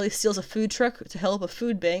 Harley steals a food truck to help a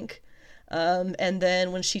food bank. And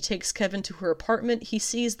then when she takes Kevin to her apartment, he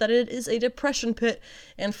sees that it is a depression pit.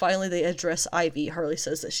 And finally they address Ivy. Harley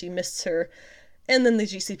says that she missed her. And then the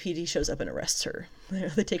GCPD shows up and arrests her.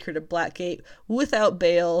 They take her to Blackgate without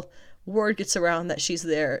bail. Word gets around that she's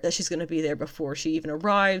going to be there before she even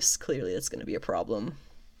arrives. Clearly that's going to be a problem.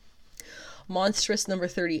 Monstrous number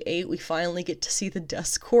 38, we finally get to see the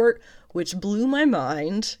Dust Court, which blew my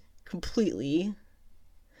mind completely.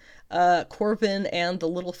 Corbin and the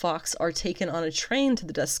Little Fox are taken on a train to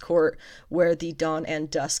the Dust Court, where the Dawn and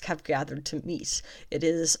Dusk have gathered to meet. It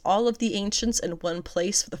is all of the ancients in one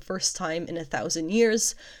place for the first time in 1,000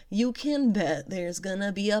 years. You can bet there's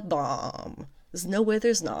gonna be a bomb. There's no way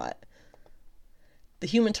there's not. The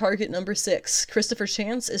human target number 6. Christopher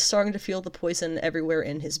Chance is starting to feel the poison everywhere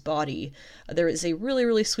in his body. There is a really,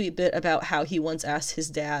 really sweet bit about how he once asked his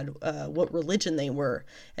dad what religion they were,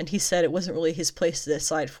 and he said it wasn't really his place to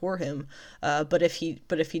decide for him. But if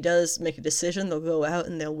he does make a decision, they'll go out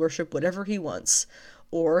and they'll worship whatever he wants.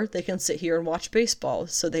 Or they can sit here and watch baseball.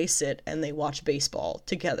 So they sit and they watch baseball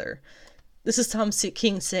together. This is Tom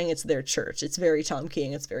King saying it's their church. It's very Tom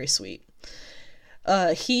King. It's very sweet.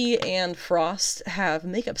 He and Frost have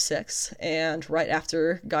makeup sex, and right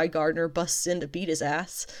after, Guy Gardner busts in to beat his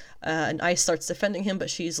ass, and Ice starts defending him, but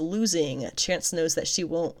she's losing. Chance knows that she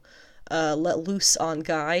won't let loose on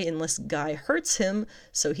Guy unless Guy hurts him,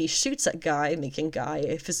 so he shoots at Guy, making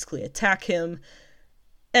Guy physically attack him,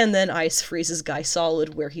 and then Ice freezes Guy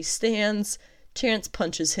solid where he stands. Chance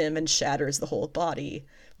punches him and shatters the whole body.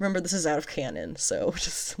 Remember, this is out of canon, so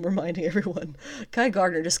just reminding everyone. Guy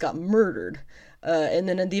Gardner just got murdered. And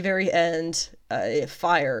then at the very end,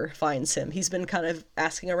 Fire finds him. He's been kind of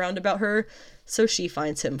asking around about her, so she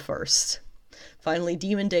finds him first. Finally,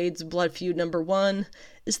 Demon Dade's Blood Feud #1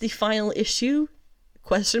 is the final issue? ?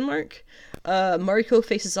 Mariko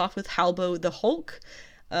faces off with Halbo the Hulk.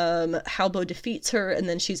 Halbo defeats her, and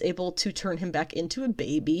then she's able to turn him back into a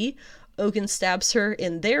baby. Ogun stabs her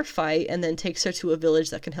in their fight, and then takes her to a village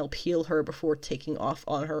that can help heal her before taking off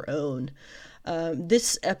on her own.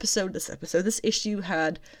 This issue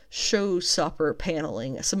had showstopper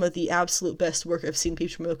paneling, some of the absolute best work I've seen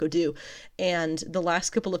Peach Momoko do, and the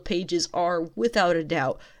last couple of pages are, without a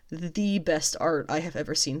doubt, the best art I have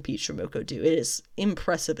ever seen Peach Momoko do. It is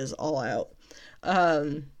impressive as all out.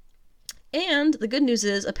 And the good news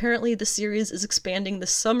is, apparently the series is expanding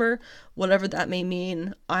this summer, whatever that may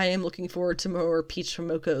mean. I am looking forward to more Peach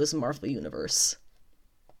Momoko's Marvel Universe.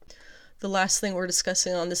 The last thing we're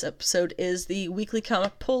discussing on this episode is the weekly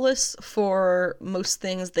comic pull list. For most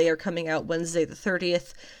things, they are coming out Wednesday the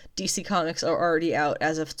 30th. DC Comics are already out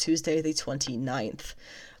as of Tuesday the 29th.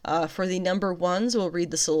 For the #1s, we'll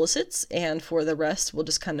read the solicits, and for the rest, we'll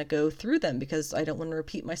just kind of go through them because I don't want to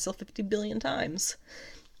repeat myself 50 billion times.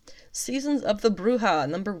 Seasons of the Bruja,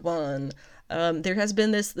 #1. There has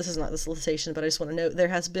been this is not the solicitation, but I just want to note, there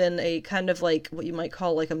has been a kind of like what you might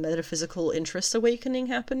call like a metaphysical interest awakening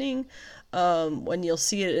happening, when you'll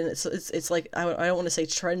see it, and it's like, I don't want to say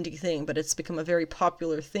trendy thing, but it's become a very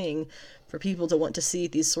popular thing for people to want to see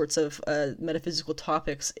these sorts of metaphysical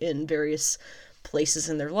topics in various places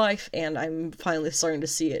in their life, and I'm finally starting to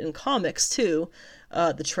see it in comics too.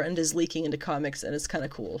 The trend is leaking into comics, and it's kind of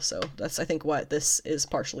cool, so that's, I think, what this is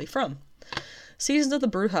partially from. Seasons of the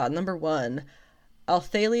Bruja, #1.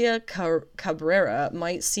 Althalia Cabrera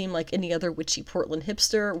might seem like any other witchy Portland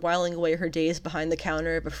hipster, whiling away her days behind the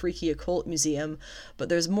counter of a freaky occult museum, but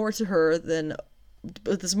there's more to her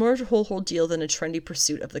whole deal than a trendy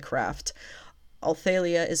pursuit of the craft.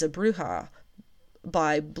 Althalia is a Bruja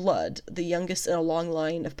by blood, the youngest in a long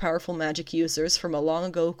line of powerful magic users from a long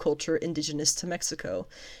ago culture indigenous to Mexico.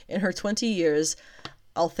 In her 20 years,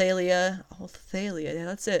 Althalia, yeah,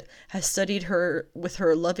 that's it, has studied her with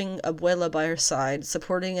her loving abuela by her side,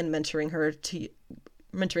 supporting and mentoring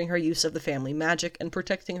her use of the family magic and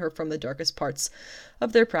protecting her from the darkest parts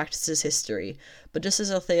of their practice's history. But just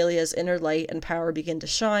as Althalia's inner light and power begin to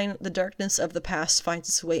shine, the darkness of the past finds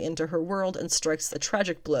its way into her world and strikes a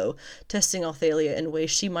tragic blow, testing Althalia in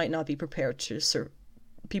ways she might not be prepared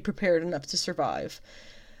enough to survive.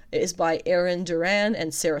 It is by Aaron Duran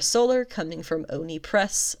and Sarah Solar, coming from Oni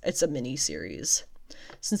Press. It's a mini-series.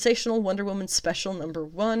 Sensational Wonder Woman Special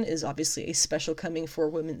 #1 is obviously a special coming for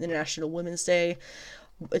International Women's Day.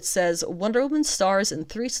 It says, Wonder Woman stars in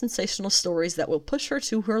 3 sensational stories that will push her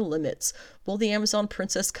to her limits. Will the Amazon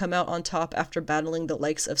princess come out on top after battling the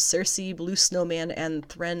likes of Circe, Blue Snowman, and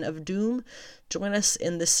Threnn of Doom? Join us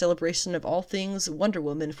in this celebration of all things Wonder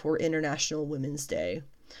Woman for International Women's Day.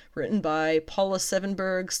 Written by Paula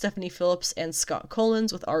Sevenberg, Stephanie Phillips, and Scott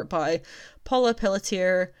Collins, with art by Paul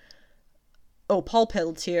Pelletier,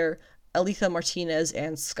 Alitha Martinez,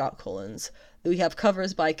 and Scott Collins. We have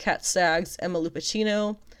covers by Kat Staggs, Emma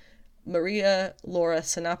Lupacino, Maria Laura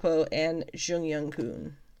Sanapo, and Jung Young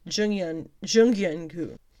Koon. I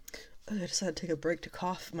just had to take a break to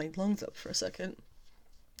cough my lungs up for a second.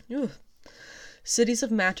 Ugh. Cities of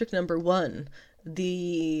Magic #1.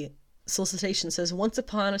 The solicitation says, once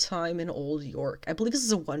upon a time in Old York. I believe this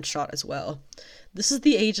is a one-shot as well. This is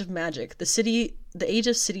the age of magic, the age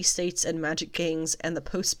of city-states and magic gangs, and the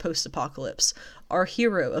post-apocalypse. Our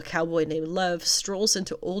hero, a cowboy named Lev, strolls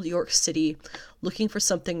into Old York City looking for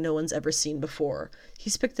something no one's ever seen before.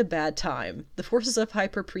 He's picked a bad time. The forces of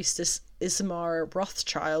Hyper-Priestess Isamar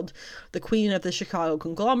Rothschild, the queen of the Chicago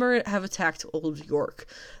conglomerate, have attacked Old York.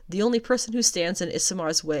 The only person who stands in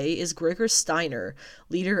Isamar's way is Gregor Steiner,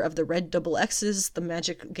 leader of the Red Double X's, the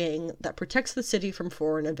magic gang that protects the city from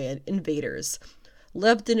foreign invaders.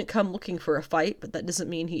 Lev didn't come looking for a fight, but that doesn't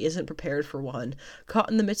mean he isn't prepared for one. Caught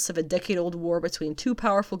in the midst of a decade-old war between 2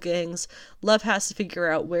 powerful gangs, Lev has to figure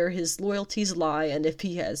out where his loyalties lie and if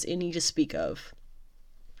he has any to speak of.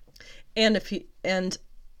 And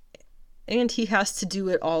And he has to do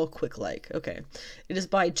it all quick-like. Okay. It is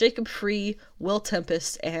by Jacob Free, Will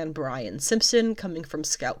Tempest, and Brian Simpson, coming from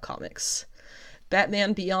Scout Comics.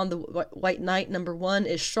 Batman Beyond the White Knight #1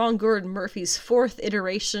 is Sean Gordon Murphy's fourth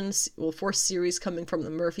series coming from the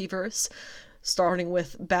Murphyverse, starting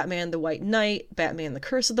with Batman the White Knight, Batman the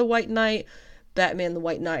Curse of the White Knight, Batman the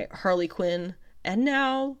White Knight, Harley Quinn, and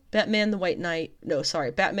now Batman Beyond the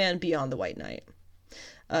White Knight.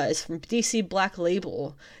 It's from DC Black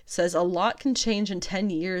Label. It says, a lot can change in 10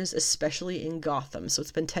 years, especially in Gotham. So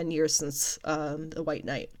it's been 10 years since the White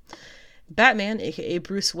Knight. Batman, aka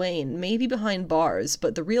Bruce Wayne, may be behind bars,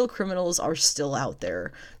 but the real criminals are still out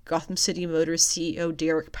there. Gotham City Motors CEO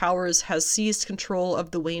Derek Powers has seized control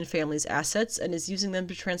of the Wayne family's assets and is using them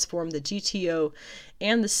to transform the GTO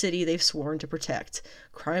and the city they've sworn to protect.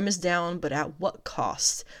 Crime is down, but at what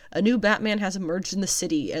cost? A new Batman has emerged in the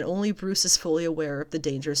city, and only Bruce is fully aware of the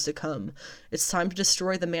dangers to come. It's time to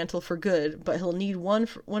destroy the mantle for good, but he'll need one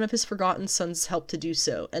of his forgotten sons' help to do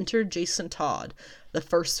so. Enter Jason Todd, the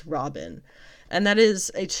first Robin. And that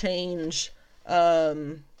is a change.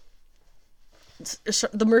 The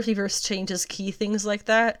Murphyverse changes key things like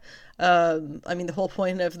that. The whole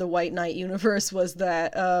point of the White Knight universe was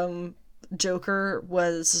that Joker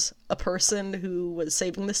was a person who was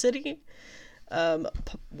saving the city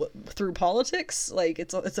through politics. Like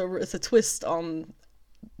it's a twist on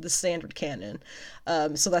the standard canon.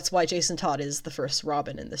 So that's why Jason Todd is the first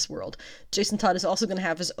Robin in this world. Jason Todd is also going to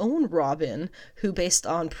have his own Robin, who, based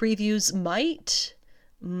on previews, might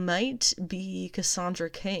be Cassandra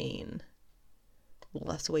Cain.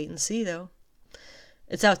 We'll have to wait and see, though.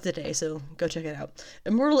 It's out today, so go check it out.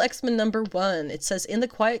 Immortal X-Men #1. It says, in the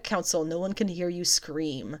Quiet Council, no one can hear you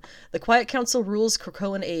scream. The Quiet Council rules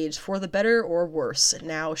Krakoan Age, for the better or worse.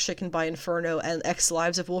 Now, shaken by Inferno and X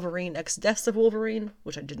Lives of Wolverine, X Deaths of Wolverine,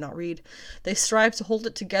 which I did not read, they strive to hold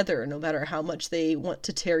it together, no matter how much they want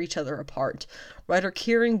to tear each other apart. Writer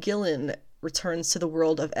Kieran Gillen returns to the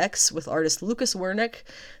world of X with artist Lucas Wernick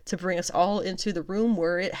to bring us all into the room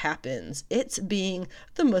where it happens. It's being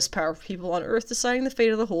the most powerful people on Earth deciding the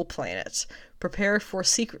fate of the whole planet. Prepare for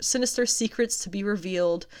sinister secrets to be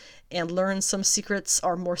revealed, and learn some secrets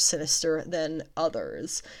are more sinister than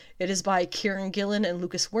others. It is by Kieran Gillen and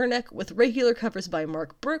Lucas Wernick, with regular covers by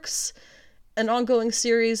Mark Brooks. An ongoing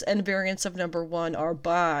series and variants of #1 are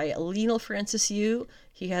by Lionel Francis Yu.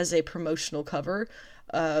 He has a promotional cover,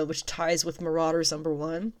 which ties with Marauders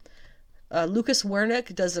 #1. Lucas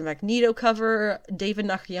Wernick does a Magneto cover. David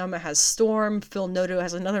Nakayama has Storm. Phil Noto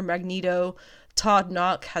has another Magneto. Todd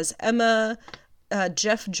Knock has Emma.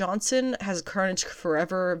 Jeff Johnson has a Carnage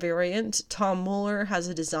Forever variant. Tom Mueller has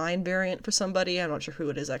a design variant for somebody. I'm not sure who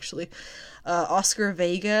it is, actually. Oscar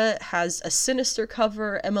Vega has a Sinister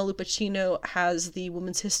cover. Emma Lupacchino has the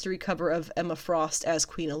Women's History cover of Emma Frost as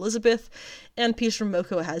Queen Elizabeth. And Peter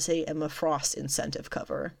Moko has a Emma Frost incentive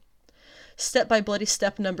cover. Step by Bloody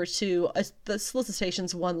Step #2. The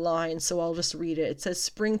solicitation's one line, so I'll just read it. It says,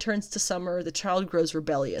 spring turns to summer, the child grows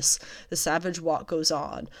rebellious, the savage walk goes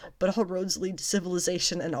on, but all roads lead to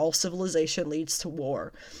civilization, and all civilization leads to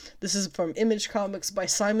war. This is from Image Comics by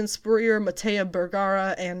Simon Spurrier, Mateo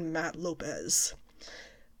Bergara, and Matt Lopez.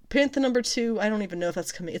 Panther #2, I don't even know if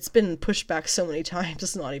that's coming. It's been pushed back so many times,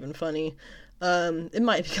 it's not even funny. It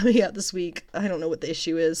might be coming out this week. I don't know what the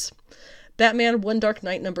issue is. Batman One Dark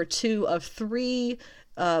Knight #2 of 3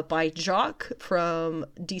 by Jock from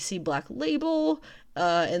DC Black Label,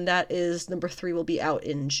 and that is #3 will be out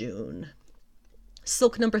in June.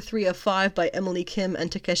 Silk #3 of 5 by Emily Kim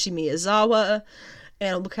and Takeshi Miyazawa,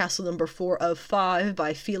 Animal Castle #4 of 5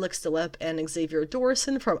 by Felix Delep and Xavier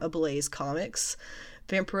Dorison from Ablaze Comics.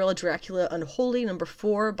 Vampirella Dracula Unholy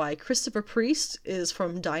 #4 by Christopher Priest is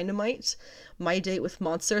from Dynamite. My Date with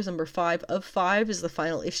Monsters #5 of 5 is the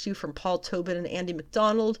final issue from Paul Tobin and Andy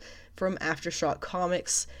McDonald from Aftershock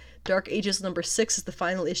Comics. Dark Ages #6 is the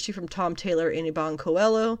final issue from Tom Taylor and Iban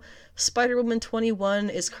Coelho. Spider-Woman 21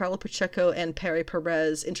 is Carlo Pacheco and Perry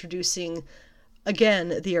Perez introducing,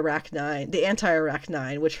 again, the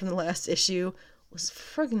anti-Arachnine, which from the last issue was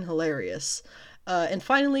friggin' hilarious. And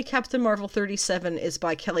finally, Captain Marvel 37 is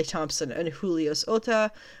by Kelly Thompson and Julius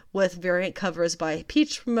Ota, with variant covers by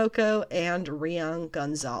Peach Momoko and Rian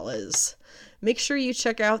Gonzalez. Make sure you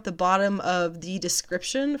check out the bottom of the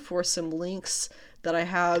description for some links that I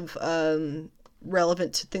have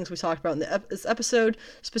relevant to things we talked about in this episode,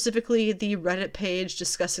 specifically the Reddit page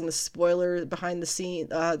discussing the spoiler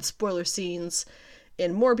spoiler scenes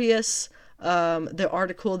in Morbius, the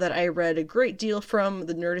article that I read a great deal from,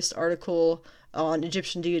 the Nerdist article on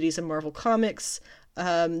Egyptian deities in Marvel Comics,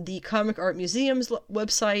 the Comic Art Museum's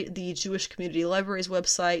website, the Jewish Community Library's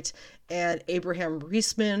website, and Abraham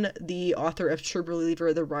Reisman, the author of True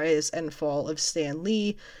Believer, The Rise and Fall of Stan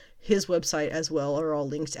Lee, his website as well, are all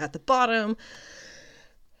linked at the bottom,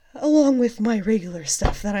 along with my regular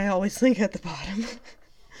stuff that I always link at the bottom.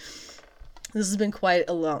 This has been quite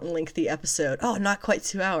a long, lengthy episode. Oh, not quite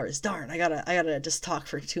 2 hours. Darn, I gotta just talk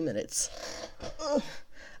for 2 minutes.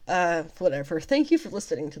 Whatever. Thank you for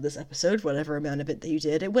listening to this episode, whatever amount of it that you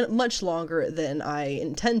did. It went much longer than I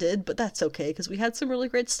intended, but that's okay, because we had some really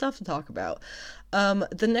great stuff to talk about.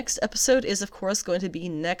 The next episode is, of course, going to be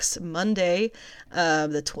next Monday,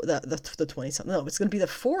 the 20-something. No, it's going to be the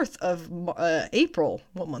 4th of April.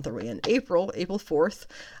 What month are we in? April 4th.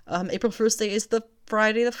 April Fool's Day is the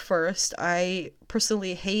Friday the 1st. I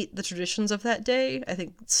personally hate the traditions of that day. I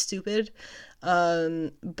think it's stupid.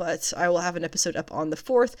 But I will have an episode up on the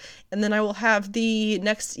 4th, and then I will have the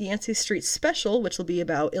next Yancey Street special, which will be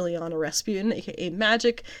about Ileana Rasputin, aka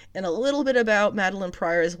Magic, and a little bit about Madeline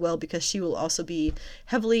Pryor as well, because she will also be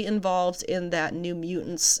heavily involved in that New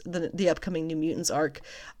Mutants, the upcoming New Mutants arc.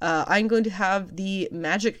 I'm going to have the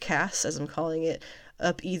Magic cast, as I'm calling it,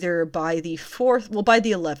 up either by the 4th, well, by the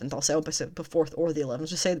 11th, I'll say, I won't say the 4th or the 11th,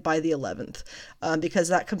 just say by the 11th, because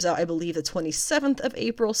that comes out, I believe, the 27th of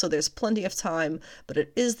April, so there's plenty of time, but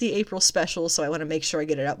it is the April special, so I want to make sure I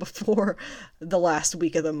get it out before the last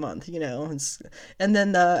week of the month, you know. And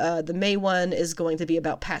then the May one is going to be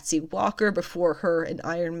about Patsy Walker before her and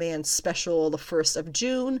Iron Man special, the 1st of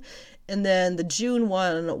June, and then the June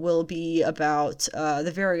one will be about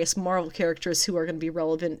the various Marvel characters who are going to be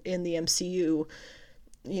relevant in the MCU,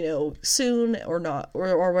 you know, soon or not, or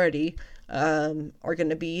already, are going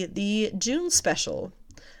to be the June special.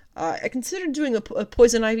 I considered doing a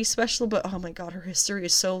Poison Ivy special, but oh my god, her history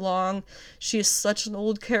is so long. She is such an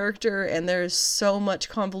old character, and there's so much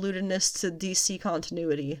convolutedness to DC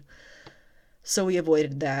continuity. So we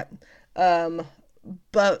avoided that.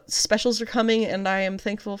 But specials are coming, and I am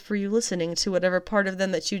thankful for you listening to whatever part of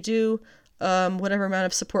them that you do. Whatever amount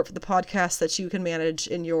of support for the podcast that you can manage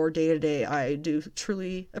in your day-to-day, I do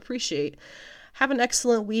truly appreciate. Have an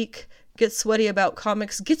excellent week. Get sweaty about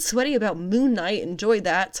comics. Get sweaty about Moon Knight. Enjoy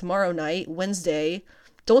that tomorrow night, Wednesday.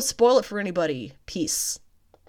 Don't spoil it for anybody. Peace.